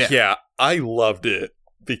 Yeah, I loved it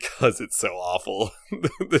because it's so awful.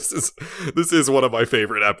 This is one of my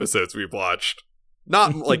favorite episodes we've watched.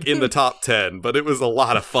 Not like in the top 10, but it was a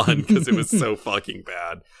lot of fun because it was so fucking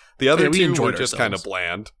bad. The other two were just kind of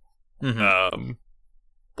bland. Mm-hmm.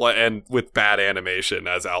 And with bad animation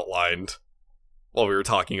as outlined while we were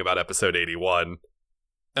talking about episode 81.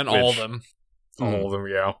 And all of them. All of them,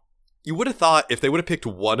 yeah. You would have thought if they would have picked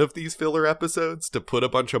one of these filler episodes to put a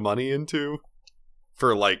bunch of money into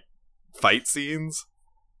for like fight scenes,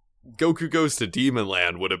 Goku Goes to Demon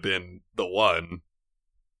Land would have been the one.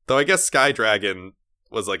 Though I guess Sky Dragon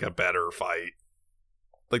was like a better fight.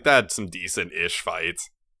 Like that had some decent-ish fights.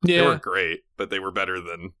 Yeah. They weren't great, but they were better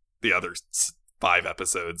than the other 5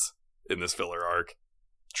 episodes in this filler arc.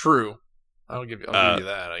 True. I'll give you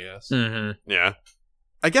that, I guess. Mm-hmm. Yeah.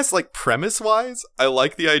 I guess, like, premise-wise, I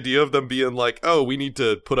like the idea of them being like, oh, we need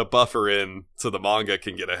to put a buffer in so the manga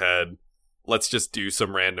can get ahead. Let's just do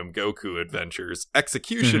some random Goku adventures.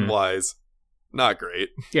 Execution-wise, not great.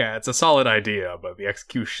 Yeah, it's a solid idea, but the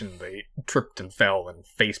execution, they tripped and fell and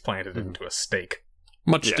face-planted into a stake.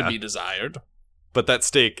 Much to be desired. But that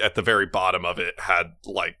stake at the very bottom of it had,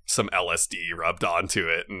 like, some LSD rubbed onto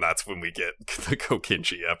it, and that's when we get the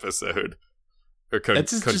Kokinchi epised. Or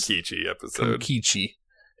Konkichi episode. Konkichi.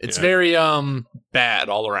 It's very, bad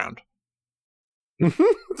all around.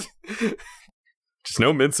 Just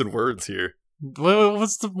no mincing words here. Well,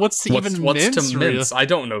 what's to mince? I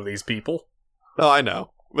don't know these people. Oh, I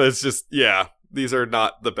know. But it's just, yeah, these are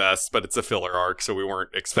not the best, but it's a filler arc, so we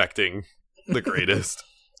weren't expecting the greatest.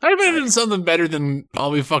 I imagined something better than,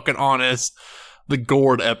 I'll be fucking honest, the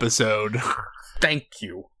Gord episode. Thank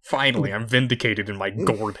you. Finally, I'm vindicated in my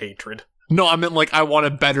Gord hatred. No, I meant like I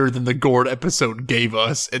wanted better than the Gord episode gave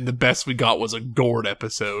us, and the best we got was a Gord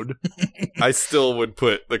episode. I still would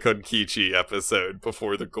put the Konkichi episode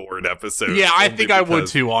before the Gord episode. Yeah, I think I would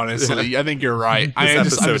too, honestly. Yeah. I think you're right.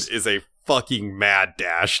 This episode is a fucking mad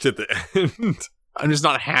dash to the end. I'm just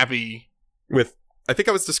not happy. I think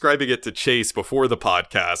I was describing it to Chase before the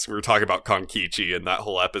podcast. We were talking about Konkichi and that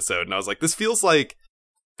whole episode, and I was like, this feels like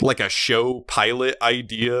a show pilot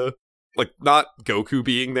idea. Like, not Goku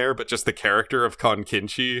being there, but just the character of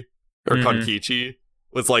Konkichi, or Konkichi,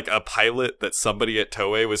 was like a pilot that somebody at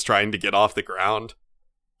Toei was trying to get off the ground.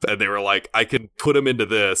 And they were like, I could put him into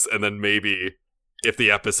this, and then maybe, if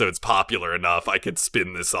the episode's popular enough, I could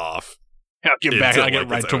spin this off. I'll get back and I get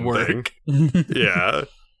right to work. Yeah.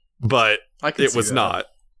 But it was not.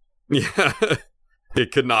 Yeah.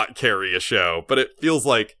 It could not carry a show. But it feels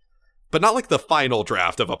like, but not like the final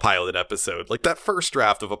draft of a pilot episode. Like that first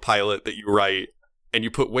draft of a pilot that you write and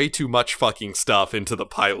you put way too much fucking stuff into the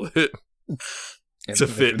pilot to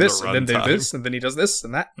fit this, the runtime. And then this, and then he does this,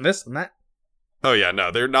 and that, and this, and that. Oh yeah,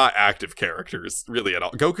 no, they're not active characters, really at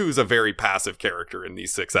all. Goku's a very passive character in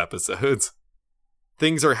these 6 episodes.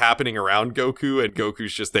 Things are happening around Goku, and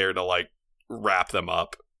Goku's just there to, like, wrap them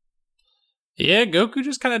up. Yeah, Goku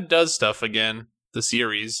just kind of does stuff again, the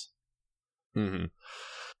series. Mm-hmm.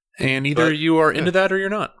 And either you are into that or you're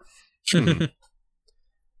not.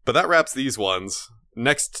 But that wraps these ones.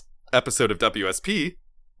 Next episode of WSP,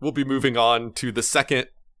 we'll be moving on to the second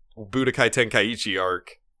Budokai Tenkaichi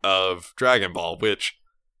arc of Dragon Ball, which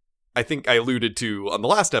I think I alluded to on the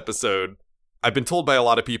last episode. I've been told by a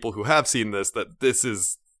lot of people who have seen this that this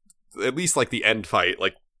is at least like the end fight,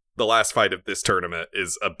 like the last fight of this tournament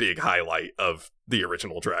is a big highlight of the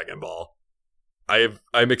original Dragon Ball.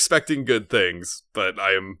 I'm expecting good things, but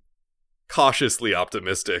I am cautiously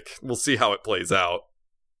optimistic. We'll see how it plays out.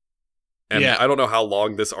 And I don't know how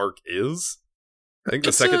long this arc is. I think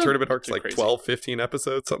the second tournament arc's like 12, 15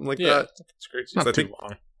 episodes, something like that. It's crazy. It's not too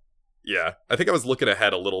long. Yeah, I think I was looking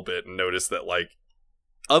ahead a little bit and noticed that, like,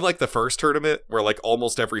 unlike the first tournament, where, like,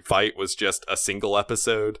 almost every fight was just a single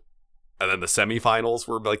episode, and then the semifinals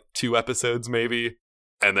were, like, 2 episodes, maybe,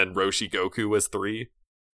 and then Roshi Goku was 3.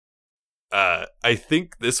 I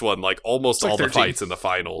think this one, like, almost all 13. the fights in the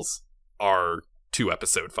finals are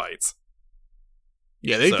 2-episode fights.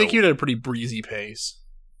 Yeah, they keep it at a pretty breezy pace.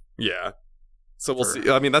 Yeah. So we'll see.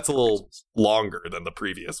 I mean, that's a little longer than the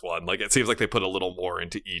previous one. Like, it seems like they put a little more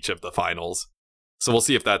into each of the finals. So we'll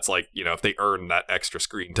see if that's, like, you know, if they earn that extra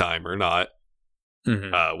screen time or not.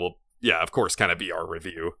 Mm-hmm. Will, yeah, of course, kind of be our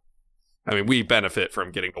review. I mean, we benefit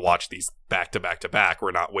from getting to watch these back to back to back.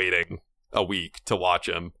 We're not waiting a week to watch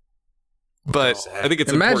them. But I think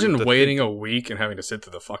it's imagine important waiting a week and having to sit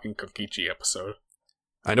through the fucking Kokichi episode.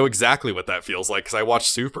 I know exactly what that feels like because I watched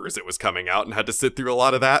Super as it was coming out and had to sit through a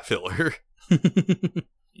lot of that filler.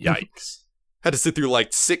 Yikes. Had to sit through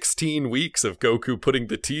like 16 weeks of Goku putting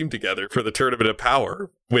the team together for the Tournament of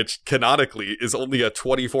Power, which canonically is only a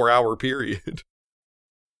 24-hour period.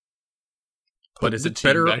 But is it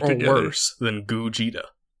better or worse than Gogeta?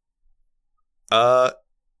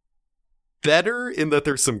 Better in that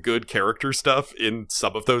there's some good character stuff in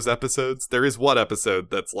some of those episodes. There is one episode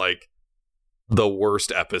that's like the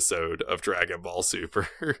worst episode of Dragon Ball Super.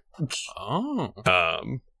 Oh.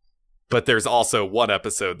 But there's also one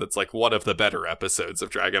episode that's like one of the better episodes of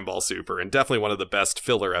Dragon Ball Super, and definitely one of the best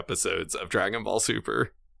filler episodes of Dragon Ball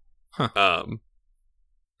Super. Huh.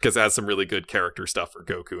 Because it has some really good character stuff for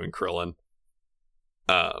Goku and Krillin.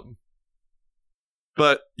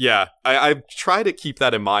 But yeah, I try to keep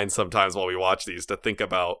that in mind sometimes while we watch these, to think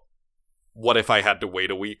about what if I had to wait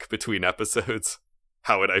a week between episodes?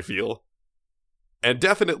 How would I feel? And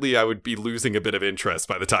definitely I would be losing a bit of interest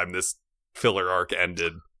by the time this filler arc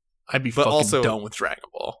ended. I'd be fucking done with Dragon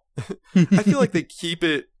Ball. I feel like they keep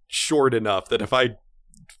it short enough that if I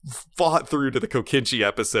fought through to the Kokinchi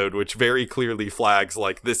episode, which very clearly flags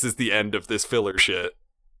like this is the end of this filler shit,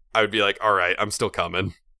 I would be like, all right, I'm still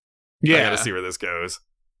coming. Yeah. I gotta see where this goes.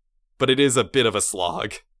 But it is a bit of a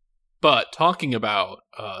slog. But talking about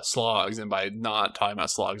slogs, and by not talking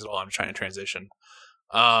about slogs at all, I'm trying to transition.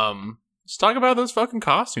 Let's talk about those fucking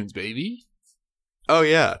costumes, baby. Oh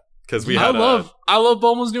yeah, because we had I love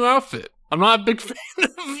Bulma's new outfit. I'm not a big fan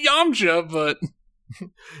of Yamcha, but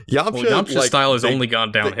Yamcha's style has only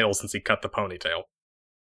gone downhill since he cut the ponytail.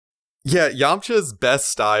 Yeah, Yamcha's best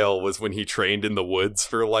style was when he trained in the woods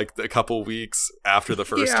for like a couple weeks after the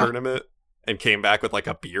first tournament and came back with like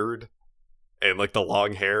a beard and like the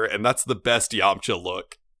long hair, and that's the best Yamcha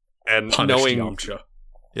look. And knowing Yamcha.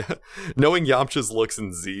 Yeah. Knowing Yamcha's looks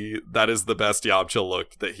in Z, that is the best Yamcha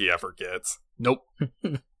look that he ever gets. Nope.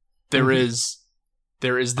 There is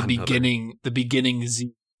the beginning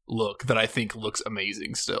Z look that I think looks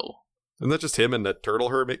amazing still. Isn't that just him and the Turtle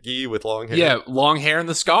Hermit Gi with long hair? Yeah, long hair and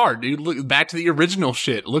the scar, dude. Look back to the original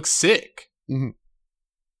shit. Looks sick. Mm-hmm.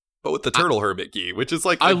 But with the Turtle Hermit Gi, which is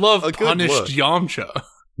like I love a punished Yamcha.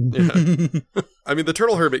 Yeah. I mean, the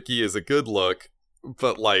Turtle Hermit Gi is a good look,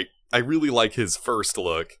 but like I really like his first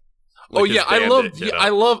look. Like I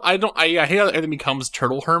hate how everything becomes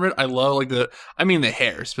Turtle Hermit. I love like the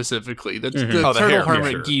hair specifically. The Turtle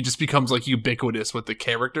Hermit Gi just becomes like ubiquitous with the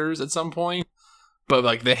characters at some point. But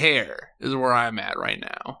like the hair is where I'm at right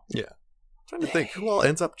now. Yeah. I'm trying to think who all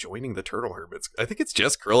ends up joining the Turtle Hermits. I think it's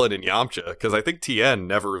just Krillin and Yamcha, because I think Tien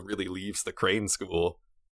never really leaves the Crane School.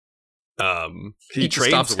 He trains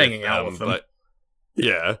stops hanging out with them. But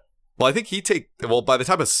yeah. Well, I think by the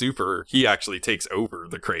time of Super, he actually takes over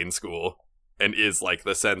the Crane School and is like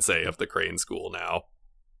the sensei of the Crane School now.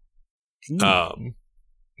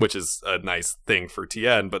 Which is a nice thing for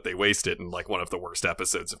Tien, but they waste it in like one of the worst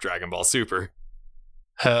episodes of Dragon Ball Super.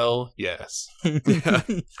 Hell yes.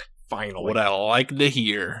 Finally. What I like to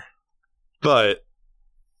hear. But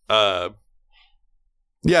the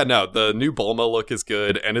new Bulma look is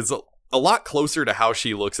good and is a lot closer to how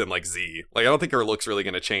she looks in like Z. Like I don't think her look's really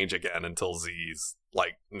going to change again until Z's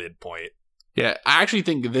like midpoint. Yeah, I actually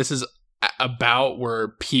think this is about where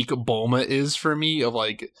peak Bulma is for me. Of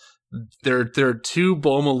like there are two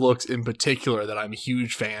Bulma looks in particular that I'm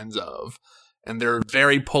huge fans of. And they're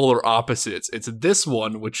very polar opposites. It's this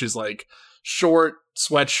one, which is like short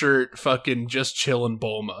sweatshirt, fucking just chillin'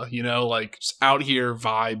 Bulma, you know, like just out here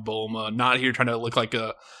vibe Bulma, not here trying to look like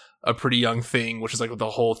a pretty young thing, which is like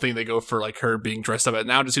the whole thing they go for, like her being dressed up.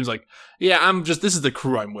 Now it just seems like, yeah, this is the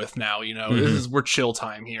crew I'm with now, you know, we're chill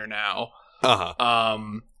time here now.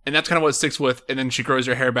 And that's kind of what it sticks with. And then she grows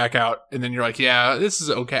her hair back out. And then you're like, yeah, this is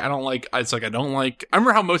okay. I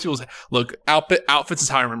remember how most people say, look, outfits is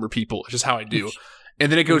how I remember people. It's just how I do.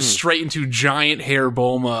 And then it goes straight into giant hair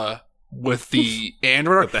Bulma with the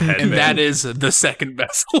android, With the headband. and that is the second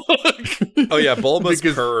best look. Oh yeah, Bulma's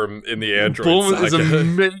Because perm in the android Bulma is saga.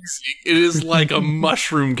 amazing. It is like a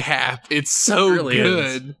mushroom cap. It's so It really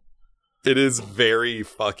good. It is very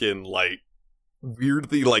fucking like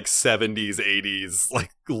weirdly like 70s 80s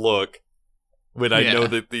like look when I know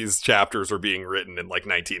that these chapters were being written in like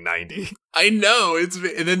 1990. I know and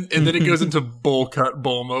then it goes into bowl cut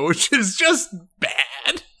Bulma, which is just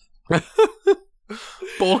bad.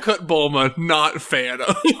 Bowl cut Bulma, not fan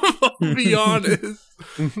of. I'll be honest.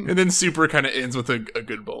 And then Super kind of ends with a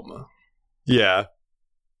good Bulma. Yeah.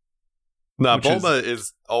 Nah, Which Bulma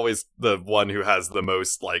is always the one who has the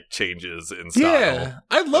most like changes in style. Yeah,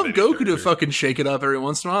 I'd love any Goku to character. fucking shake it up every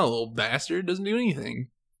once in a while. Little bastard doesn't do anything.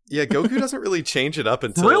 Yeah, Goku doesn't really change it up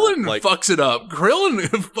until Krillin like fucks it up. grows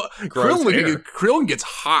Krillin gets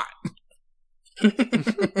hot.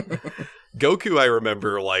 Goku, I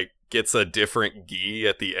remember, like, gets a different gi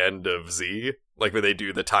at the end of Z. Like, when they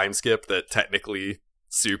do the time skip that technically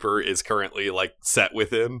Super is currently, like, set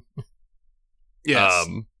within. Yes.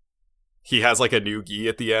 He has, like, a new gi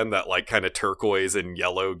at the end, that, like, kind of turquoise and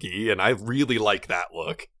yellow gi, and I really like that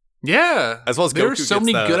look. Yeah. As well as There are Goku so gets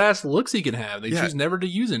many the- good-ass looks he can have. They Yeah. choose never to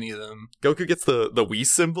use any of them. Goku gets the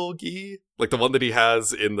Whis symbol gi, like the one that he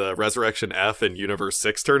has in the Resurrection F and Universe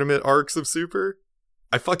 6 tournament arcs of Super.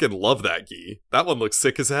 I fucking love that gi. That one looks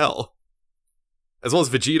sick as hell. As well as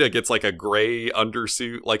Vegeta gets like a gray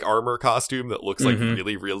undersuit, like armor costume that looks like Mhm.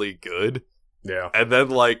 really, really good. Yeah. And then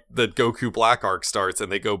like the Goku Black arc starts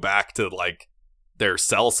and they go back to like their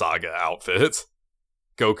Cell Saga outfits.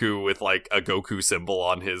 Goku with like a Goku symbol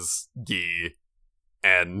on his gi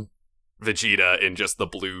and Vegeta in just the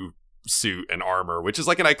blue suit and armor, which is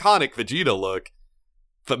like an iconic Vegeta look.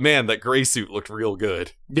 But man, that gray suit looked real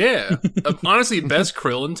good. Yeah. Honestly, best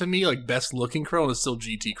Krillin to me, like best looking Krillin, is still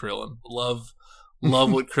GT Krillin. Love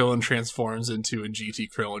what Krillin transforms into in GT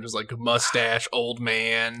Krillin. Just like a mustache, old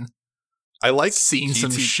man, I like seen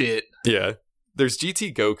some GT shit. Yeah. There's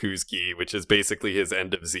GT Goku's gi, which is basically his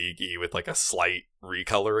end of Z gi with like a slight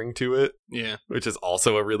recoloring to it, Yeah. which is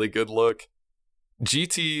also a really good look.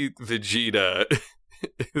 GT Vegeta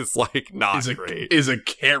is like not great. Is a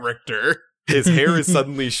character. His hair is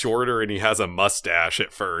suddenly shorter and he has a mustache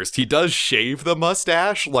at first. He does shave the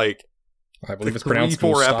mustache like I believe it's 3-4 pronounced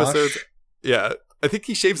mustache. episodes. Yeah. I think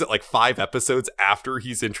he shaves it like 5 episodes after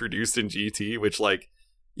he's introduced in GT, which like,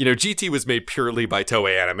 you know, GT was made purely by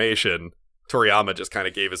Toei Animation. Toriyama just kind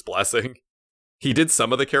of gave his blessing. He did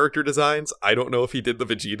some of the character designs. I don't know if he did the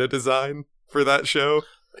Vegeta design for that show.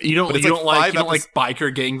 You don't But it's like like you don't 5 like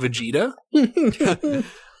biker gang Vegeta?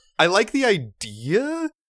 I like the idea.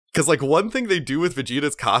 Because, like, one thing they do with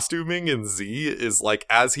Vegeta's costuming in Z is, like,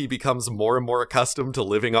 as he becomes more and more accustomed to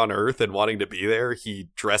living on Earth and wanting to be there, he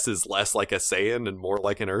dresses less like a Saiyan and more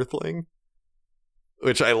like an Earthling.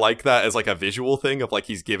 Which I like that as, like, a visual thing of, like,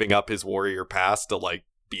 he's giving up his warrior past to, like,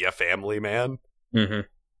 be a family man. Mm-hmm.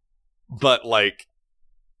 But, like,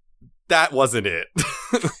 that wasn't it.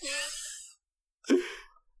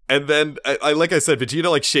 And then, I like I said, Vegeta,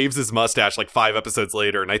 like, shaves his mustache, like, 5 episodes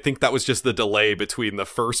later, and I think that was just the delay between the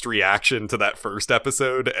first reaction to that first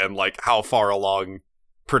episode and, like, how far along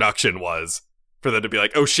production was for them to be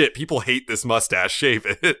like, oh shit, people hate this mustache, shave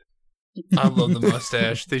it. I love the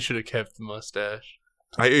mustache. They should have kept the mustache.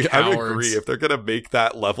 I would Cowards. agree. If they're gonna make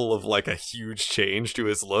that level of, like, a huge change to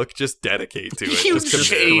his look, just dedicate to it. Huge Just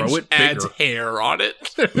commit. change Grow it adds bigger. hair on it.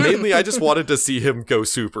 Mainly, I just wanted to see him go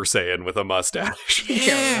Super Saiyan with a mustache.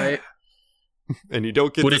 Yeah, right. And you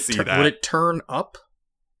don't get Would to it see tur- that. would it turn up?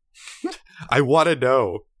 I want to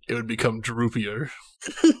know. It would become droopier.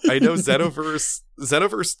 I know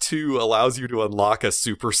Xenoverse 2 allows you to unlock a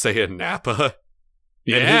Super Saiyan Nappa,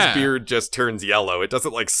 and his beard just turns yellow. It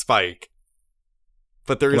doesn't like spike.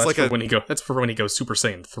 But there is Well, like that's for when he goes Super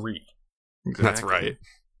Saiyan 3. That's right.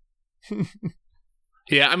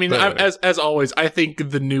 Yeah, I mean, But anyway. as always, I think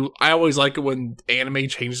I always like it when anime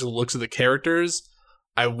changes the looks of the characters.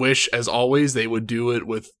 I wish, as always, they would do it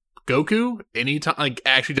with Goku anytime. Like,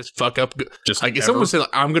 actually, just fuck up. Just Like, if ever. someone said, like,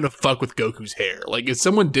 "I'm gonna fuck with Goku's hair," like if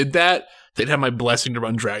someone did that, they'd have my blessing to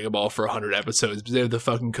run Dragon Ball for 100 episodes. But they have the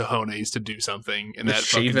fucking cojones to do something in that Just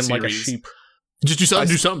fucking shave him series. like a sheep. Just do something.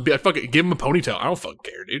 Do something. Be like, fuck it. Give him a ponytail. I don't fucking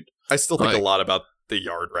care, dude. I still think Like- a lot about the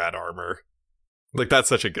Yard Rat armor. Like, that's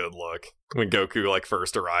such a good look. When Goku, like,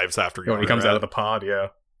 first arrives after When he comes out of the pod, yeah.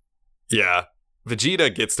 Yeah.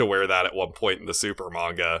 Vegeta gets to wear that at one point in the Super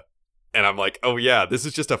manga. And I'm like, oh yeah, this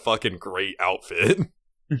is just a fucking great outfit.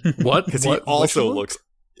 What? Because he What- also which one? looks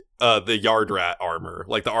the Yard Rat armor,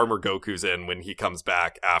 like the armor Goku's in when he comes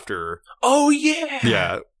back after. Oh yeah,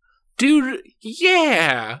 Yeah, dude.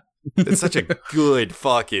 Yeah, It's such a good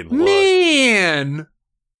fucking look. Man!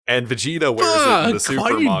 And Vegeta wears it in the Super why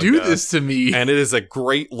do you manga. do this to me? And it is a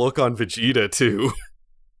great look on Vegeta, too.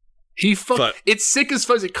 It's sick as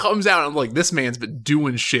fuzz. It comes out, and I'm like, this man's been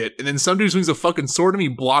doing shit. And then some dude swings a fucking sword at me,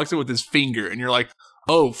 blocks it with his finger, and you're like,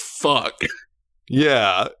 oh, fuck.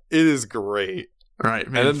 Yeah, it is great. All right,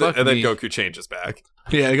 man. And then Goku changes back.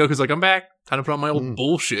 Yeah, Goku's like, I'm back. Time to put on my old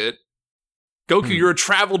bullshit. Goku, you're a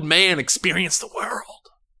traveled man. Experience the world.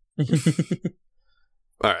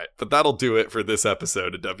 All right, but that'll do it for this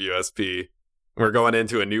episode of WSP. We're going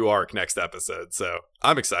into a new arc next episode, so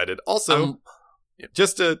I'm excited. Also,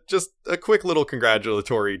 just a quick little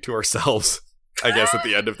congratulatory to ourselves, I guess, at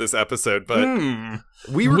the end of this episode. But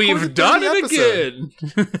we've done it again.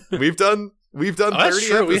 We've done 30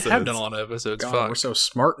 episodes. We have done a lot of episodes. God, we're so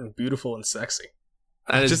smart and beautiful and sexy.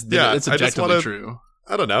 It's objectively true.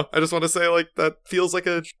 I don't know. I just want to say, like, that feels like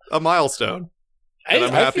a milestone. And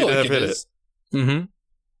I'm happy to have hit it. Mm-hmm.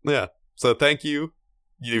 Yeah. So thank you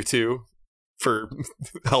two, for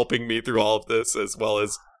helping me through all of this, as well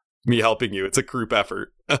as me helping you. It's a group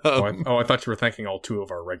effort. I thought you were thanking all two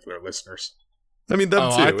of our regular listeners. I mean,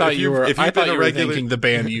 them too. I thought you were thanking the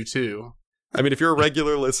band U2. I mean, if you're a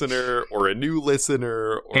regular listener or a new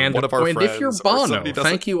listener or one of our friends. And if you're Bono,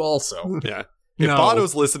 thank you also. Yeah. If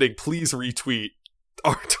Bono's listening, please retweet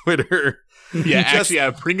our Twitter. Yeah,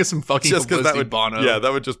 bring us some fucking publicity, Bono. Yeah,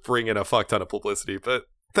 that would just bring in a fuck ton of publicity. But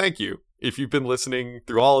thank you. If you've been listening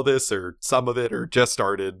through all of this or some of it or just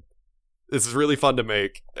started, this is really fun to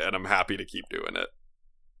make, and I'm happy to keep doing it.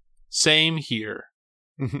 Same here.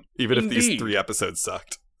 Even if these 3 episodes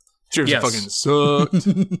sucked. Sure, fucking sucked.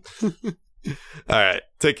 All right.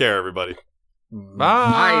 Take care, everybody.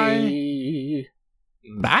 Bye.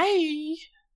 Bye.